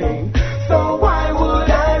plane. So why would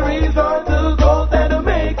I resort to gold that'll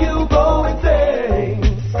make you go insane?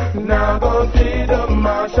 Now go see the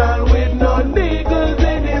marshal with no niggles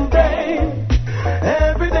in his brain.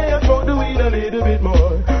 Every day I smoke the weed a little bit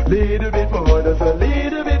more, just a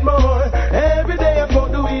little bit more. Every day I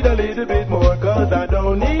smoke the weed a little bit more, cause I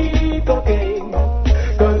don't need cocaine.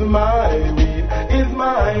 Cause my weed is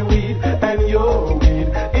my weed, and your weed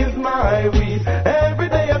is my weed. Every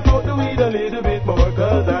day I smoke the weed a little bit more,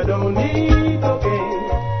 cause I don't need cocaine.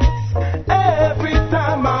 Every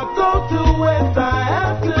time I go to West, I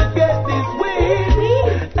have to get this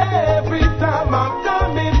weed. Every time I'm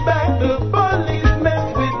coming back, the police mess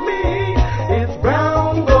with me. It's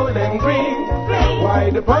brown, gold, and green.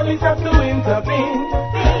 Why the police have to intervene?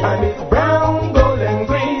 And it's brown, gold, and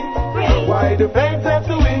green. Why the feds have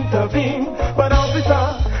to intervene? But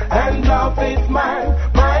officer, hands off, it's mine,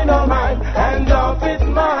 mine or mine. Hands off, it's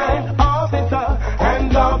mine. Officer,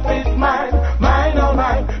 hands off, it's mine, mine or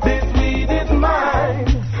mine. This weed is mine.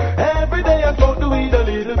 Every day I smoke the weed a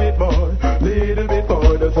little bit more,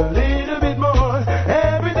 just a little bit more.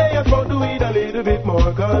 Every day I smoke the weed a little bit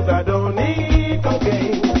more, cause I don't need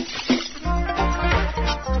cocaine.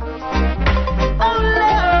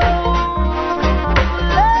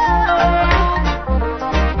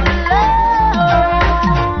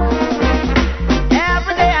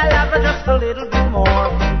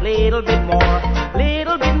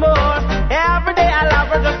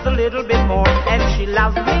 little bit more, and she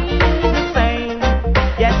loves me the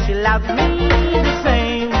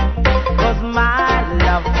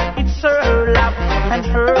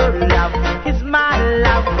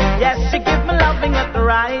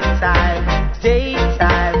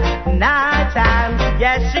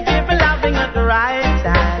at the right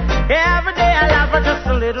time. Every day I love her just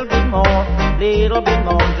a little bit more, just a little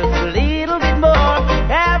bit more.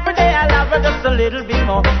 Every day I love her just a little bit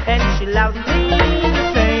more, and she loves me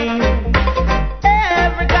the same.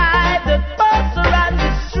 Every guy that walks around the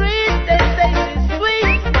street, they say she's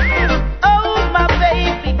sweet. Oh, my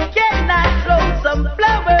baby, can I throw some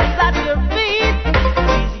flowers at your feet?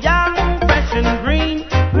 She's young, fresh and green,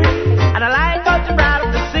 and I like how she brought up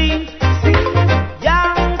the scene.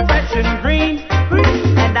 Young, fresh and green,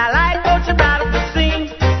 and I like how she brought up the scene.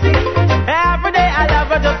 Every day I love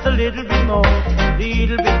her just a little bit more, just a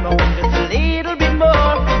little bit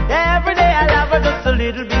more. Every day I love her just a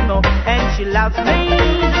little bit more, and she loves me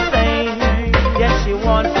the same. Yes, she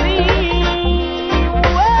wants me.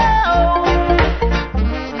 Whoa.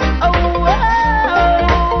 Oh, whoa.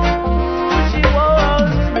 She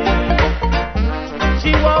wants me.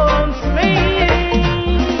 She wants me.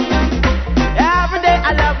 Every day I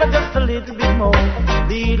love her just a little bit more, just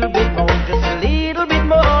a little bit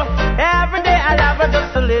more. Every day I love her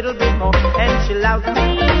just a little bit more, and she loves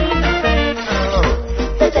me the same.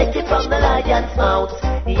 So take it from the lion's mouth.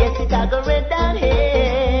 Yes, it's a go red down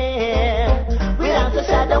here, without a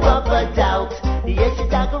shadow of a doubt. Yes,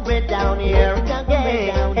 it's a go red down here.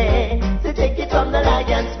 Yeah. So take it from the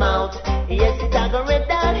lion's mouth. Yes, it's a go red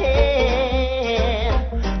down here,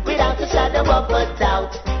 without a shadow of a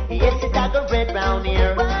doubt. Yes, it's a go red round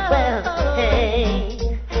here. Well, hey,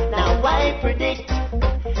 now I predict,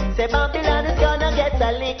 say Babylon is gonna get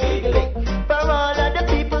a lick for all of the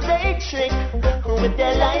people they trick with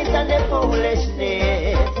their lies and their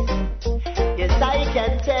foolishness. Yes, I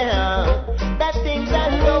can tell that things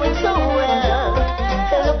are going so well.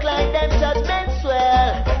 They look like them judgments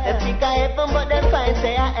swell. They think I heaven, but they find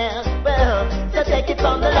say I am. Well, so take it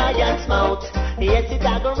from the lion's mouth. Yes, it's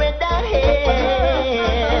a go red down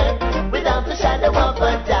here, without a shadow of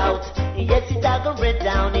a doubt. Yes, it's a go red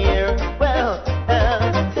down here. Well,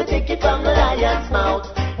 so take it from the lion's mouth.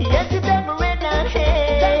 Yes, it's a go red down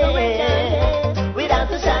here,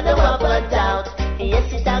 without a shadow of a doubt.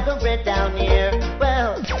 Yes, it's a go red down here.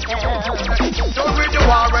 Well, don't read the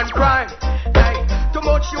war and crime. Hey, too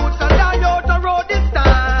much youths and die out the road this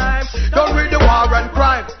time. Don't read the war and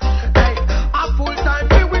crime. Hey, a full time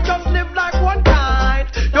we just live like one kind.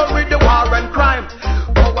 Don't read the war and crime.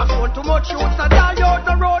 Oh, I want too much youths and die out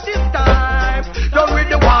the road this time. Don't read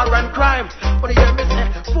the war and crime. But you hear me say,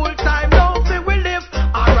 full time now we live.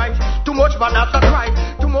 Alright, too much man has a crime.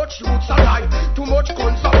 Too much youths a lie. Too much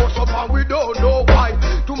guns are bust up and we don't know why.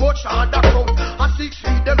 Too much underground and 6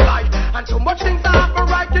 feet them lie. And too much things that happen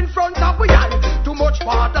right in front of we eye. Too much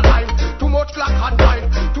borderline. Too much clock and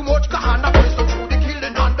time. Too much car and prison through the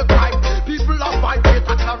killing and the crime. People have fight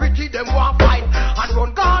greater clarity them want find. And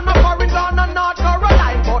run Ghana, foreign Ghana, North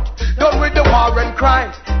Carolina. But done with the war and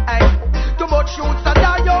crime. Hey, too much shoots and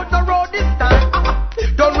die out the road this time.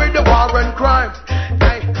 Done with the war and crime.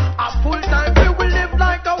 Hey, a full time we will live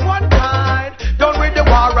like a one kind. Done with the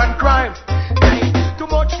war and crime. Hey, too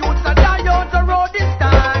much shoots and die out the road this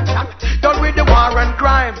time. Done with the war and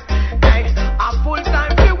crime. Hey, a full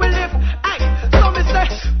time we will live. Hey, so me say,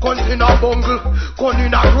 guns in a bungle, gun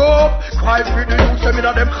in a rope. Cry for the youth, them in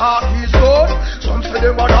a them khaki suit. Some say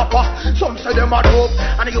them a rapper, some say them a dope.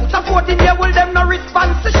 And the youth are 14 years old, them no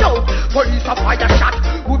response to shout. Police a fire shot,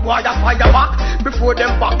 good boy a fire back. Before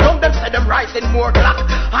them back down, them say them rising more black.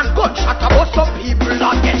 And gunshot about some people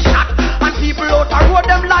that get shot. And people out the road,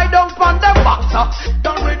 them lie down on them backs.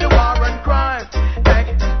 Done with the war and crime.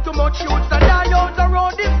 Hey, too much youths and die out the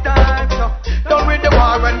road this time. Done with the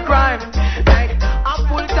war and crime. Hey, a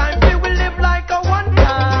full time we will live like a one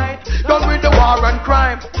kind. Done with the war and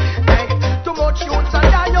crime. Hey, too much youths and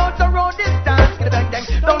die out the road this time.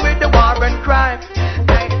 Done with the war and crime.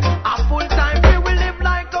 Hey, a full time we will live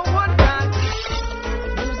like a one kind.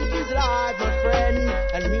 Music is life, my friend,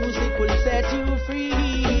 and music will set you free.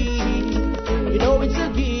 You know it's a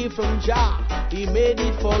gift from Jah. He made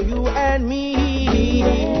it for you and me.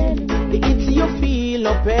 It's you feel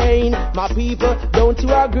no pain, my people, don't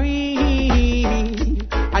you agree?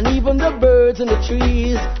 And even the birds and the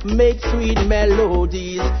trees make sweet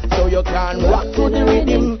melodies. So you can rock to the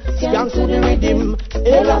rhythm, skank to the rhythm.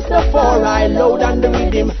 Hey, Rastafari, loud on the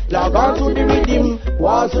rhythm. Log on to the rhythm,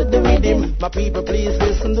 waltz with the rhythm. My people, please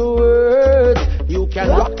listen to words. You can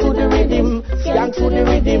rock to the rhythm, skank to the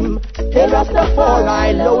rhythm. Hey,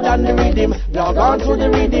 Rastafari, loud on the rhythm. Log on to the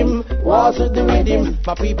rhythm, waltz with the rhythm.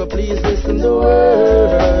 My people, please listen to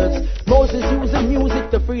words. Moses used the music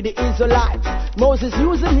to free the Israelites. Moses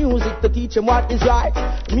used the music to teach him what is right.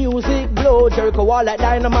 Music blow Jericho wall like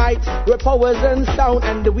dynamite. Where powers and sound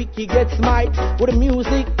and the wicked gets might. With the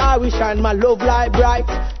music I will shine my love light bright.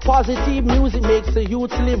 Positive music makes the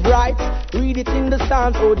youth live right. Read it in the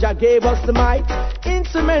Psalms, oh Jah gave us the might.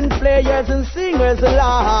 Instrument players and singers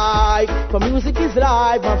alike. For music is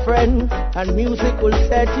life, my friend, and music will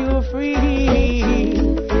set you free.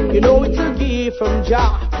 You know it's a gift from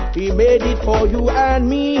Jah. He made it for you and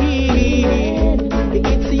me. It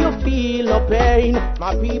gets you feel no pain.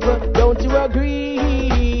 My people, don't you agree?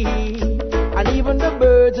 And even the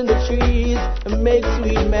birds in the trees make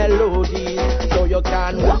sweet melodies. So you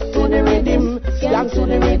can rock to the rhythm, sing to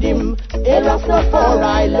the rhythm. Hey,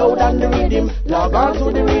 Rastafari, loud on the rhythm. Log on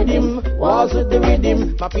to the rhythm, walls with the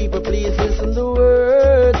rhythm. My people, please listen to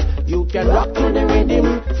words. You can rock to the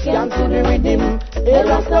rhythm, sing to the rhythm. Hey,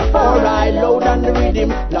 Rastafari, loud on the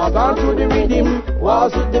rhythm. Log on to the rhythm,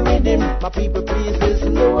 walls with the rhythm. My people, please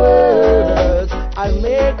listen to words. I'll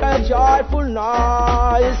make a joyful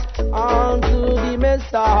noise unto the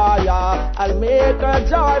Messiah. I'll make a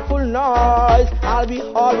joyful noise. I'll be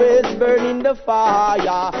always burning the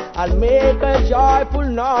fire. I'll make a joyful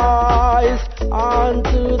noise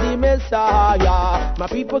unto the Messiah. My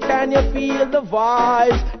people, can you feel the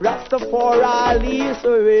vibes? Rastafari lives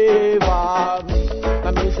forever.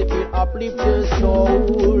 My music will uplift your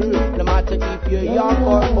soul. No matter if you're young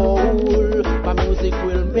or old, my music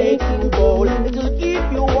will make you bold. It'll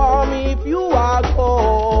keep you warm if you are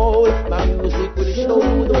cold. My music will show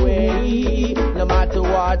you the way. No matter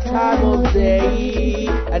what time of day,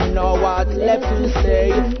 and know what's left to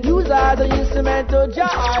say. Use are the instrumental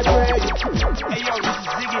Jah break. Hey yo, this is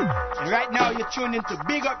Ziggy. And right now you're tuned into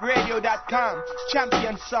BigUpRadio.com.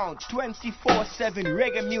 Champion sound, 24/7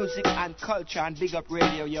 reggae music and culture and Big Up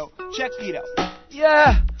Radio, yo. Check it out.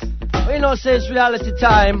 Yeah, we know say it's reality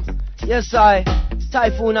time. Yes, I,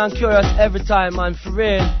 Typhoon and Kurious every time, man, for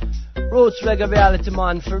real. Roots reggae reality,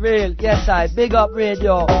 man, for real. Yes, I, Big Up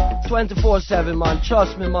Radio, 24/7, man,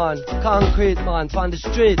 trust me, man. Concrete, man, from the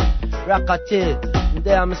street, Rakati.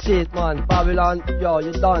 There I'm see it, man. Babylon, yo,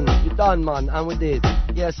 you done, man, and we did.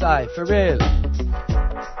 Yes, I, for real.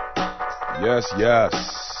 Yes, yes.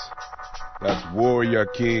 That's Warrior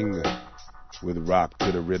King with Rock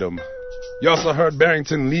to the Rhythm. You also heard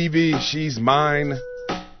Barrington Levy, She's Mine.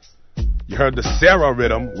 You heard the Sarah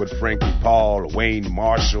Rhythm with Frankie Paul, Wayne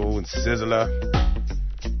Marshall, and Sizzler.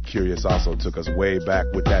 Kurious also took us way back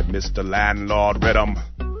with that Mr. Landlord Rhythm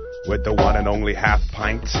with the one and only Half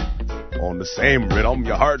Pint. On the same rhythm,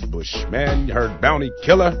 you heard Bushman, you heard Bounty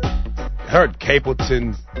Killer, you heard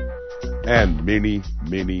Capleton, and many,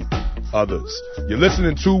 many others. You're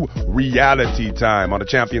listening to Reality Time on the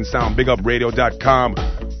Champion Sound, BigUpRadio.com.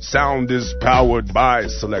 Sound is powered by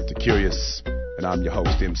Selector Kurious, and I'm your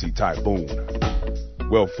host, MC Typhoon.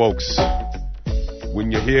 Well, folks,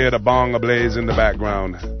 when you hear the bong ablaze in the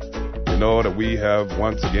background, you know that we have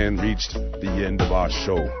once again reached the end of our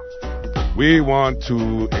show. We want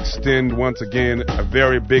to extend once again a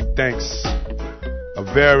very big thanks, a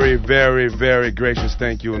very, very, very gracious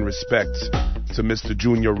thank you and respect to Mr.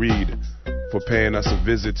 Junior Reid for paying us a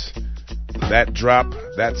visit. That drop,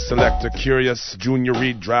 that Selector Kurious Junior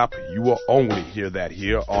Reid drop, you will only hear that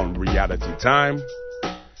here on Reality Time.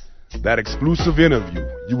 That exclusive interview,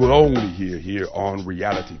 you will only hear here on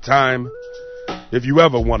Reality Time. If you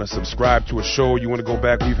ever want to subscribe to a show, you want to go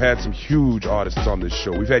back, we've had some huge artists on this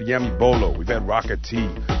show. We've had Yami Bolo, we've had Rocker T,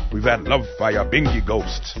 we've had Love Fire, Bingy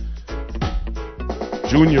Ghost,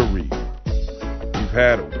 Junior Reid. We've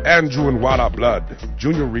had Andrew and Wada Blood,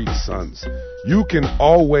 Junior Reid's sons. You can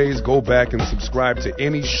always go back and subscribe to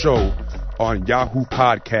any show on Yahoo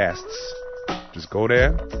Podcasts. Just go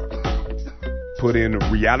there, put in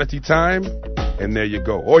Reality Time, and there you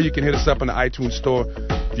go. Or you can hit us up in the iTunes store.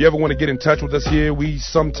 If you ever want to get in touch with us here, we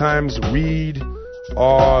sometimes read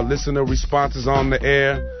our listener responses on the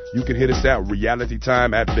air. You can hit us at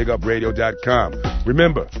realitytime@bigupradio.com.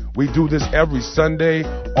 Remember, we do this every Sunday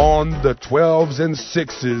on the 12s and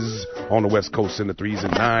 6s on the West Coast and the 3s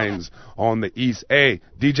and 9s on the East. Hey,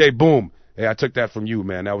 DJ Boom. Hey, I took that from you,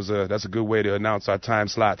 man. That's a good way to announce our time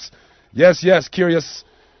slots. Yes, Kurious.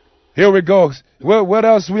 Here we go. What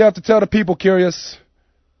else we have to tell the people, Kurious?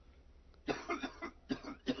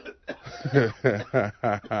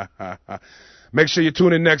 Make sure you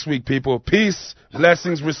tune in next week, people. Peace,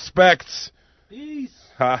 blessings, respect. Peace.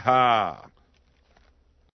 Ha ha.